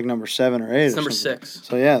sitting at like number 7 or 8. It's or number something. 6.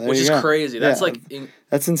 So yeah, there which you is go. crazy. That's Yeah,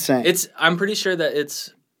 that's insane. I'm pretty sure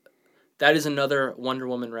that that is another Wonder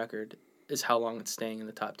Woman record. Is how long it's staying in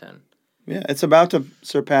the top 10. Yeah, it's about to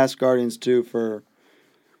surpass Guardians 2 for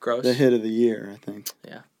Gross. the hit of the year, I think.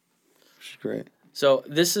 Yeah. Which is great. So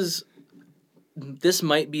this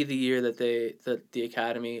might be the year that the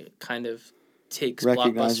Academy kind of takes blockbusters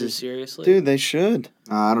Recognizes. seriously. Dude, they should.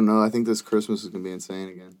 I don't know. I think this Christmas is gonna be insane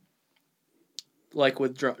again. Like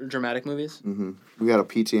with dramatic movies? Mm-hmm. We got a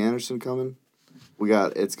P.T. Anderson coming.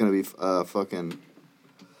 It's gonna be fucking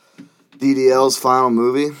DDL's final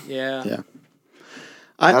movie. Yeah. Yeah.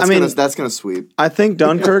 That's gonna sweep. I think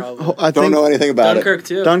Dunkirk. I Don't think know anything about Dunkirk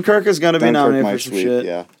too. Dunkirk is going to be Dunkirk nominated might for some sweep, shit.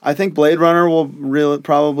 yeah. I think Blade Runner will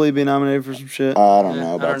probably be nominated for some shit. I don't Yeah,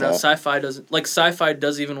 know I about don't know. that. Sci-fi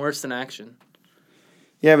does even worse than action.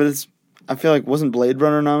 Yeah, but I feel like wasn't Blade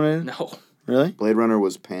Runner nominated? No. Really? Blade Runner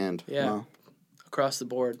was panned. Yeah. Wow. Across the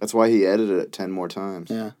board. That's why he edited it 10 more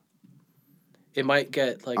times. Yeah. It might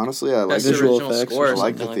get like Honestly, I like best Visual original effects score or or I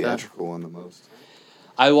like the something like that. theatrical one the most.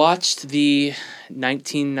 I watched the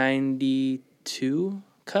 1992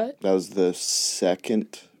 cut. That was the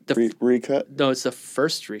second The recut. No, it's the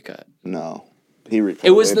first recut. No, he recut.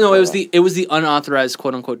 It was the unauthorized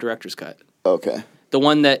quote unquote director's cut. Okay. The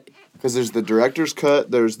one that Because there's the director's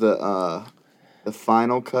cut, there's the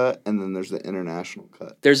final cut, and then there's the international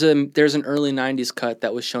cut. there's an early 90s cut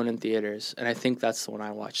that was shown in theaters, and I think that's the one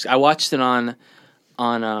I watched. I watched it on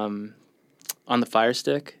the Fire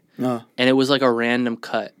Stick, No. and it was like a random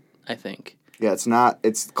cut, I think. Yeah, it's not.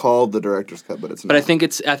 It's called the director's cut, but it's not. But I think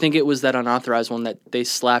it was that unauthorized one that they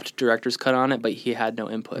slapped director's cut on it, but he had no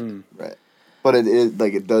input. Right. But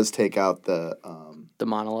it does take out the The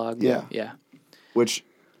monologue. Yeah. Yeah. which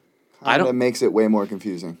I don't- that makes it way more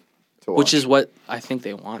confusing to watch. Which is what I think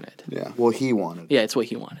they wanted. Yeah. well, he wanted. Yeah, it's what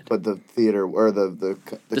he wanted. But the theater or the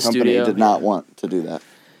company studio, did not want to do that.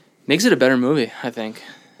 Makes it a better movie, I think.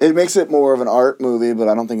 It makes it more of an art movie, but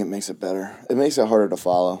I don't think it makes it better. It makes it harder to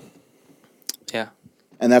follow. Yeah.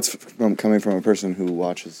 And that's coming from a person who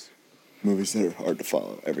watches movies that are hard to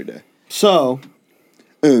follow every day. So,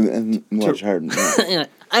 And watch hard.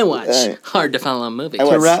 I watch Hey. hard to follow movies. I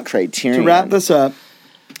watch wrap- Criterion. to wrap this up,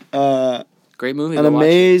 Great movie. an to watch.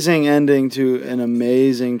 amazing ending to an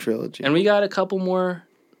amazing trilogy. And we got a couple more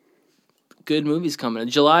good movies coming.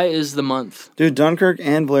 July is the month. Dude, Dunkirk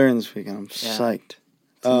and Valerian this weekend. I'm psyched.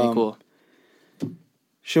 It's gonna be cool.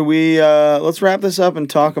 Should we let's wrap this up and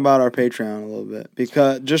talk about our Patreon a little bit,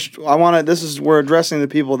 because we're addressing the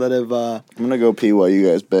people that have I'm gonna go pee while you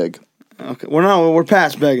guys beg. okay, we're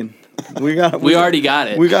past begging. We already got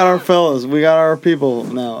it. We got our fellas. We got our people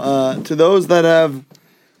now. To those that have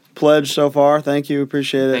pledged so far, thank you.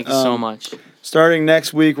 Appreciate it. Thank you so much. Starting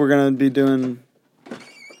next week, we're going to be doing...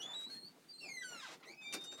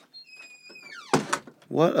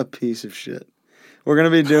 What a piece of shit. We're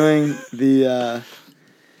going to be doing the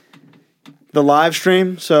live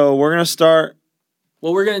stream. So we're going to start...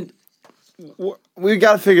 Well, We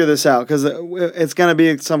got to figure this out, because it's going to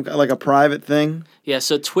be some like a private thing. yeah.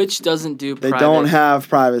 So Twitch doesn't do. They private. don't have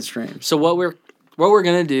private streams. So what we're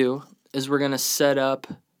gonna do is we're gonna set up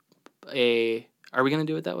a. Are we gonna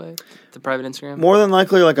do it that way? The private Instagram. More than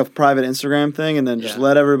likely, like a private Instagram thing, and then just Yeah.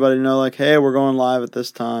 let everybody know, like, hey, we're going live at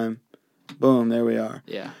this time. Boom, there we are.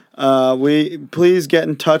 Yeah. Please get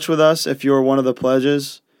in touch with us if you're one of the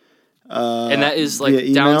pledges. And that is via like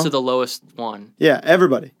email. down to the lowest one. Yeah,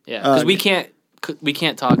 everybody. Yeah. Because Uh, we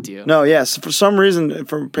can't talk to you. No, yes. For some reason,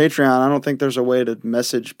 for Patreon, I don't think there's a way to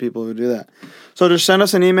message people who do that. So just send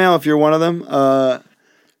us an email if you're one of them,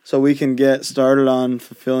 so we can get started on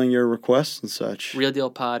fulfilling your requests and such.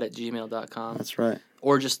 realdealpod@gmail.com. That's right.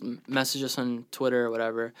 Or just message us on Twitter or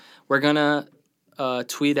whatever. We're gonna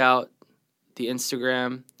tweet out the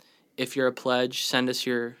Instagram. If you're a pledge, send us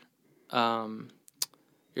your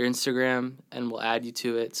Instagram, and we'll add you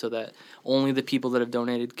to it so that only the people that have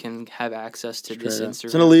donated can have access to this Straight up. Instagram.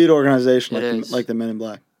 It's an elite organization, It is. like the Men in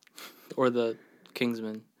Black. Or the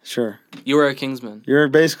Kingsman. Sure. You are a Kingsman. You're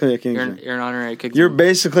basically a Kingsman. You're an honorary Kingsman. You're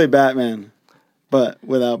basically Batman, but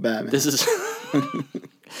without Batman. This is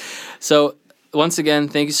so. Once again,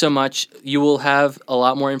 thank you so much. You will have a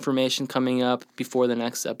lot more information coming up before the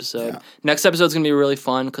next episode. Yeah. Next episode's gonna be really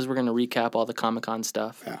fun because we're gonna recap all the Comic-Con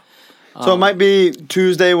stuff. Yeah. So it might be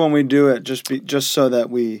Tuesday when we do it, just so that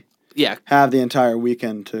we Yeah. have the entire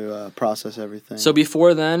weekend to process everything. So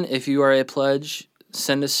before then, if you are a pledge,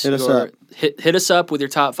 send us Hit us up. hit us up with your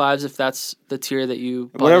top fives if that's the tier that you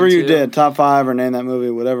bought whatever you into. did, top 5 or name that movie,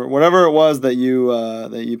 whatever it was that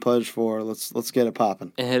you pledged for, let's get it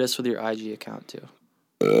popping. And hit us with your IG account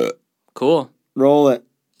too. Cool. Roll it.